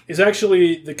is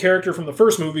actually the character from the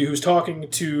first movie who's talking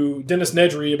to Dennis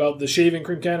Nedry about the shaving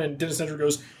cream can, and Dennis Nedry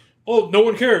goes, "Oh, no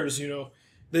one cares,"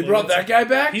 They brought that guy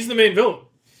back? He's the main villain.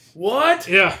 What?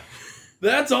 Yeah.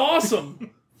 That's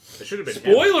awesome. It should have been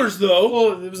spoilers, though.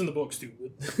 Well, it was in the books, too.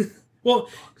 Well,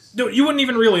 no, you wouldn't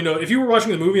even really know. If you were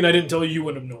watching the movie and I didn't tell you, you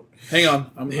wouldn't have known. Hang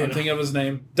on. I'm thinking of his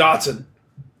name. Dotson.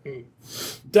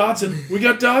 Dotson. We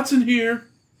got Dotson here.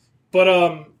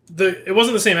 But, it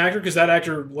wasn't the same actor because that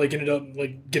actor ended up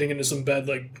getting into some bad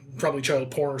probably child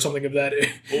porn or something of that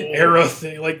era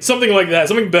thing, something like that,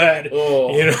 something bad.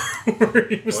 Oh, where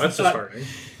he was that's disheartening.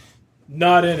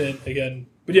 Not in it again,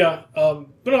 but yeah.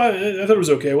 But I thought it was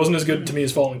okay. It wasn't as good to me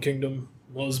as Fallen Kingdom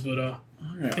was, but yeah.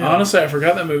 Honestly, I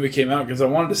forgot that movie came out because I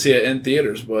wanted to see it in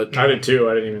theaters, but I did too.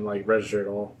 I didn't even register at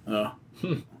all. Oh.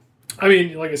 I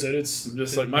mean, like I said, it's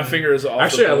just my finger is off.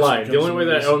 Actually, I lied. The only way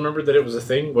that I remember that it was a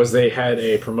thing was they had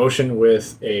a promotion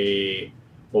with a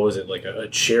a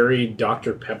cherry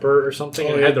Dr. Pepper or something.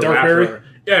 Oh, and it had the dark berry.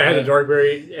 Yeah, it had the dark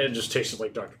berry, and it just tasted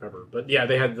like Dr. Pepper. But yeah,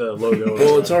 they had the logo.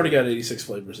 Well, it's already got 86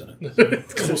 flavors in it.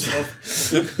 Close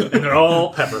enough. And they're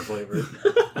all pepper flavored.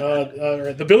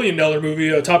 The $1 billion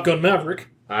movie, Top Gun Maverick.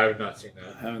 I have not seen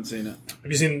that. I haven't seen it. Have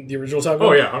you seen the original Top Gun?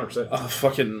 Oh, yeah, 100%.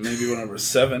 Fucking maybe when I was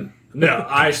 7. No,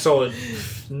 I saw it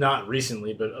not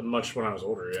recently, but much when I was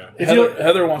older, yeah.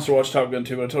 Heather wants to watch Top Gun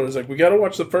too, but I told her, we got to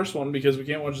watch the first one because we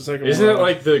can't watch the second one. Isn't it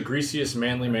like the greasiest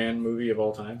manly man movie of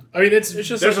all time? I mean, it's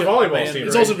just... There's a volleyball scene,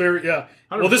 It's also very... Yeah.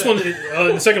 100%. Well, this one...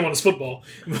 the second one is football.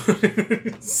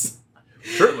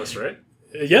 Shirtless, right?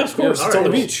 Yeah, of course. It's on the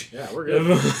beach. Yeah, we're good.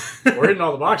 We're hitting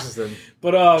all the boxes then.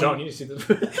 But John, you need to see this.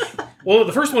 Well,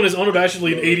 the first one is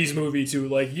unabashedly an 80s movie, too.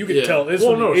 You can tell. It's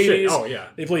from the 80s. Shit. Oh, yeah.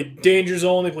 They played Danger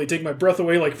Zone. They played Take My Breath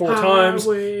Away 4 times.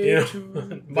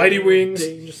 Mighty Wings.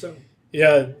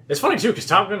 Yeah. It's funny, too, because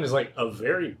Top Gun is a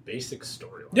very basic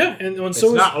story. Yeah, and it's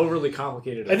not overly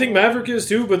complicated. I think Maverick is,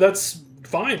 too, but that's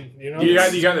fine. You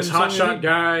got this hotshot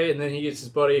guy, and then he gets his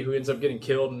buddy who ends up getting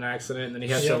killed in an accident, and then he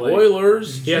has to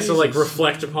spoilers. He has to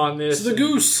reflect upon this. It's the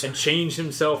goose and change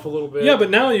himself a little bit. Yeah, but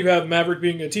now you have Maverick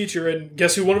being a teacher, and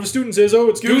guess who one of his students is? Oh,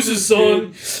 it's Goose's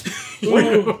son.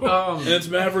 And it's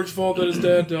Maverick's fault that his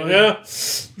dad died. Yeah.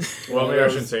 Well, maybe I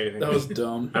shouldn't say anything. That was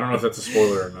dumb. I don't know if that's a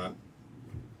spoiler or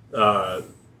not.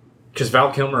 Because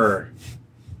Val Kilmer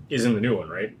is in the new one,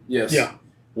 right? Yes. Yeah.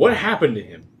 What happened to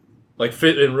him?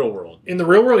 Fit in real world. In the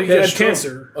real world, he had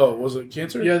cancer. Oh, was it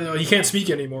cancer? Yeah, no, he can't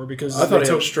speak anymore because I thought he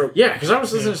had a stroke. Yeah, because I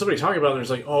was listening to somebody talking about it,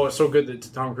 and it's oh, it's so good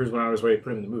that Tom Cruise went out of his way to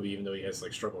put him in the movie, even though he has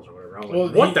struggles or whatever. I'm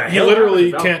like, what the hell? He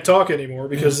literally can't talk anymore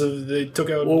because they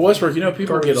took out. Well, Westbrook,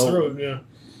 people get old. Throat, yeah.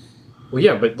 Well,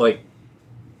 yeah, but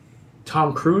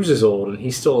Tom Cruise is old, and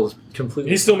he's still completely...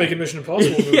 He's still making Mission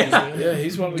Impossible movies, man. Yeah,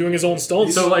 he's doing his own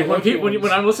stunts. So,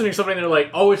 when I'm listening to somebody and they're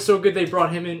like, oh, it's so good they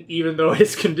brought him in even though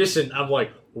his condition, I'm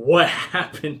like, what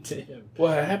happened to him?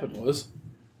 What happened was...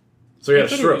 So he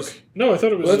had a stroke. I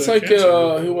thought it was. Well, that's like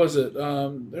who was it?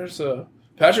 There's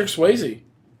Patrick Swayze.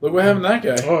 Look what happened to that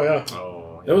guy. Oh yeah.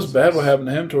 Oh, that was bad. What happened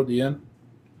to him toward the end?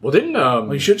 Well,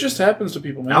 didn't shit just happens to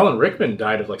people, man. Alan Rickman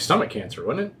died of like stomach cancer,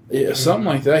 wasn't it? Yeah, something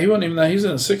like that. He wasn't even that. He was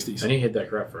in his 60s. And he hid that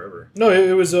crap forever. No,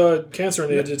 it was cancer,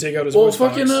 and they had to take out his. Well,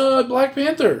 fucking Black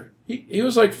Panther. He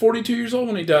was like 42 years old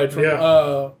when he died from.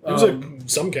 Yeah. It was like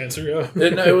some cancer. Yeah.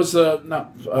 it was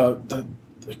not the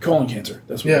colon cancer.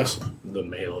 That's what it was. The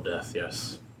male death.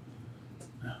 Yes.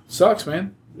 Sucks,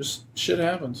 man. Just shit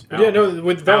happens. Yeah, no.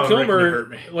 With Val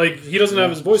Kilmer, like he doesn't have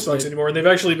his voice box anymore, and they've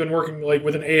actually been working like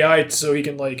with an AI so he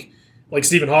can like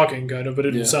Stephen Hawking kind of, but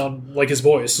it didn't sound like his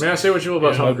voice. Man, I say what you will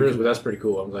about Tom Cruise, but that's pretty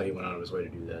cool. I'm glad he went out of his way to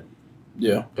do that.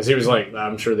 Yeah, because he was like,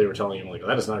 I'm sure they were telling him like,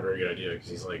 that is not a very good idea because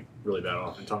he's like really bad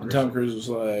off. And Tom Cruise was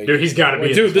like, dude, he's got to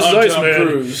be. Dude, this is Ice Man.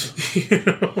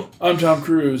 Cruise. I'm Tom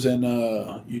Cruise, and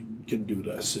you can do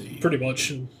what I see. Pretty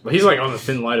much. But he's like on the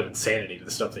thin line of insanity to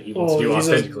the stuff that he wants to do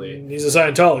authentically. He's a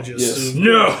Scientologist. Yes.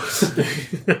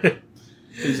 No.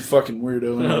 He's a fucking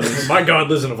weirdo. My God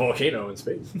lives in a volcano in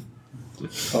space.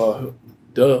 Duh. All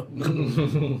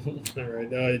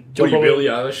right. Billie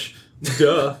Eilish?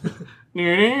 Duh.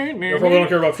 I probably don't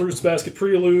care about Fruits Basket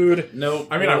Prelude. Nope.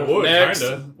 I mean, I would,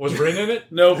 kinda. Was Rin in it?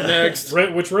 Nope, next.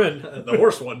 Which Rin? The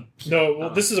horse one. No, well,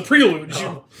 this is a prelude.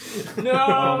 No.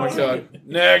 Oh my God.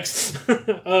 Next.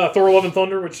 Thor Love and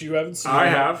Thunder, which you haven't seen. I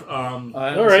have.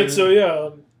 Alright, so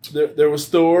yeah. There was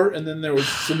Thor, and then there was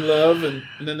some love, and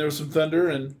then there was some thunder,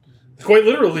 and... Quite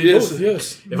literally, yes.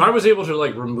 Yes. If I was able to,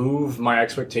 like, remove my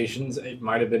expectations, it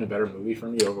might have been a better movie for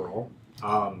me overall.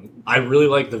 I really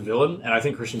like the villain, and I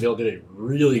think Christian Bale did a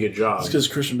really good job. It's because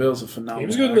Christian Bale's a phenomenal. He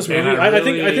was good in this movie. I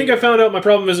think I found out my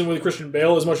problem isn't with Christian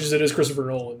Bale as much as it is Christopher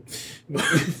Nolan. Maybe.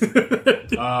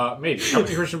 How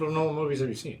many Christian Nolan movies have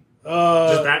you seen?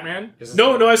 Just Batman?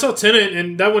 No, I saw Tenet,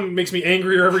 and that one makes me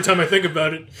angrier every time I think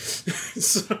about it.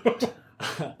 So,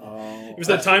 it was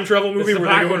that time travel movie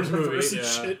where they go in reverse and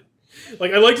shit.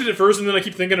 Like, I liked it at first, and then I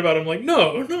keep thinking about it. I'm like,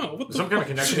 no. What some kind of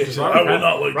connection. I will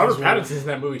not like Robert Pattinson's in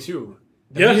that movie, too.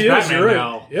 Yeah, he is. You're right.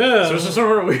 Now. Yeah. So is there some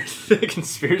sort of weird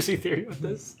conspiracy theory with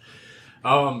this?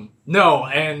 No,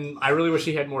 and I really wish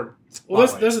he had more. Well,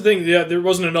 that's the thing. Yeah, there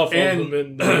wasn't enough of them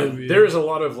in the movie. There is a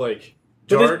lot of like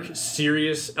dark,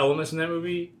 serious elements in that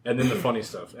movie, and then the funny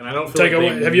stuff. And I don't feel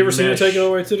have you ever seen a Taika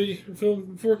Waititi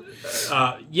film before?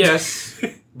 Yes,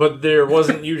 but there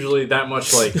wasn't usually that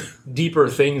much like deeper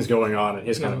things going on in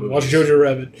his kind of movies. Watch Jojo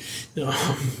Rabbit.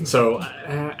 So,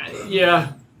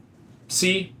 yeah,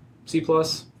 C+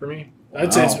 for me.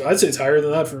 I'd say it's higher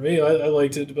than that for me. I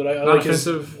liked it, but I not like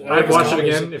offensive. I'd watch it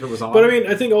again if it was on. But I mean,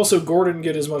 I think also Gordon didn't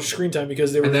get as much screen time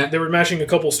because they were mashing a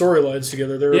couple storylines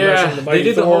together. They were mashing the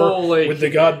Mighty Thor with the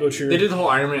God Butcher. They did the whole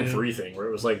Iron Man 3 thing where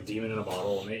it was like Demon in a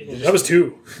Bottle. And that was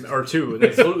 2 or 2.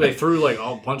 They threw like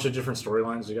a bunch of different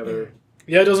storylines together.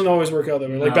 Yeah, it doesn't always work out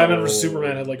that way. Like Batman vs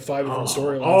Superman had like 5 different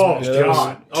storylines. Oh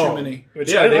God, too many.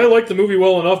 Which I liked the movie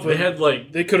well enough, but they had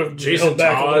like they could have Jason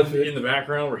Todd in the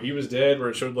background where he was dead, where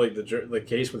it showed like the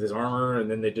case with his armor, and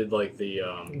then they did like the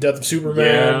Death of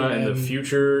Superman, and the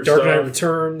future Dark Knight stuff.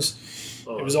 Returns.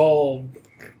 It was all.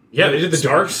 Yeah, they did the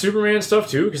Dark Superman stuff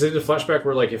too because they did a flashback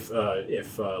where like if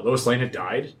Lois Lane had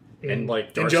died and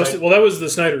like Injustice. Well, that was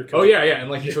the Snyder cut. Oh yeah, and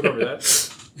like he took over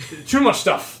that. Too much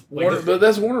stuff. But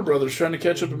that's Warner Brothers trying to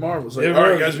catch up to Marvel. It's like, all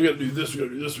right, guys, we got to do this, we got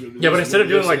to do this, we got to do this. Yeah, but instead of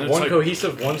doing like one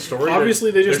cohesive one story,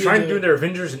 obviously they're trying to do their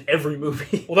Avengers in every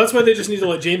movie. Well, that's why they just need to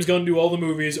let James Gunn do all the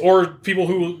movies, or people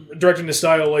who directing the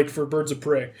style, like for Birds of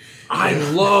Prey. I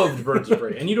loved Birds of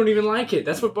Prey, and you don't even like it.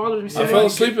 That's what bothers me. So I fell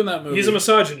asleep in that movie. He's a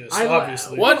misogynist,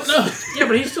 obviously. What? No. Yeah,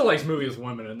 but he still likes movies with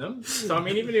women in them. So I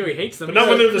mean, even though he hates them, but not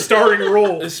when they're the starring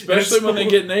role, especially when they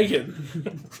get naked.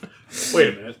 Wait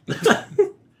a minute.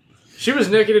 She was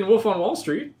naked in Wolf on Wall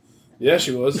Street. Yeah,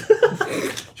 she was.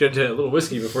 She had to have a little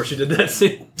whiskey before she did that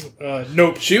scene.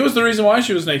 Nope. She was the reason why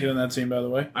she was naked in that scene, by the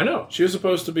way. I know. She was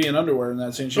supposed to be in underwear in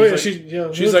that scene.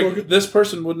 She's like, this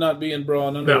person would not be in bra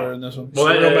and underwear in this one. Well,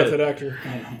 real method actor.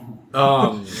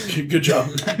 Good job.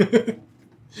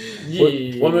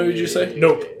 What movie did you say?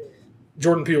 Nope.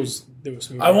 Jordan Peele's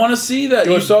newest movie. I want to see that.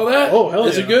 You saw that? Oh, hell yeah.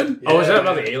 Is it good? Yeah. Oh, is that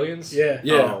about the aliens? Yeah.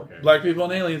 Yeah. Oh, okay. Black people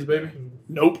and aliens, baby.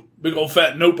 Nope. Big old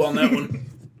fat nope on that one.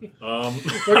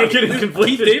 I'm getting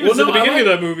conflicted. Keith David's at the beginning of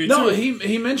that movie. No, too.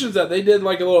 he mentions that they did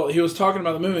like a little. He was talking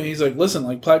about the movie. And he's like, listen,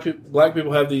 like black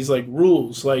people have these like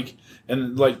rules, like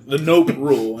and like the nope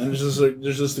rule, and it's just like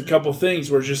there's just a couple things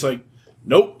where it's just like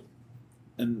nope,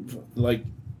 and like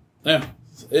yeah,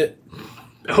 that's it.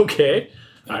 Okay,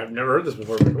 I've never heard this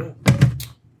before. Cool.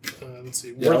 Let's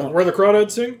see. Where the Crawdads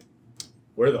Sing?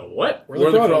 Where the what? Where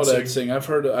the Crawdads Sing. I've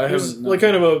heard. I haven't. Like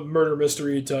kind of a murder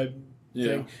mystery type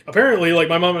thing. Apparently, like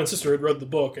my mom and sister had read the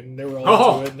book and they were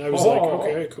all into it, and I was like,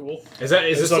 okay, cool. Is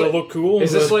this like, it look cool?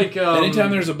 Is this like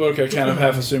anytime there's a book, I kind of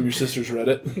half assume your sister's read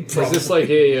it. Is this like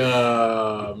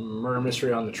a murder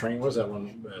mystery on the train? What was that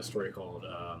one story called?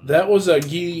 That was a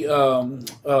you know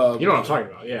what I'm talking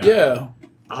about? Yeah. Yeah.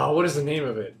 Oh, what is the name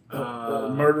of it?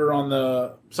 Murder on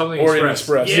the something Orient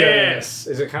Express. Yes.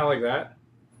 Is it kind of like that?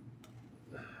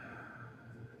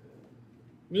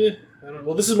 Yeah. I don't know.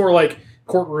 Well, this is more like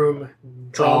courtroom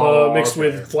drama mixed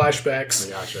with flashbacks.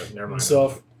 I gotcha. Never mind. And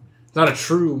stuff. It's not a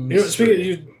true mystery.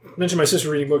 You mentioned my sister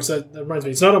reading books. That reminds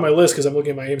me. It's not on my list because I'm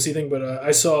looking at my AMC thing, but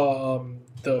I saw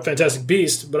the Fantastic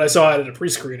Beast, but I saw it at a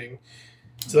pre-screening.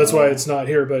 So that's why it's not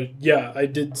here. But yeah, I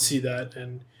did see that,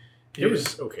 and it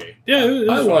was okay. Yeah, it was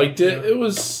I fun. liked it. Yeah. It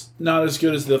was not as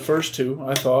good as the first two,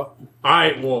 I thought.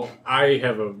 I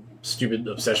have a stupid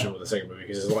obsession with the second movie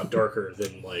because it's a lot darker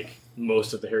than like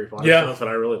most of the Harry Potter stuff, and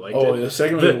I really liked it. Oh, the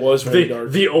second movie was very dark.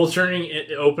 The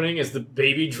opening is the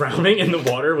baby drowning in the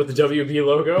water with the WB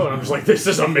logo, and I'm just like, this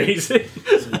is amazing.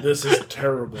 This is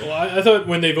terrible. Well, I thought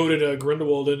when they voted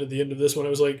Grindelwald in at the end of this one, I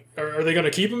was like, are they going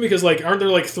to keep him? Because like, aren't there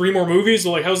like 3 more movies?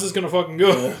 So like, how's this going to fucking go?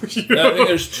 Yeah. I think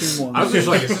there's 2 more. I was just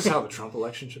like, is this how the Trump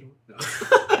election should work? No.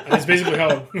 That's basically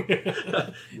how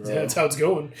that's how it's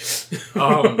going.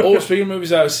 Speaking of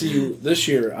movies I see this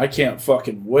year, I can't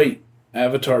fucking wait.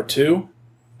 Avatar 2.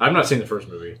 I've not seen the first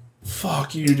movie.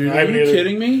 Fuck you, dude. Are you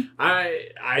kidding me?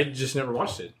 I just never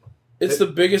watched it. It's the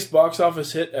biggest box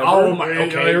office hit ever. Oh my!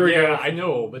 Okay, here we go. I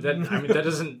know, but that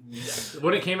doesn't.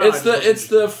 When it came out, It's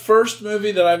the first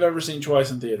movie that I've ever seen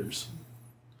twice in theaters.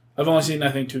 I've only seen,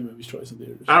 I think, 2 movies twice in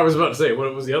theaters. I was about to say,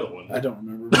 what was the other one? I don't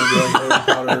remember. Maybe like Harry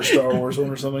Potter or Star Wars one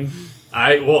or something.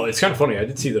 It's kind of funny. I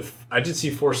did see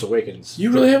Force Awakens.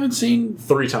 You really haven't seen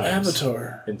 3 times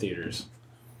Avatar in theaters.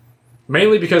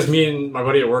 Mainly because me and my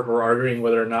buddy at work were arguing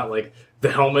whether or not like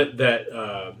the helmet that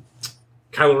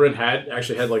Kylo Ren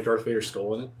actually had like Darth Vader's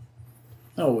skull in it.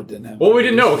 No, it didn't have. Well, we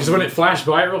didn't know because when it flashed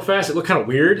by real fast, it looked kind of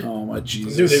weird. Oh my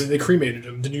Jesus! Dude, they cremated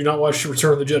him. Did you not watch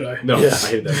Return of the Jedi? No, I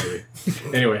hated that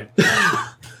movie. Anyway,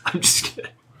 I'm just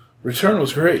kidding. Return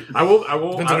was great. I will.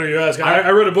 Depends on who you ask. I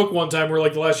read a book one time where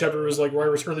like the last chapter was like why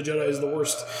Return of the Jedi is the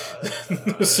worst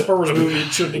Star Wars movie.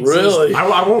 It shouldn't exist. Really?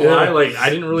 I won't lie. Like I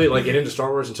didn't really like get into Star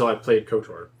Wars until I played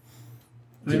KOTOR.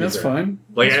 I mean that's fine.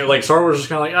 Like Star Wars was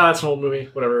kind of like that's an old movie,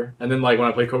 whatever. And then like when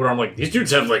I played KOTOR, I'm like these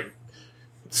dudes have like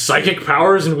psychic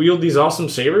powers and wield these awesome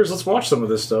sabers. Let's watch some of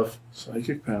this stuff.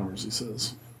 Psychic powers, he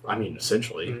says. I mean,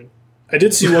 essentially. Mm-hmm. I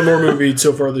did see one more movie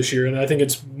so far this year, and I think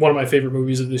it's one of my favorite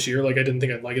movies of this year. Like, I didn't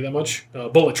think I'd like it that much.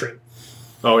 Bullet Train.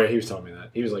 Oh, yeah, he was telling me that.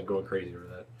 He was, like, going crazy over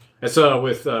that. It's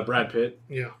with Brad Pitt.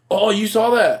 Yeah. Oh, you saw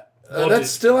that? That's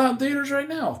still out in theaters right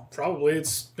now. Probably.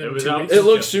 It's been 2 weeks. It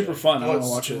looks super fun. I want to It's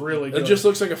watch it. really good. It just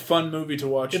looks like a fun movie to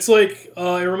watch. It's like,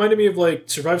 it reminded me of, like,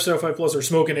 Survive Star 5 Plus or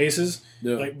Smoking Aces.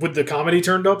 Yeah. Like, with the comedy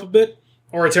turned up a bit.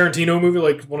 Or a Tarantino movie,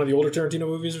 like one of the older Tarantino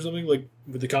movies or something, like,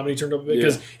 with the comedy turned up a bit.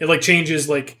 Because it, like, changes,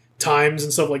 like, times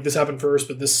and stuff, like this happened first,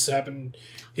 but this happened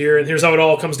here, and here's how it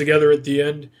all comes together at the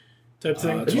end, type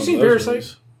thing. Have you seen Parasite?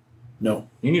 Movies. No.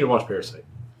 You need to watch Parasite.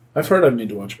 I've heard I need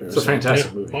to watch Parasite. It's a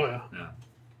fantastic movie. Oh, yeah.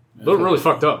 A little really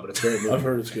fucked up, but it's very movie. I've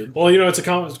heard it's good. Well, it's a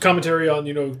commentary on,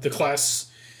 the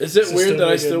class. Is it weird that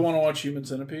I still want to watch Human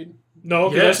Centipede?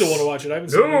 No, because I still want to watch it. I haven't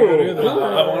seen it either.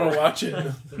 I want to watch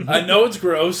it. I know it's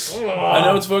gross. I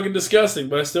know it's fucking disgusting,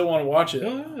 but I still want to watch it.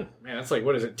 Man, that's like,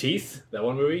 what is it, Teeth? That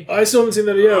one movie? I still haven't seen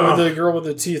that yet, with the girl with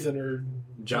the teeth in her...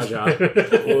 Jaja.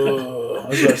 I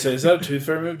was about to say, is that a Tooth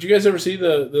Fairy movie? Did you guys ever see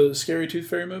the scary Tooth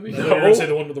Fairy movie? No. You're going to say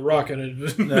the one with the rock in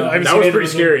it. No. That was pretty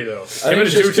scary, though. It's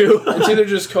either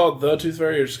just called The Tooth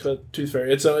Fairy or just called Tooth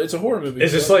Fairy. It's a horror movie.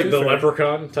 Is this like the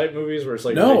Leprechaun type movies where it's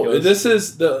like no, ridiculous? This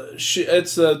is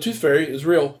it's Tooth Fairy is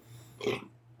real.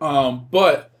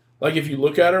 But like if you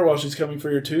look at her while she's coming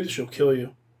for your tooth, she'll kill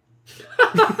you.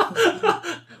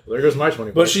 There goes my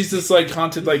 20 bucks. But she's this like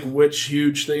haunted like witch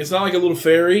huge thing. It's not like a little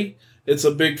fairy. It's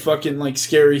a big fucking like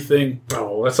scary thing.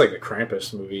 Oh, that's like the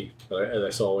Krampus movie that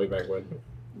I saw way back when.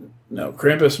 No,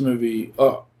 Krampus movie.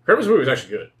 Krampus movie was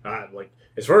actually good. Like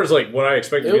as far as like what I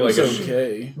expected to be like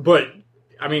okay. But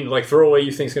I mean, like throwaway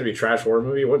you think it's gonna be a trash horror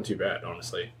movie. It wasn't too bad,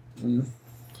 honestly. It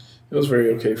was very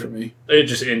okay for me. It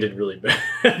just ended really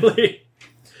badly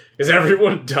because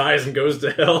everyone dies and goes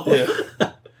to hell. Yeah.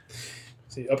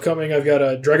 See, upcoming, I've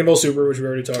got Dragon Ball Super, which we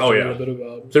already talked a little bit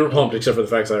about. They were pumped, except for the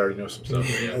fact that I already know some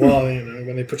stuff. Yeah. Well,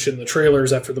 when they put you in the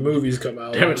trailers after the movies come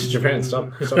out. Damn it, to Japan!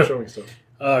 Stop showing stuff.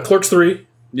 Clerks 3.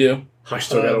 Yeah. I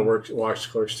still gotta watch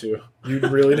Clerks 2. You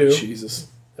really do. Jesus.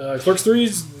 Clerks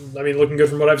 3's, looking good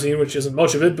from what I've seen, which isn't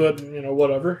much of it, but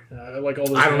whatever. I like all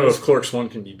those. I don't know if Clerks 1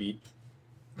 can be beat.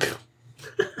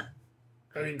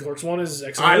 I mean, Clerks 1 is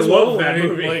excellent. I love that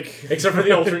movie. Like, except for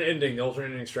the alternate ending. The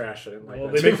alternate ending's trash. I didn't like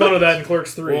that. They make fun of that in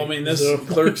Clerks 3. Well, I mean,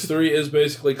 Clerks 3 is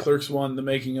basically Clerks 1, the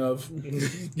making of.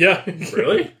 Yeah.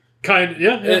 Really? Kind of,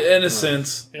 yeah. In a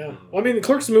sense. Yeah. Well, I mean, the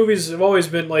Clerks movies have always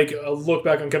been like a look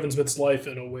back on Kevin Smith's life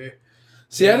in a way.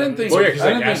 See, I didn't think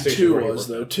 2 was,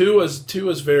 though. 2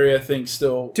 was very, I think,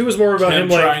 still... 2 was more about him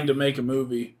trying to make a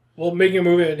movie. Well, making a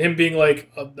movie and him being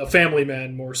like a family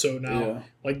man more so now. Yeah.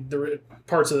 Like the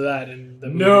parts of that and the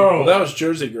movie. Well, that was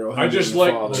Jersey Girl. I just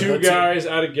like two guys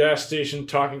at a gas station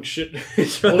talking shit.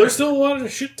 Well, there's still a lot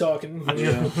of shit talking.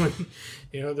 Yeah.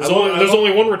 There's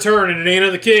only one return, and it ain't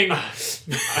of the king.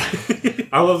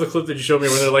 I love the clip that you showed me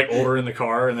where they're like older in the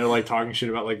car and they're like talking shit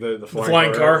about like the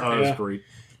flying car. Oh, that's great.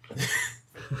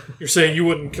 You're saying you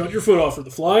wouldn't cut your foot off for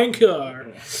the flying car.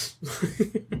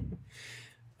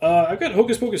 I've got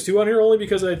Hocus Pocus 2 on here only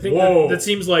because I think that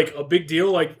seems like a big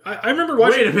deal. Like I remember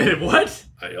watching. Wait a minute, what?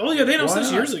 They announced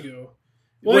this years ago.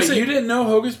 Well, wait, you didn't know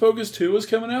Hocus Pocus 2 was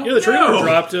coming out? Yeah, the trailer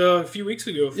dropped a few weeks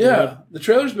ago. The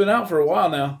trailer's been out for a while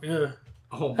now. Yeah.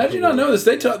 Oh, how did you not know this?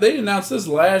 They announced this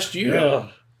last year. Yeah.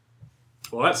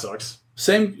 Well, that sucks.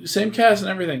 Same cast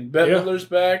and everything. Bette Midler's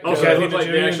back. Okay, they look like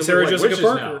they actually Sarah look like Jessica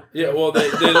Parker. now. Yeah, well,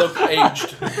 they look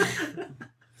aged.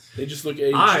 They just look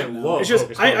aged. I love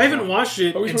it. I haven't watched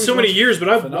it in so many years, but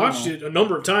I've watched it a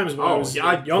number of times when I was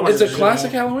young. It's a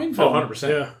classic Halloween film. 100%.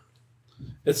 Yeah.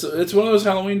 It's one of those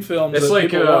Halloween films that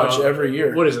like, people watch every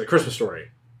year. What is it? Christmas Story.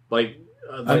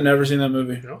 I've never seen that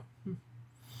movie. No.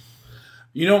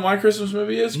 You know what my Christmas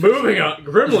movie is? Moving on.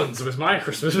 Gremlins was my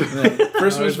Christmas movie.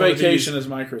 Christmas Vacation is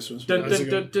my Christmas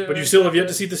movie. But you still have yet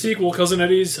to see the sequel, Cousin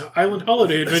Eddie's Island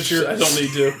Holiday Adventure. I don't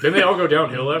need to. Didn't they all go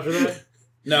downhill after that?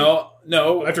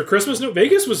 No. After Christmas? No,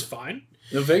 Vegas was fine.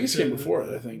 No, Vegas came before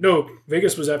it, I think. No,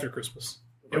 Vegas was after Christmas.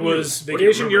 It was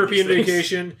Vacation, European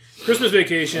Vacation, Christmas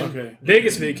Vacation,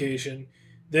 Vegas Vacation,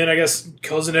 then I guess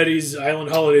Cousin Eddie's Island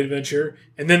Holiday Adventure,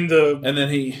 and then the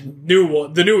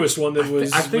newest one that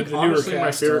was I think with the honestly newer my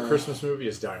cast. favorite Christmas movie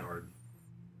is Die Hard.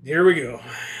 Here we go.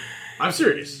 I'm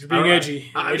serious. You're being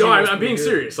edgy. I'm being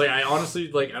serious. Like I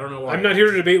honestly I don't know why. I'm not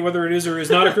here to debate whether it is or is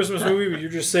not a Christmas movie, but you're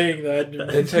just saying that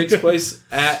it takes place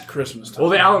at Christmas time.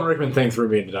 Well, the Alan Rickman thing threw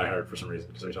me into Die Hard for some reason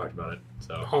because we talked about it.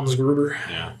 So Hans Gruber.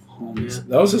 Yeah.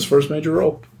 That was his first major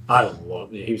role. I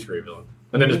love it. He was a great villain.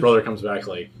 And then his brother comes back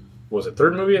was it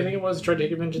third movie I think it was? Tried to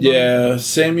take advantage of Yeah,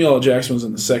 Samuel L. Jackson was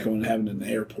in the second one, having it in the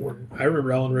airport. I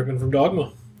remember Alan Rickman from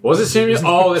Dogma. Was it Samuel?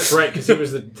 Oh, that's right, because he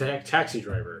was the taxi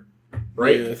driver.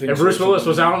 Right? Yeah, and Bruce Willis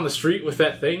was out on the street with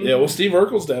that thing? Yeah, well, Steve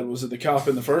Urkel's dad was the cop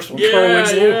in the first one. Yeah, Carl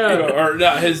Winslow. Yeah. Or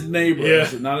not his neighbor. Yeah.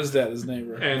 Not his dad, his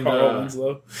neighbor. And, Carl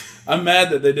Winslow. I'm mad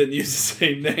that they didn't use the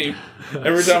same name.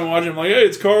 Every time I watch him, I'm like, hey,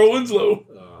 it's Carl Winslow.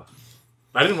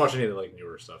 I didn't watch any of the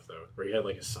newer stuff, though, where he had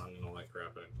his son and all that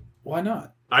crap. Why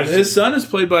not? His son is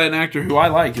played by an actor who I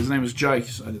like. His name is Jai.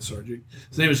 His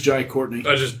name is Jai Courtney.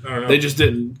 I don't know. They just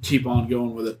didn't keep on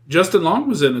going with it. Justin Long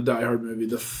was in a Die Hard movie.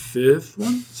 The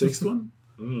sixth one?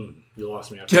 You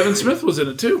lost me. Kevin Smith was in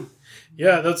it, too.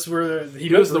 Yeah, that's where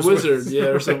he was the wizard,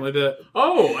 or something like that.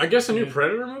 Oh, I guess a new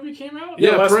Predator movie came out?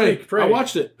 Yeah, Prey. I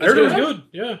watched it. I heard it was good.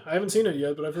 Yeah, I haven't seen it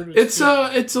yet, but I've heard it's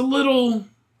good. It's a little...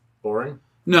 boring?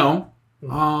 No.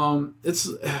 It's...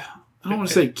 I don't want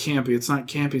to say campy. It's not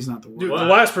campy. It's not the word. Dude, the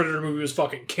last Predator movie was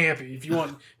fucking campy. If you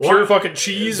want pure fucking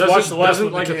cheese, watch the last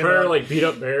one. Doesn't the Predator beat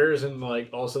up bears and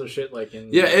all sort of shit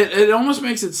Yeah, it almost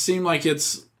makes it seem like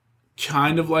it's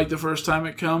kind of like the first time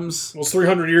it comes. Well, it's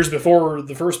 300 years before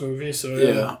the first movie, so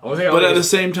yeah. But at the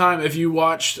same time, if you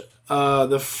watched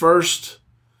the first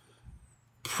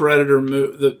Predator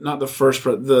movie, not the first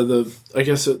Predator, I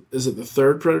guess is it the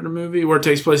third Predator movie where it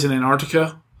takes place in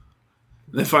Antarctica?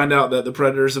 They find out that the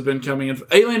Predators have been coming in.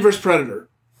 Alien vs. Predator.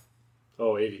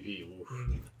 Oh, AVP.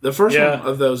 The first one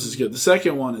of those is good. The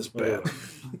second one is bad.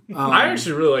 I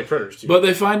actually really like Predators too. But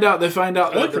they find out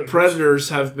that the Predators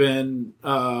have been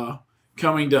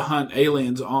coming to hunt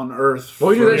aliens on Earth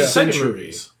for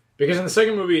centuries. Because in the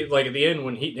second movie, at the end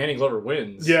when Danny Glover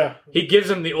wins, he gives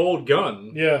him the old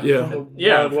gun. Yeah.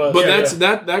 But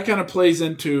that kind of plays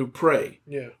into Prey.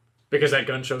 Yeah. Because that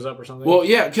gun shows up or something. Well,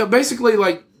 yeah. Basically,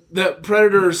 the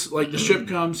Predators, the ship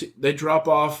comes, they drop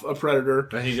off a Predator,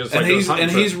 and he just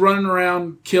he's running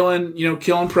around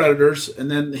killing Predators,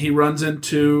 and then he runs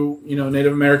into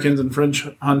Native Americans and French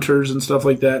hunters and stuff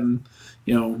like that, and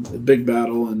a big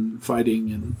battle and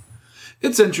fighting, and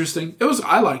it's interesting.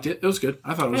 I liked it. It was good.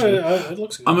 I thought it was good. It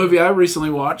looks good. A movie I recently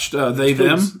watched, They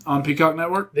Them on Peacock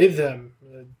Network. They Them.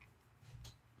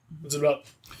 What's it about?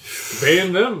 They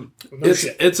and them.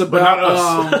 It's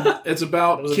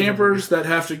about campers that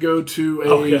have to go to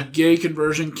a gay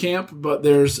conversion camp, but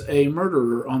there's a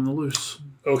murderer on the loose.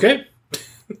 Okay.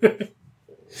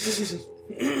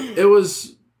 It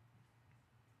was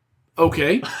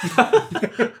okay.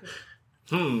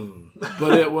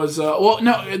 But it was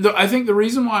I think the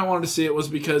reason why I wanted to see it was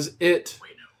because it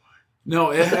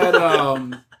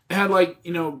had like,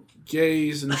 you know,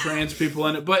 gays and trans people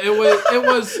in it, but it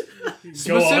was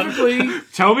specifically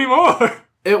tell me more.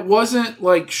 It wasn't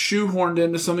like shoehorned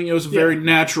into something. It was a very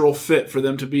natural fit for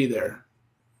them to be there.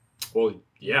 Well,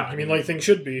 yeah. I mean, like things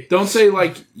should be. Don't say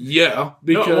like, yeah,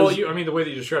 because... No, well, I mean, the way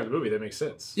that you described the movie, that makes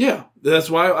sense. Yeah,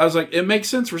 that's why I was like, it makes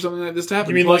sense for something like this to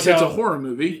happen. You mean Plus, like it's how, a horror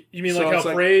movie. You mean so like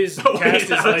how Prey's cast is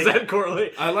like... How does that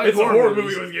correlate? I like it's a horror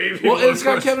movie with gay people. Well, it's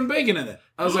got Kevin Bacon in it.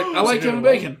 I was like, I like Kevin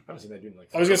Bacon. I haven't seen that dude in like...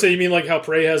 I was going to say, you mean like how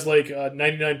Prey has like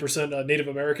 99% Native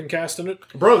American cast in it?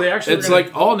 Bro, they actually... It's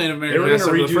like all Native American. They were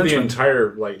going to redo the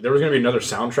entire... Like, there was going to be another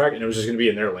soundtrack, and it was just going to be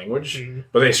in their language. Mm-hmm.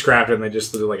 But they scrapped it, and they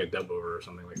just did like a dub over or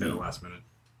something like that at the last minute.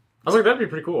 I was like, that'd be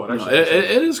pretty cool.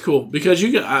 It is cool because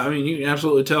you can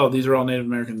absolutely tell these are all Native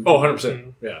American. Oh,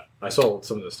 100%. Yeah. I saw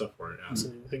some of the stuff for it. Yeah.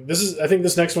 So I think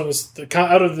this next one is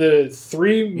out of the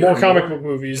 3 more comic book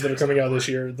movies that are coming out this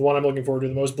year. The one I'm looking forward to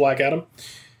the most, Black Adam.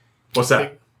 What's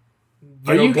that?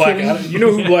 You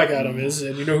know who Black Adam is,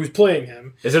 and you know who's playing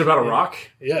him. Is it about a rock?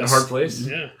 Yes. In a hard place?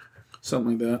 Yeah.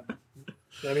 Something like that.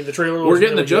 I mean, the trailer. We're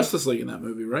getting the Justice League in that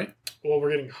movie, right? Well,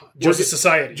 we're getting Justice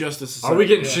Society. Justice Society. Are we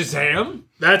getting Shazam?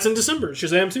 That's in December.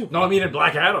 Shazam 2. No, I mean in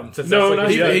Black Adam.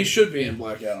 He should be in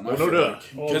Black Adam. No doubt.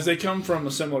 Because they come from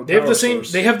a similar. They have the same.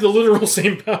 Source. They have the literal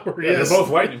same power. Yeah, yes. They're both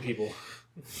lightning people.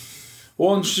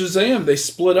 Well, in Shazam, they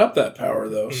split up that power,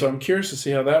 though, so I'm curious to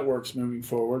see how that works moving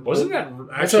forward. Wasn't that actually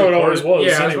that's how it always was?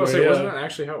 Yeah, I was going to say, wasn't that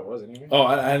actually how it was anyway? Oh,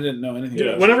 I didn't know anything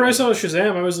about it. Whenever I saw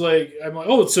Shazam, I'm like,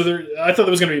 oh, so I thought there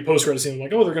was going to be a post-credit scene. I'm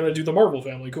like, oh, they're going to do the Marvel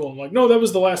family. Cool. I'm like, no, that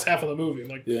was the last half of the movie. I'm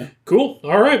like, yeah. Cool.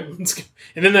 All right. And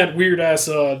then that weird-ass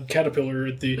caterpillar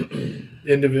at the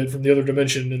end of it from the other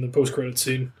dimension in the post-credit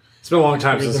scene. It's been a long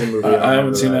time since the movie. I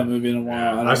haven't seen that movie in a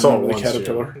while. I saw it once, the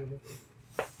caterpillar.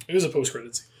 It was a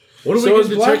post-credit scene. What so is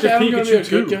Black Adam going to be a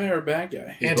good guy or a bad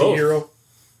guy? Anti-hero.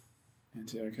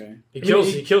 Okay. He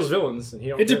kills villains. And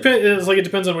it depends. It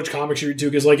depends on which comics you read too.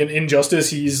 Because like in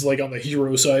Injustice, he's like on the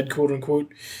hero side, quote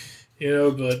unquote. You know,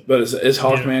 but is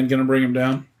Hawkman going to bring him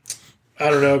down?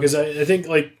 I don't know because I think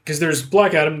because there's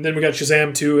Black Adam, and then we got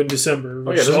Shazam 2 in December,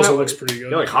 which also looks pretty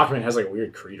good. Yeah, like Hawkman has like a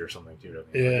weird creed or something too.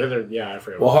 Yeah, I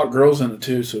forget. Well, Hawk Girl's in it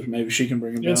too, so maybe she can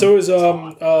bring him down. And so is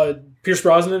Pierce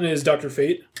Brosnan is Dr.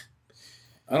 Fate.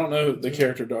 I don't know the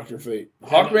character Dr. Fate.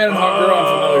 Hawkman and Hawk Girl I'm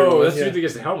familiar with. That's the dude that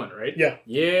gets the helmet, right? Yeah.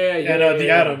 And the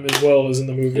Atom as well is in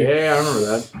the movie. Yeah, I remember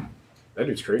that. That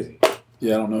dude's crazy.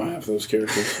 Yeah, I don't know half those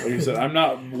characters. Like I said, I'm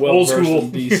not well versed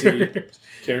in DC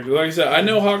characters. Like I said, I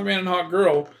know Hawkman and Hawk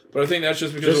Girl, but I think that's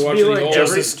just because of watching the old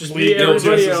Justice League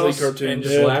cartoons. And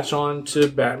just latch on to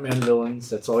Batman villains.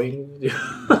 That's all you can do.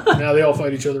 Now they all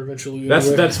fight each other eventually.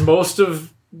 That's most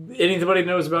of anybody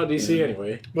knows about DC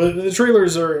anyway. But the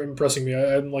trailers are impressing me.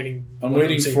 I'm liking. I'm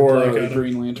waiting for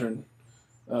Green Lantern.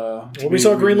 We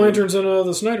saw Green Lanterns in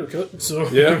the Snyder Cut, so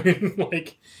yeah,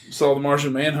 saw the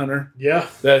Martian Manhunter. Yeah,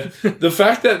 the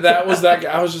fact that was that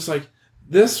guy, I was just like,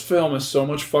 this film is so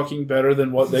much fucking better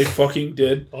than what they fucking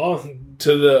did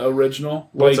to the original.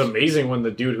 Well, it's amazing when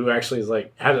the dude who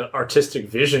actually had an artistic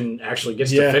vision actually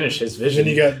gets to finish his vision. And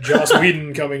you got Joss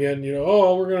Whedon coming in.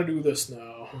 We're gonna do this now.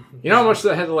 You know how much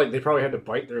that had to they probably had to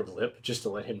bite their lip just to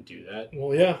let him do that.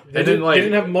 Well, yeah, they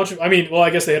didn't have much. I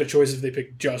guess they had a choice if they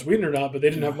picked Joss Whedon or not, but they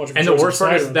didn't have much. And the worst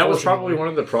part is that was probably one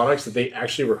of the products that they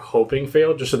actually were hoping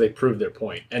failed, just so they proved their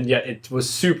point, and yet it was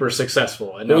super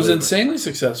successful. And it was insanely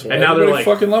successful, and now they're like,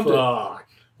 fucking loved it.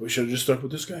 We should have just stuck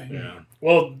with this guy. Yeah.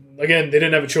 Well, again, they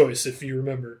didn't have a choice, if you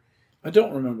remember. I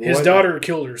don't remember. His daughter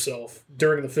killed herself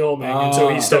during the filming, and so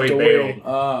he stepped away.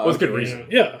 With good reason.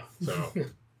 Yeah. So.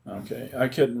 Okay, I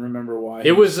couldn't remember why.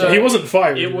 It was he wasn't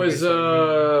fired. It was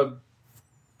the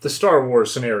Star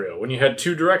Wars scenario when you had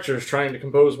two directors trying to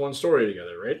compose one story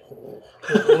together, right? Well,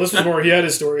 this was more he had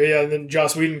his story, and then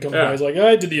Joss Whedon comes by. He's like,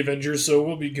 I did the Avengers, so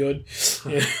we'll be good.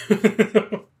 Yeah.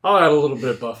 I'll add a little bit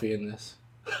of Buffy in this.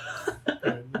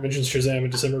 Mentions Shazam in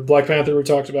December. Black Panther we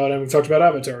talked about, and we've talked about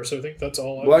Avatar, so I think that's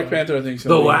all. Black Panther, I think.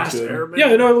 The Last Airbender.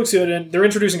 Yeah, no, it looks good, and they're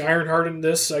introducing Ironheart in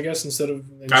this, I guess, instead of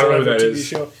I don't know who that TV is.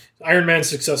 show. Iron Man's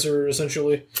successor,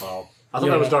 essentially. Oh, I thought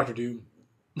that was Doctor Doom.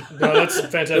 No, that's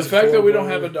fantastic. The fact that we don't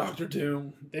have a Doctor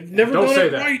Doom. They've never done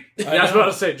it right. Yeah, I was about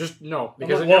to say, just no,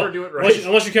 because they never do it right.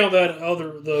 Unless you count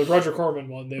the Roger Corman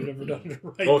one, they've never done it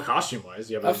right. Well, costume-wise,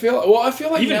 yeah. I feel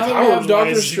like now that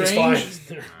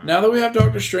we have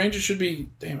Doctor Strange, it should be...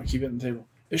 Damn, I keep hitting the table.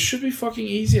 It should be fucking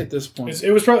easy at this point.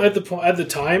 It was probably at the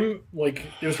time, like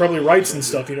it was probably rights and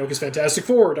stuff, because Fantastic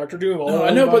Four, Doctor Doom, I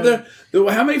know, but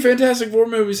how many Fantastic Four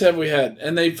movies have we had?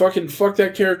 And they fucking fucked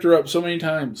that character up so many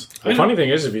times. The funny thing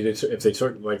is, if they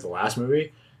took like the last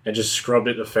movie and just scrubbed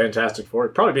it to Fantastic Four,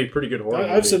 it'd probably be a pretty good horror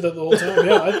movie. I've said that the whole time.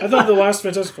 Yeah, I thought the last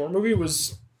Fantastic Four movie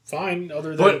was fine.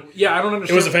 Other than, I don't understand.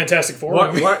 It was a Fantastic Four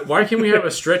movie. Why can't we have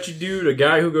a stretchy dude, a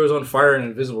guy who goes on fire, and an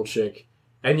invisible chick,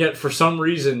 and yet for some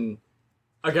reason,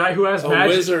 a guy who has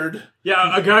magic, wizard.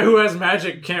 Yeah, a guy who has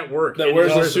magic can't work. That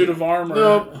wears a suit of armor.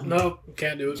 No,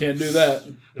 can't do it. Can't do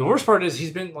that. The worst part is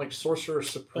he's been like Sorcerer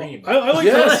Supreme. I like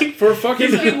that. For fucking.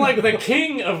 He's been like the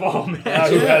king of all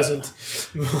magic. Who hasn't?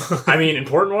 I mean,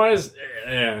 important wise,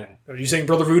 Are you saying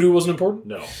Brother Voodoo wasn't important?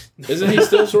 No. Isn't he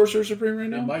still Sorcerer Supreme right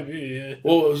now? It might be. Yeah.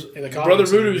 Well, it was Brother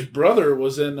Voodoo's brother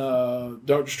was in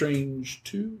Doctor Strange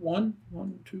 2, 1,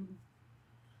 2.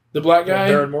 The black guy,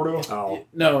 Baron Mordo. Oh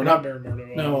no, not Baron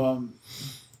Mordo. No,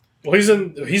 well, he's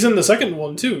in the second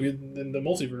one too, in the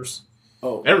multiverse.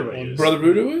 Oh, everybody is. Brother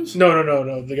Voodoo is? No.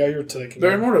 The guy you're taking.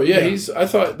 Baron Mordo. Yeah, I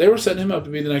thought they were setting him up to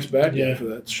be the next bad guy for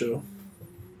that show.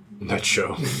 That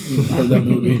show, or that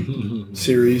movie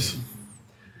series.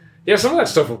 Yeah, some of that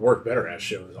stuff would work better as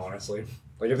shows, honestly.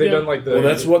 Like if they done like the. Well,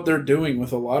 that's what they're doing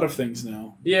with a lot of things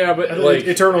now. Yeah, but like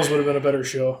Eternals would have been a better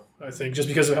show, I think, just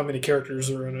because of how many characters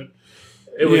are in it.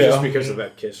 It was just because of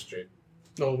that kiss, Jake.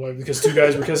 Oh, why? Because two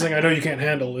guys were kissing? I know you can't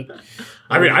handle it.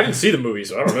 I mean, I didn't see the movie,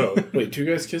 so I don't know. Wait, two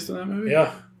guys kissed in that movie?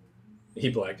 Yeah. He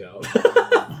blacked out.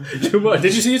 Too much.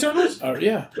 Did you see Eternals?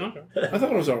 Yeah. Okay. I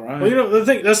thought it was alright. Well,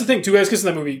 that's the thing. Two guys kissed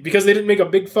in that movie because they didn't make a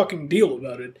big fucking deal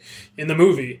about it in the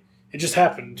movie. It just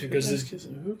happened because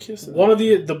who kissed them? One of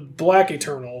the Black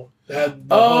Eternal had.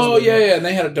 Yeah, and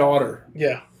they had a daughter.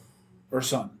 Yeah. Or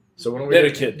son. So when are we get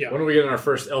a kid? Yeah. When are we getting our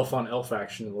first elf on elf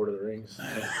action in Lord of the Rings?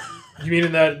 You mean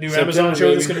in that new Amazon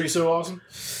show that's going to be so awesome?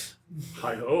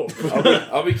 I hope.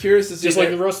 I'll be curious to see. Just like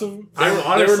the rest of them.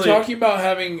 They were talking about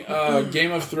having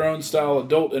Game of Thrones style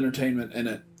adult entertainment in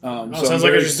it. So sounds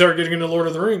like I should start getting into Lord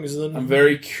of the Rings. Then I'm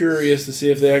very curious to see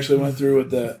if they actually went through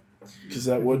with that. Because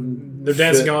that wouldn't. They're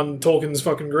dancing on Tolkien's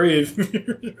fucking grave.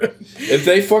 If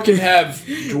they fucking have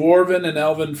dwarven and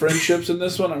elven friendships in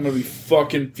this one, I'm gonna be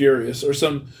fucking furious. Or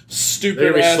some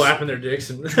stupid ass slapping their dicks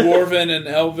and dwarven and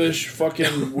elvish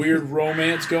fucking weird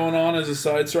romance going on as a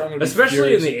side story. I'm gonna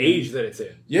especially in the age that it's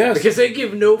in. Yes, because they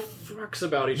give no fucks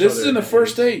about each other. This is in the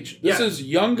first age. This is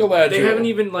young Galadriel. They haven't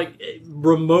even like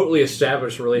remotely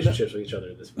established relationships with each other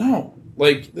at this point. No.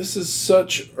 Like, this is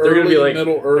such early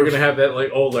Middle Earth. They're going to have that,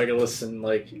 like, old Legolas and,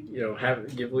 like, have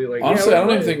Ghibli, like... Honestly, I don't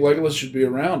even think Legolas should be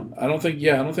around. I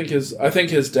think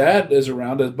his dad is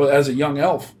around, but as a young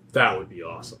elf. That would be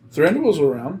awesome. Thranduil's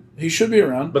around. He should be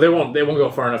around. But they won't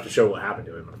go far enough to show what happened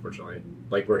to him, unfortunately.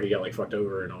 Like, where he got, like, fucked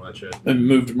over and all that shit. And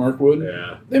moved to Mirkwood?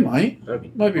 Yeah. They might.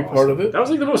 Might be part of it. That was,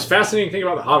 like, the most fascinating thing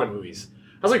about the Hobbit movies.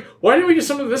 I was like, why didn't we get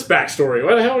some of this backstory?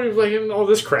 Why the hell are we like all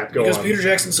this crap going on? Because Peter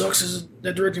Jackson sucks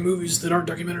at directing movies that aren't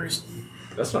documentaries.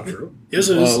 That's not true. Yes,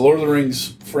 it is. Lord of the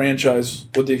Rings franchise,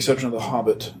 with the exception of The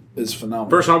Hobbit, is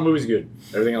phenomenal. First Hobbit movie's good.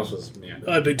 Everything else was,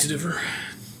 I beg to differ.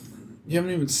 You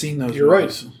haven't even seen those You're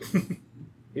movies. Right.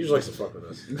 He just likes to fuck with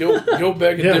us. Go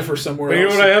beg and differ somewhere else. You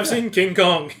know what I have seen? King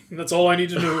Kong. That's all I need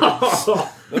to know.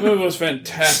 That movie was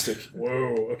fantastic.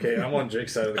 Whoa, okay, I'm on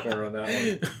Jake's side of the corner on that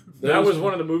one. That was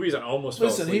one of the movies I almost fell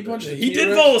asleep. He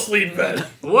did fall asleep, man.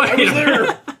 What? I was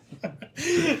there.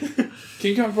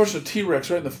 King Kong punched a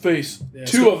T-Rex right in the face. Yeah,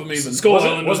 Two of them even.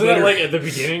 Wasn't that like at the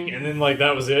beginning, and then like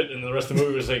that was it, and the rest of the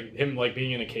movie was like him like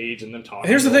being in a cage and them talking.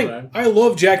 Here's the thing: I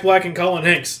love Jack Black and Colin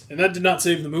Hanks, and that did not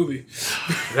save the movie.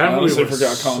 That movie was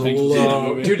forgot Colin Hanks was in the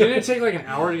movie. Dude, didn't it take like an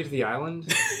hour to get to the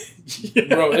island?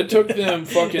 Yeah. Bro, it took them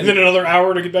fucking. And then another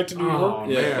hour to get back to New York.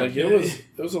 Yeah, man. Like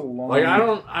it was a long. Like I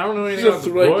don't know anything about the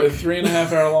book. Like a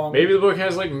 3.5 hour long. Maybe the book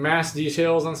has like mass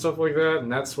details and stuff like that,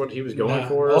 and that's what he was going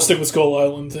for. I'll stick with Skull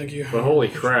Island, thank you. But holy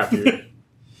crap, dude!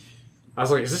 I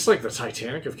was like, is this like the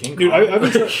Titanic of King Kong?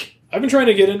 Dude, I've been trying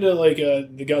to get into like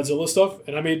the Godzilla stuff,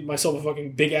 and I made myself a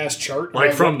fucking big ass chart.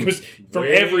 Like from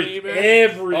every.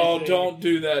 Oh, don't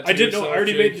do that. I didn't know. I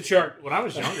already made the chart when I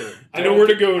was younger. I know where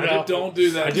to go now. Don't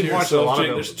do that. I did watch a lot of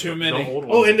those. There's too many.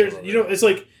 Oh, and there's it's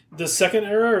like the second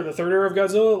era or the third era of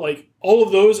Godzilla. Like all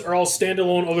of those are all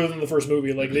standalone, other than the first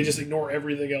movie. Like they just ignore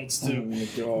everything else too. Oh my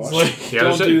gosh!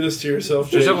 Don't do this to yourself.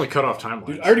 There's definitely cut off timelines.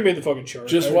 Dude, I already made the fucking chart.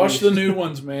 Just watch the new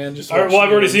ones, man. I've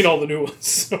already seen all the new ones.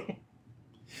 So.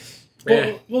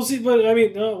 Well, we'll see, but I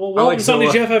mean, Walt and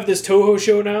Sonny Jeff have this Toho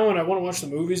show now, and I want to watch the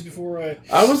movies before I...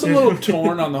 I was a little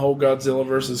torn on the whole Godzilla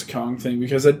versus Kong thing,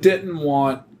 because I didn't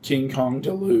want King Kong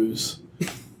to lose.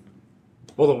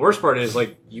 Well, the worst part is,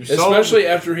 like, especially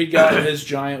after he got his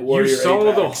giant warrior. You saw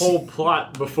Apex. the whole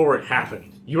plot before it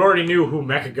happened. You already knew who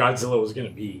Mechagodzilla was going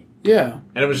to be. Yeah.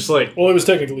 And it was just like... Well, it was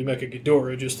technically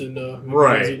Mechaghidorah, just in...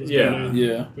 right, yeah.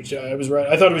 Yeah. Which I was right.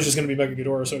 I thought it was just going to be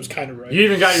Mechaghidorah, so I was kind of right. You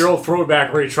even got your old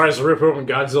throwback where he tries to rip open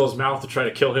Godzilla's mouth to try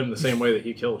to kill him the same way that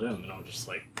he killed him. And I was just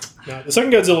like... No, the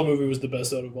second Godzilla movie was the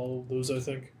best out of all of those, I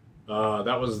think.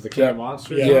 That was the King of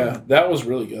Monsters? Yeah, that was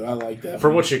really good. I like that.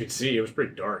 From what you could see, it was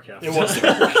pretty dark. It was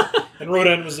dark. And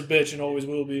Rodan was a bitch and always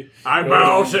will be. I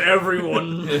bow to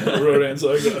everyone. Rodan's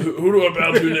like, who do I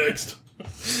bow to next?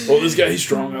 Oh, this guy, he's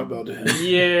strong. I'll bow to him.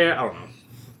 Yeah, I don't know.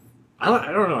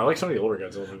 I don't know. I like some of the older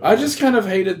Godzilla movies. I just kind of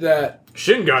hated that.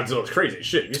 Shin Godzilla is crazy.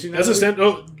 Shit, have you seen that?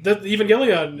 That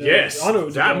Evangelion. Yes, Anno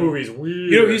that movie's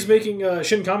weird. You know, he's making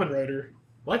Shin Kamen Rider.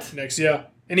 What? Next, yeah.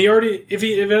 And he already, if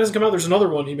it hasn't come out, there's another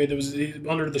one he made that was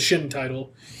under the Shin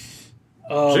title.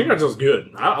 Shin Godzilla's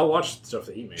good. I'll watch stuff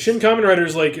that he made. Shin Kamen Rider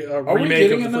is like a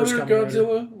remake of the first Kamen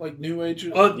Godzilla? Rider. Like New Age?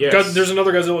 Yes. There's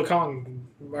another Godzilla Kong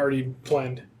already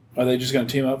planned. Are they just going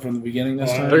to team up from the beginning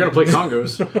this time? They're going to play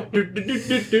Congos.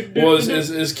 Well,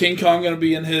 is King Kong going to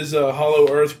be in his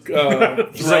Hollow Earth throne?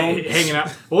 Like hanging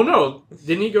out. Well, no.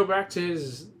 Didn't he go back to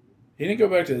his... He didn't go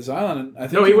back to his island. I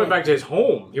think no, he went back to his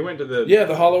home. He went to the... Yeah,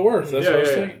 the Hollow Earth. That's what I was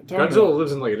talking Godzilla about.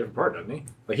 lives in like a different part, doesn't he?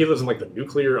 Like he lives in like the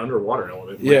nuclear underwater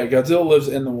element. Yeah, Godzilla lives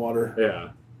in the water. Yeah.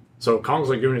 So Kong's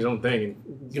like doing his own thing.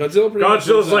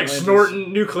 Godzilla's like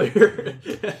snorting nuclear.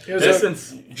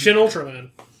 Shin Ultraman.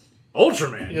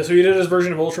 Ultraman? Yeah, so he did his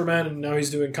version of Ultraman, and now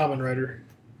he's doing Kamen Rider.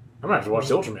 I'm going to have to watch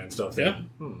the Ultraman stuff. Yeah.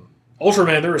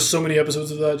 Ultraman, there were so many episodes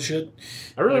of that shit.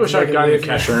 I really wish I'd gotten the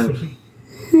Cash Earned.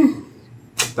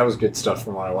 That was good stuff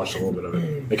from when I watched a little bit of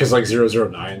it. Because like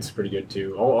 009 is pretty good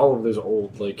too. All of those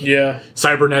old like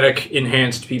cybernetic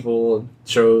enhanced people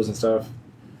shows and stuff.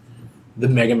 The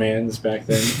Mega Mans back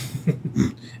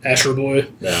then. Astro Boy.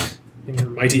 Yeah. And your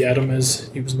Mighty Atom, as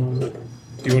he was known. Do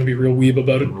you want to be real weeb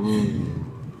about it?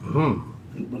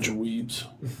 A bunch of weebs.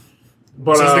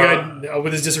 But says the guy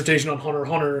with his dissertation on Hunter x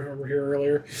Hunter over here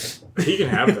earlier. He can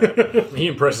have that. He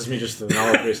impresses me just the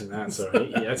knowledge base in that. So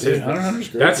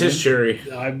that's his cherry.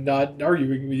 I'm not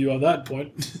arguing with you on that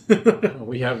point.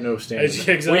 We have no stand.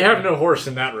 Exactly. We have no horse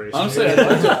in that race. Honestly,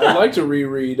 I'd like to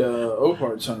reread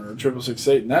Opart's Hunter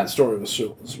 666, and that story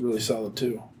was really solid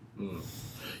too. You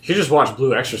should just watch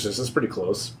Blue Exorcist. It's pretty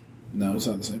close. No, it's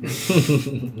not the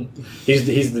same.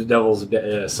 He's the devil's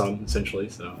son, essentially.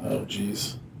 So. Oh,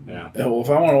 jeez. Yeah. Well, if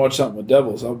I want to watch something with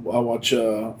devils, I'll watch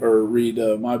or read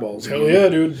My Balls. Hell yeah,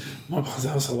 dude! My Balls,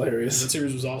 that was hilarious. That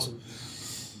series was awesome.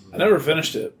 I never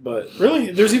finished it, but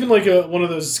really, there's even like one of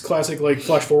those classic like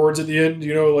flash forwards at the end.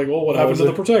 You know, like what happened to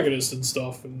the protagonist and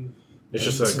stuff. And it's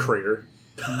just a crater.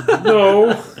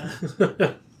 No.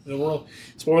 The world.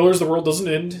 Spoilers: the world doesn't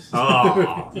end.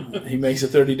 Oh. He makes it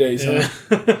 30 days. Yeah.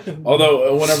 Huh?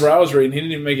 Although whenever I was reading, he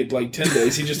didn't even make it like 10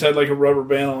 days. He just had like a rubber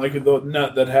band on like the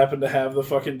nut that happened to have the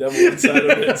fucking devil inside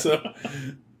of it. So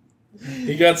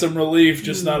he got some relief,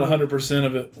 just not 100%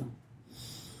 of it.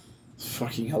 It's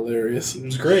fucking hilarious. It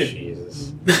was great.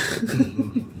 Jesus.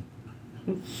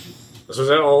 So is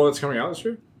that all that's coming out this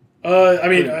year? I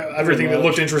mean, everything that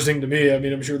looked interesting to me. I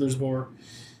mean, I'm sure there's more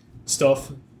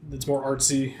stuff. It's more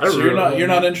artsy. So you're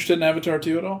not interested in Avatar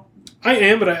 2 at all? I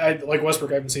am, but I like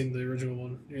Westbrook. I haven't seen the original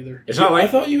one either. It's not like I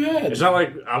thought you had. It's not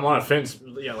like I'm on a fence.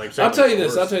 Yeah, like I'll tell you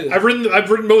this. I've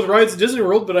ridden both rides at Disney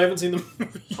World, but I haven't seen them.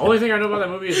 The only thing I know about that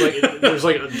movie is like there's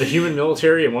like the human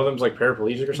military, and one of them's like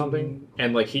paraplegic or something,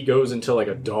 and like he goes into like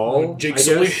a doll. Jake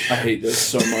Sully. I hate this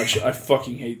so much. I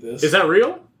fucking hate this. Is that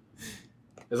real?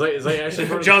 Is like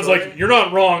actually John's like, you're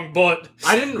not wrong, but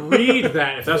I didn't read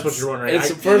that. If that's what you're wondering,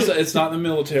 it's not in the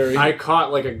military. I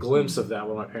caught like a glimpse of that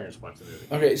when my parents watched the movie.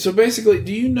 Okay, so basically,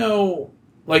 do you know,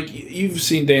 like, you've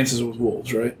seen Dances with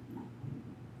Wolves, right?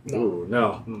 Ooh,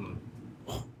 no.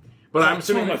 But I'm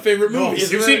assuming one of my favorite movies.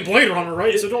 You've seen Blade Runner,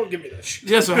 right? So don't give me that shit.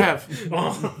 Yes, I have.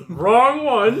 Wrong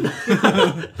one.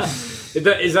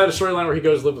 Is that a storyline where he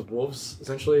goes live with wolves,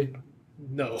 essentially?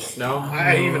 No.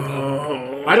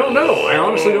 I don't know. I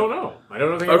honestly don't know. I don't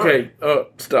know anything about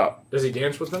it. Stop. Does he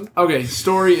dance with them? Okay,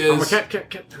 story is... I'm a cat.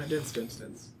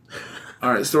 Dance.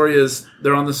 Alright, story is,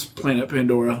 they're on this planet,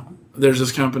 Pandora. There's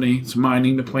this company, it's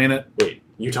mining the planet. Wait,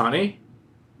 Utani?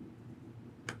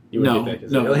 No.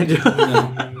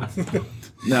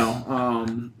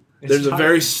 There's a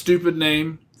very stupid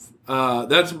name.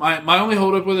 That's my only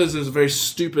holdup with it is there's a very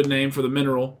stupid name for the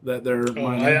mineral that they're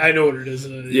mining. I know what it is.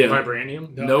 Yeah.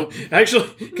 Vibranium? No. Nope. Actually,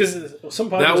 because some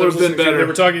podcasts that would have been better. They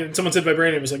were talking, someone said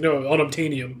vibranium. It's like, no,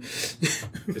 unobtainium.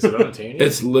 Is it unobtainium?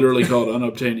 It's literally called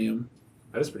unobtainium.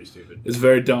 That is pretty stupid. It's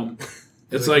very dumb.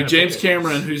 It's like James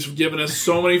Cameron, who's given us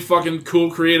so many fucking cool,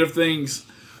 creative things,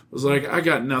 was like, I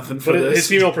got nothing for this. But his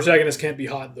female protagonist can't be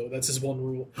hot, though. That's his one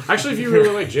rule. Actually, if you really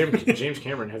like James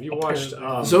Cameron, have you watched...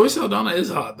 Zoe Saldana is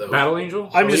hot, though. Battle Angel?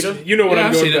 I'm just... You know what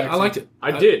I'm going back to. I liked it.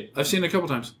 I did. I've seen it a couple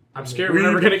times. I'm scared we're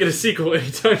never going to get a sequel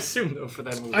anytime soon, though, for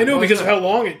that movie. I know, because of how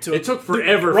long it took. It took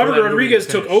forever Robert Rodriguez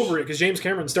took over it, because James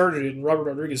Cameron started it, and Robert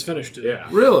Rodriguez finished it. Yeah.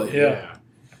 Really? Yeah.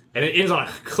 And it ends on a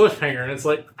cliffhanger, and it's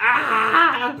like,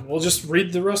 Well, just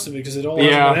read the rest of it, because it all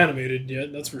hasn't been animated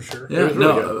yet, that's for sure. Yeah,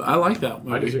 really I like that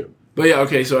movie. I do too. But yeah,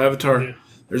 okay, so Avatar. Yeah.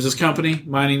 There's this company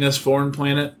mining this foreign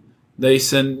planet. They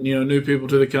send, new people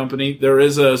to the company. There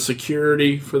is a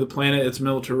security for the planet. It's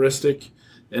militaristic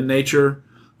in nature.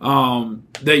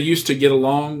 They used to get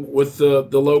along with the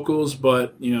locals,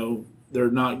 but, they're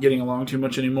not getting along too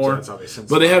much anymore. So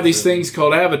but they have these things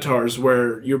called avatars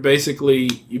where you basically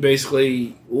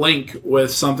link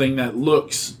with something that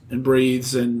looks and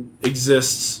breathes and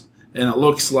exists, and it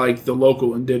looks like the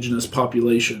local indigenous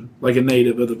population, like a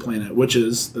native of the planet, which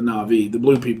is the Na'vi, the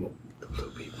blue people.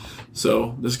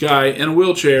 So this guy in a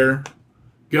wheelchair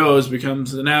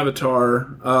becomes an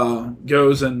avatar,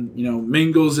 goes and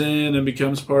mingles in and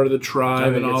becomes part of the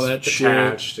tribe and all that shit.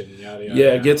 And yada,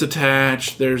 yada, gets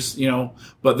attached. There's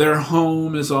but their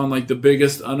home is on like the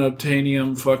biggest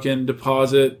unobtainium fucking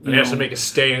deposit. And he has to make a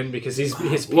stand because he's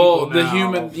his people the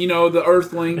human, the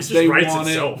Earthlings, they want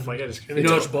itself. it. They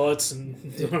touch butts and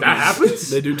that happens.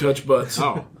 They do touch butts.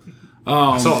 Oh.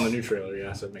 I saw in the new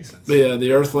trailer, so it makes sense. But yeah,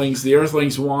 the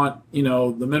Earthlings want,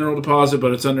 the mineral deposit,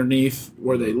 but it's underneath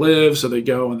where they live, so they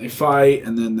go and they fight,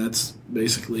 and then that's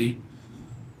basically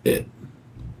it.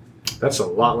 That's a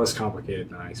lot less complicated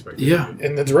than I expected. Yeah.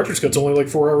 And the director's cut's only like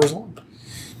 4 hours long.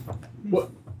 What?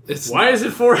 Why is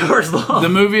it 4 hours long? The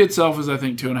movie itself is, I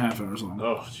think, 2.5 hours long.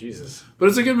 Oh, Jesus. But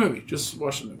it's a good movie. Just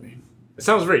watch the movie. It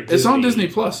sounds very Disney. It's on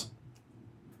Disney+.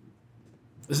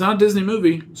 It's not a Disney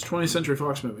movie. It's a 20th Century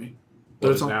Fox movie.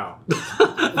 But it's on now.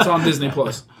 It's on Disney+.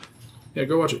 Yeah,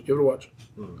 go watch it. Give it a watch.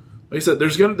 Like I said,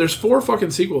 there's 4 fucking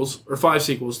sequels or 5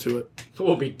 sequels to it.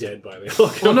 We'll be dead by then.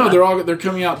 Well, no, they're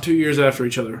coming out 2 years after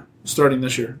each other, starting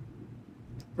this year,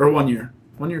 or 1 year.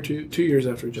 1 year, 2 years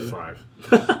after each other.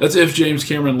 5. That's if James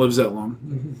Cameron lives that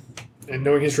long. And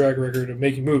knowing his track record of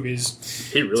making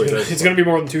movies, he really does. It's going to be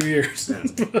more than 2 years.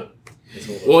 Yeah.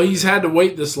 Well, he's had to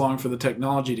wait this long for the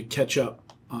technology to catch up.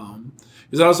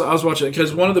 Because I was watching it,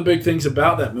 because one of the big things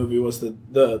about that movie was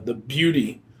the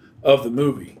beauty of the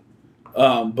movie.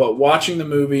 But watching the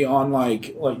movie on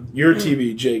like your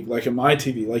TV, Jake, like on my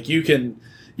TV, like you can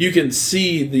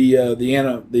see the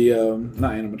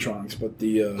not animatronics, but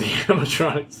the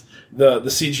animatronics. The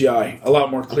CGI a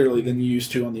lot more clearly than you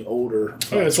used to on the older.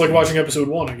 It's like watching episode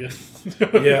 1 again.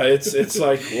 Yeah, it's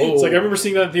like whoa. It's like I remember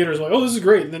seeing that in theaters, like, oh, this is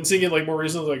great, and then seeing it like more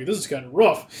recently, like, this is kind of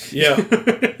rough. Yeah,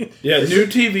 yeah. New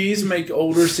TVs make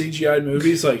older CGI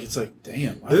movies. Like it's like,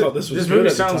 damn, I thought this was. This good movie at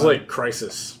the sounds time. like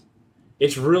Crisis.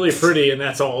 It's really pretty, and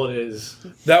that's all it is.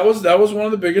 That was one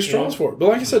of the biggest draws for it. But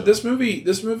like I said, this movie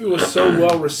was so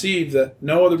well received that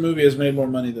no other movie has made more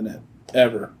money than it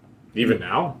ever. Even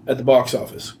now? At the box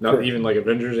office. Not Correct. Even like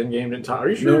Avengers Endgame didn't top. Are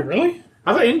you sure? No, really?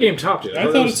 I thought Endgame topped it. I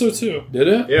thought it so too. Did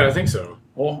it? Yeah, I think so.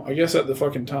 Well, I guess at the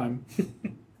fucking time.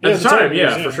 At the time,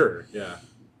 yeah, for sure. Yeah.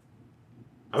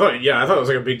 I thought it was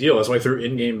like a big deal. That's why I threw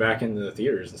Endgame back into the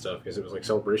theaters and stuff, because it was like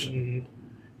celebration. Mm-hmm.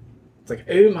 It's like,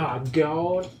 oh my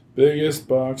god. Biggest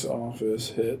box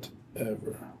office hit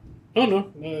ever. Oh no,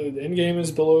 Endgame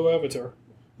is below Avatar.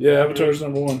 Yeah, Avatar's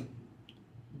number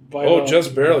 1.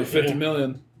 Just barely 50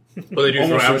 million. Well, they do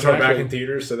throw Avatar back in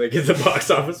theaters, so they get the box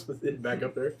office with it back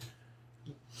up there.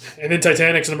 And then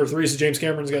Titanic's number 3, so James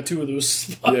Cameron's got 2 of those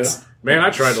spots. Yeah. Man, I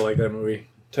tried to like that movie.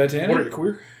 Titanic? What are you,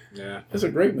 queer? Yeah. It's a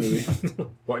great movie.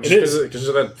 What, just because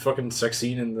of that fucking sex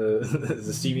scene in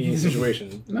the Stevie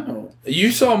situation. No.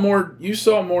 You saw more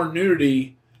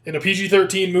nudity in a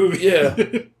PG-13 movie. Yeah.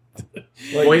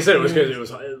 Well, he said it was because it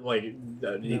was like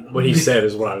what he said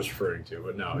is what I was referring to,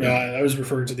 but no. Yeah, I was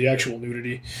referring to the actual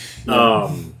nudity.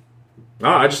 No,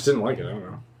 I just didn't like it. I don't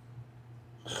know.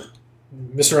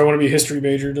 Mr. I want to be a history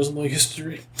major doesn't like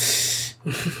history.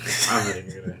 I'm not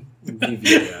even gonna give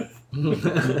you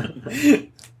that.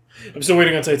 I'm still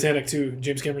waiting on Titanic too.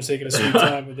 James Cameron's taking a sweet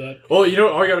time with that. Well, all you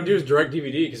gotta do is direct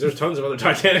DVD because there's tons of other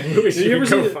Titanic movies you can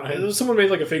go find. Someone made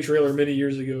like a fake trailer many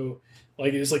years ago.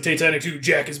 Like it's like Titanic 2,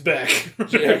 Jack is back.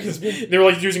 Jack is back. They were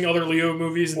like using other Leo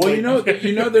movies. Well,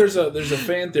 there's a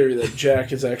fan theory that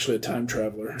Jack is actually a time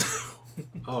traveler.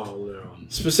 Oh no!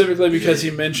 Specifically because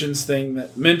he mentions things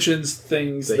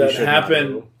that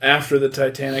happen after the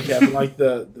Titanic happened, like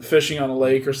the fishing on a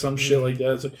lake or some shit like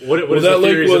that. So, what is the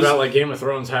theories about like Game of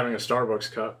Thrones having a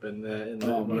Starbucks cup and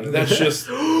that's just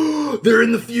they're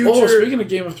in the future. Oh, speaking of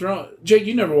Game of Thrones, Jake,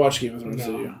 you never watched Game of Thrones, did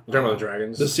you? You're talking about the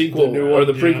dragons, the sequel or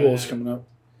the prequel is coming up.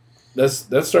 That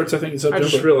starts, I think, in September. I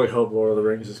just really hope Lord of the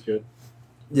Rings is good.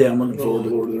 Yeah, I'm looking forward to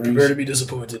Lord of the Rings. Prepare to be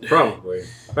disappointed. Probably.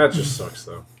 That just sucks,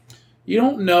 though. You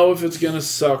don't know if it's going to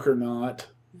suck or not.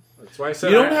 That's why I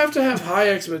said you don't have to have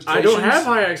high expectations. I don't have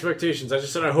high expectations. I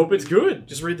just said I hope it's good.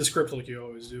 Just read the script like you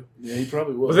always do. Yeah, you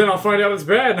probably will. But then I'll find out it's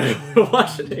bad and I will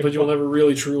watch it. But you'll never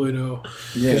really truly know.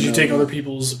 Yeah, because you take other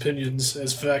people's opinions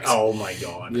as facts. Oh my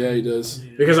god. Yeah, he does.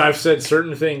 Because I've said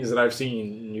certain things that I've seen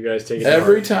and you guys take it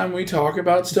every time we talk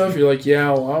about stuff, you're like,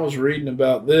 yeah, well, I was reading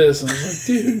about this. And I was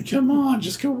like, dude, come on,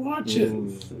 just go watch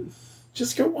it.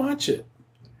 Just go watch it.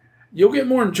 You'll get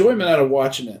more enjoyment out of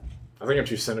watching it. I think I'm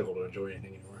too cynical to enjoy anything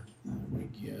anymore. Oh my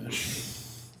gosh.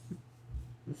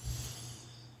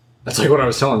 That's like what I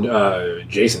was telling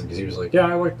Jason, because he was like, yeah,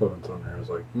 I like Blood and Thunder. I was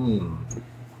like,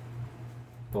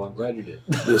 Well, I'm glad you did.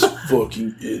 This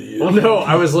fucking idiot. Well, no,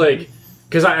 I was like,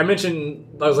 because I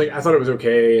mentioned, I was like, I thought it was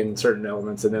okay in certain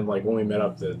elements, and then like when we met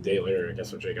up the day later, I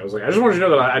guess with Jake, I was like, I just wanted you to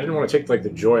know that I didn't want to take like the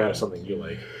joy out of something you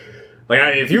like.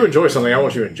 Like, if you enjoy something, I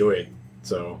want you to enjoy it.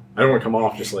 So I don't want to come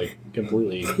off just like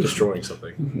completely destroying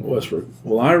something. Westbrook.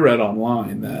 Well, I read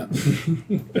online that.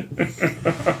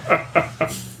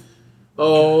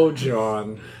 Oh,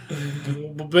 John.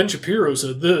 Well, Ben Shapiro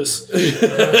said this. I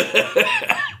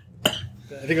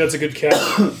think that's a good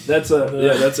capture. That's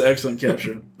an excellent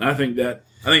capture. I think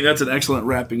that's an excellent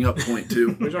wrapping up point too.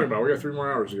 What are you talking about? We got 3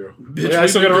 more hours to go. Yeah, I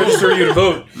still got to register you to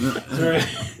vote.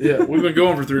 Yeah, we've been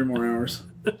going for 3 more hours.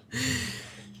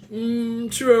 2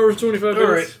 hours, 25 minutes.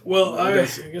 All right. Well, I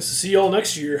guess to see y'all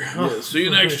next year. Yeah, see you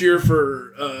next year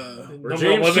for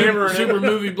James Cameron Super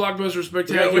Movie Blockbuster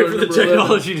Spectacular. Wait for the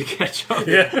technology to catch up.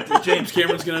 Yeah, James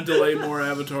Cameron's going to delay more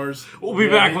avatars. We'll be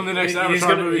back when the next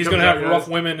Avatar movie he's comes going to out. have rough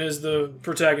women as the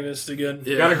protagonist again.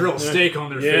 Yeah. Got to grill a steak on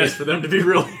their face for them to be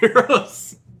real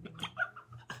heroes.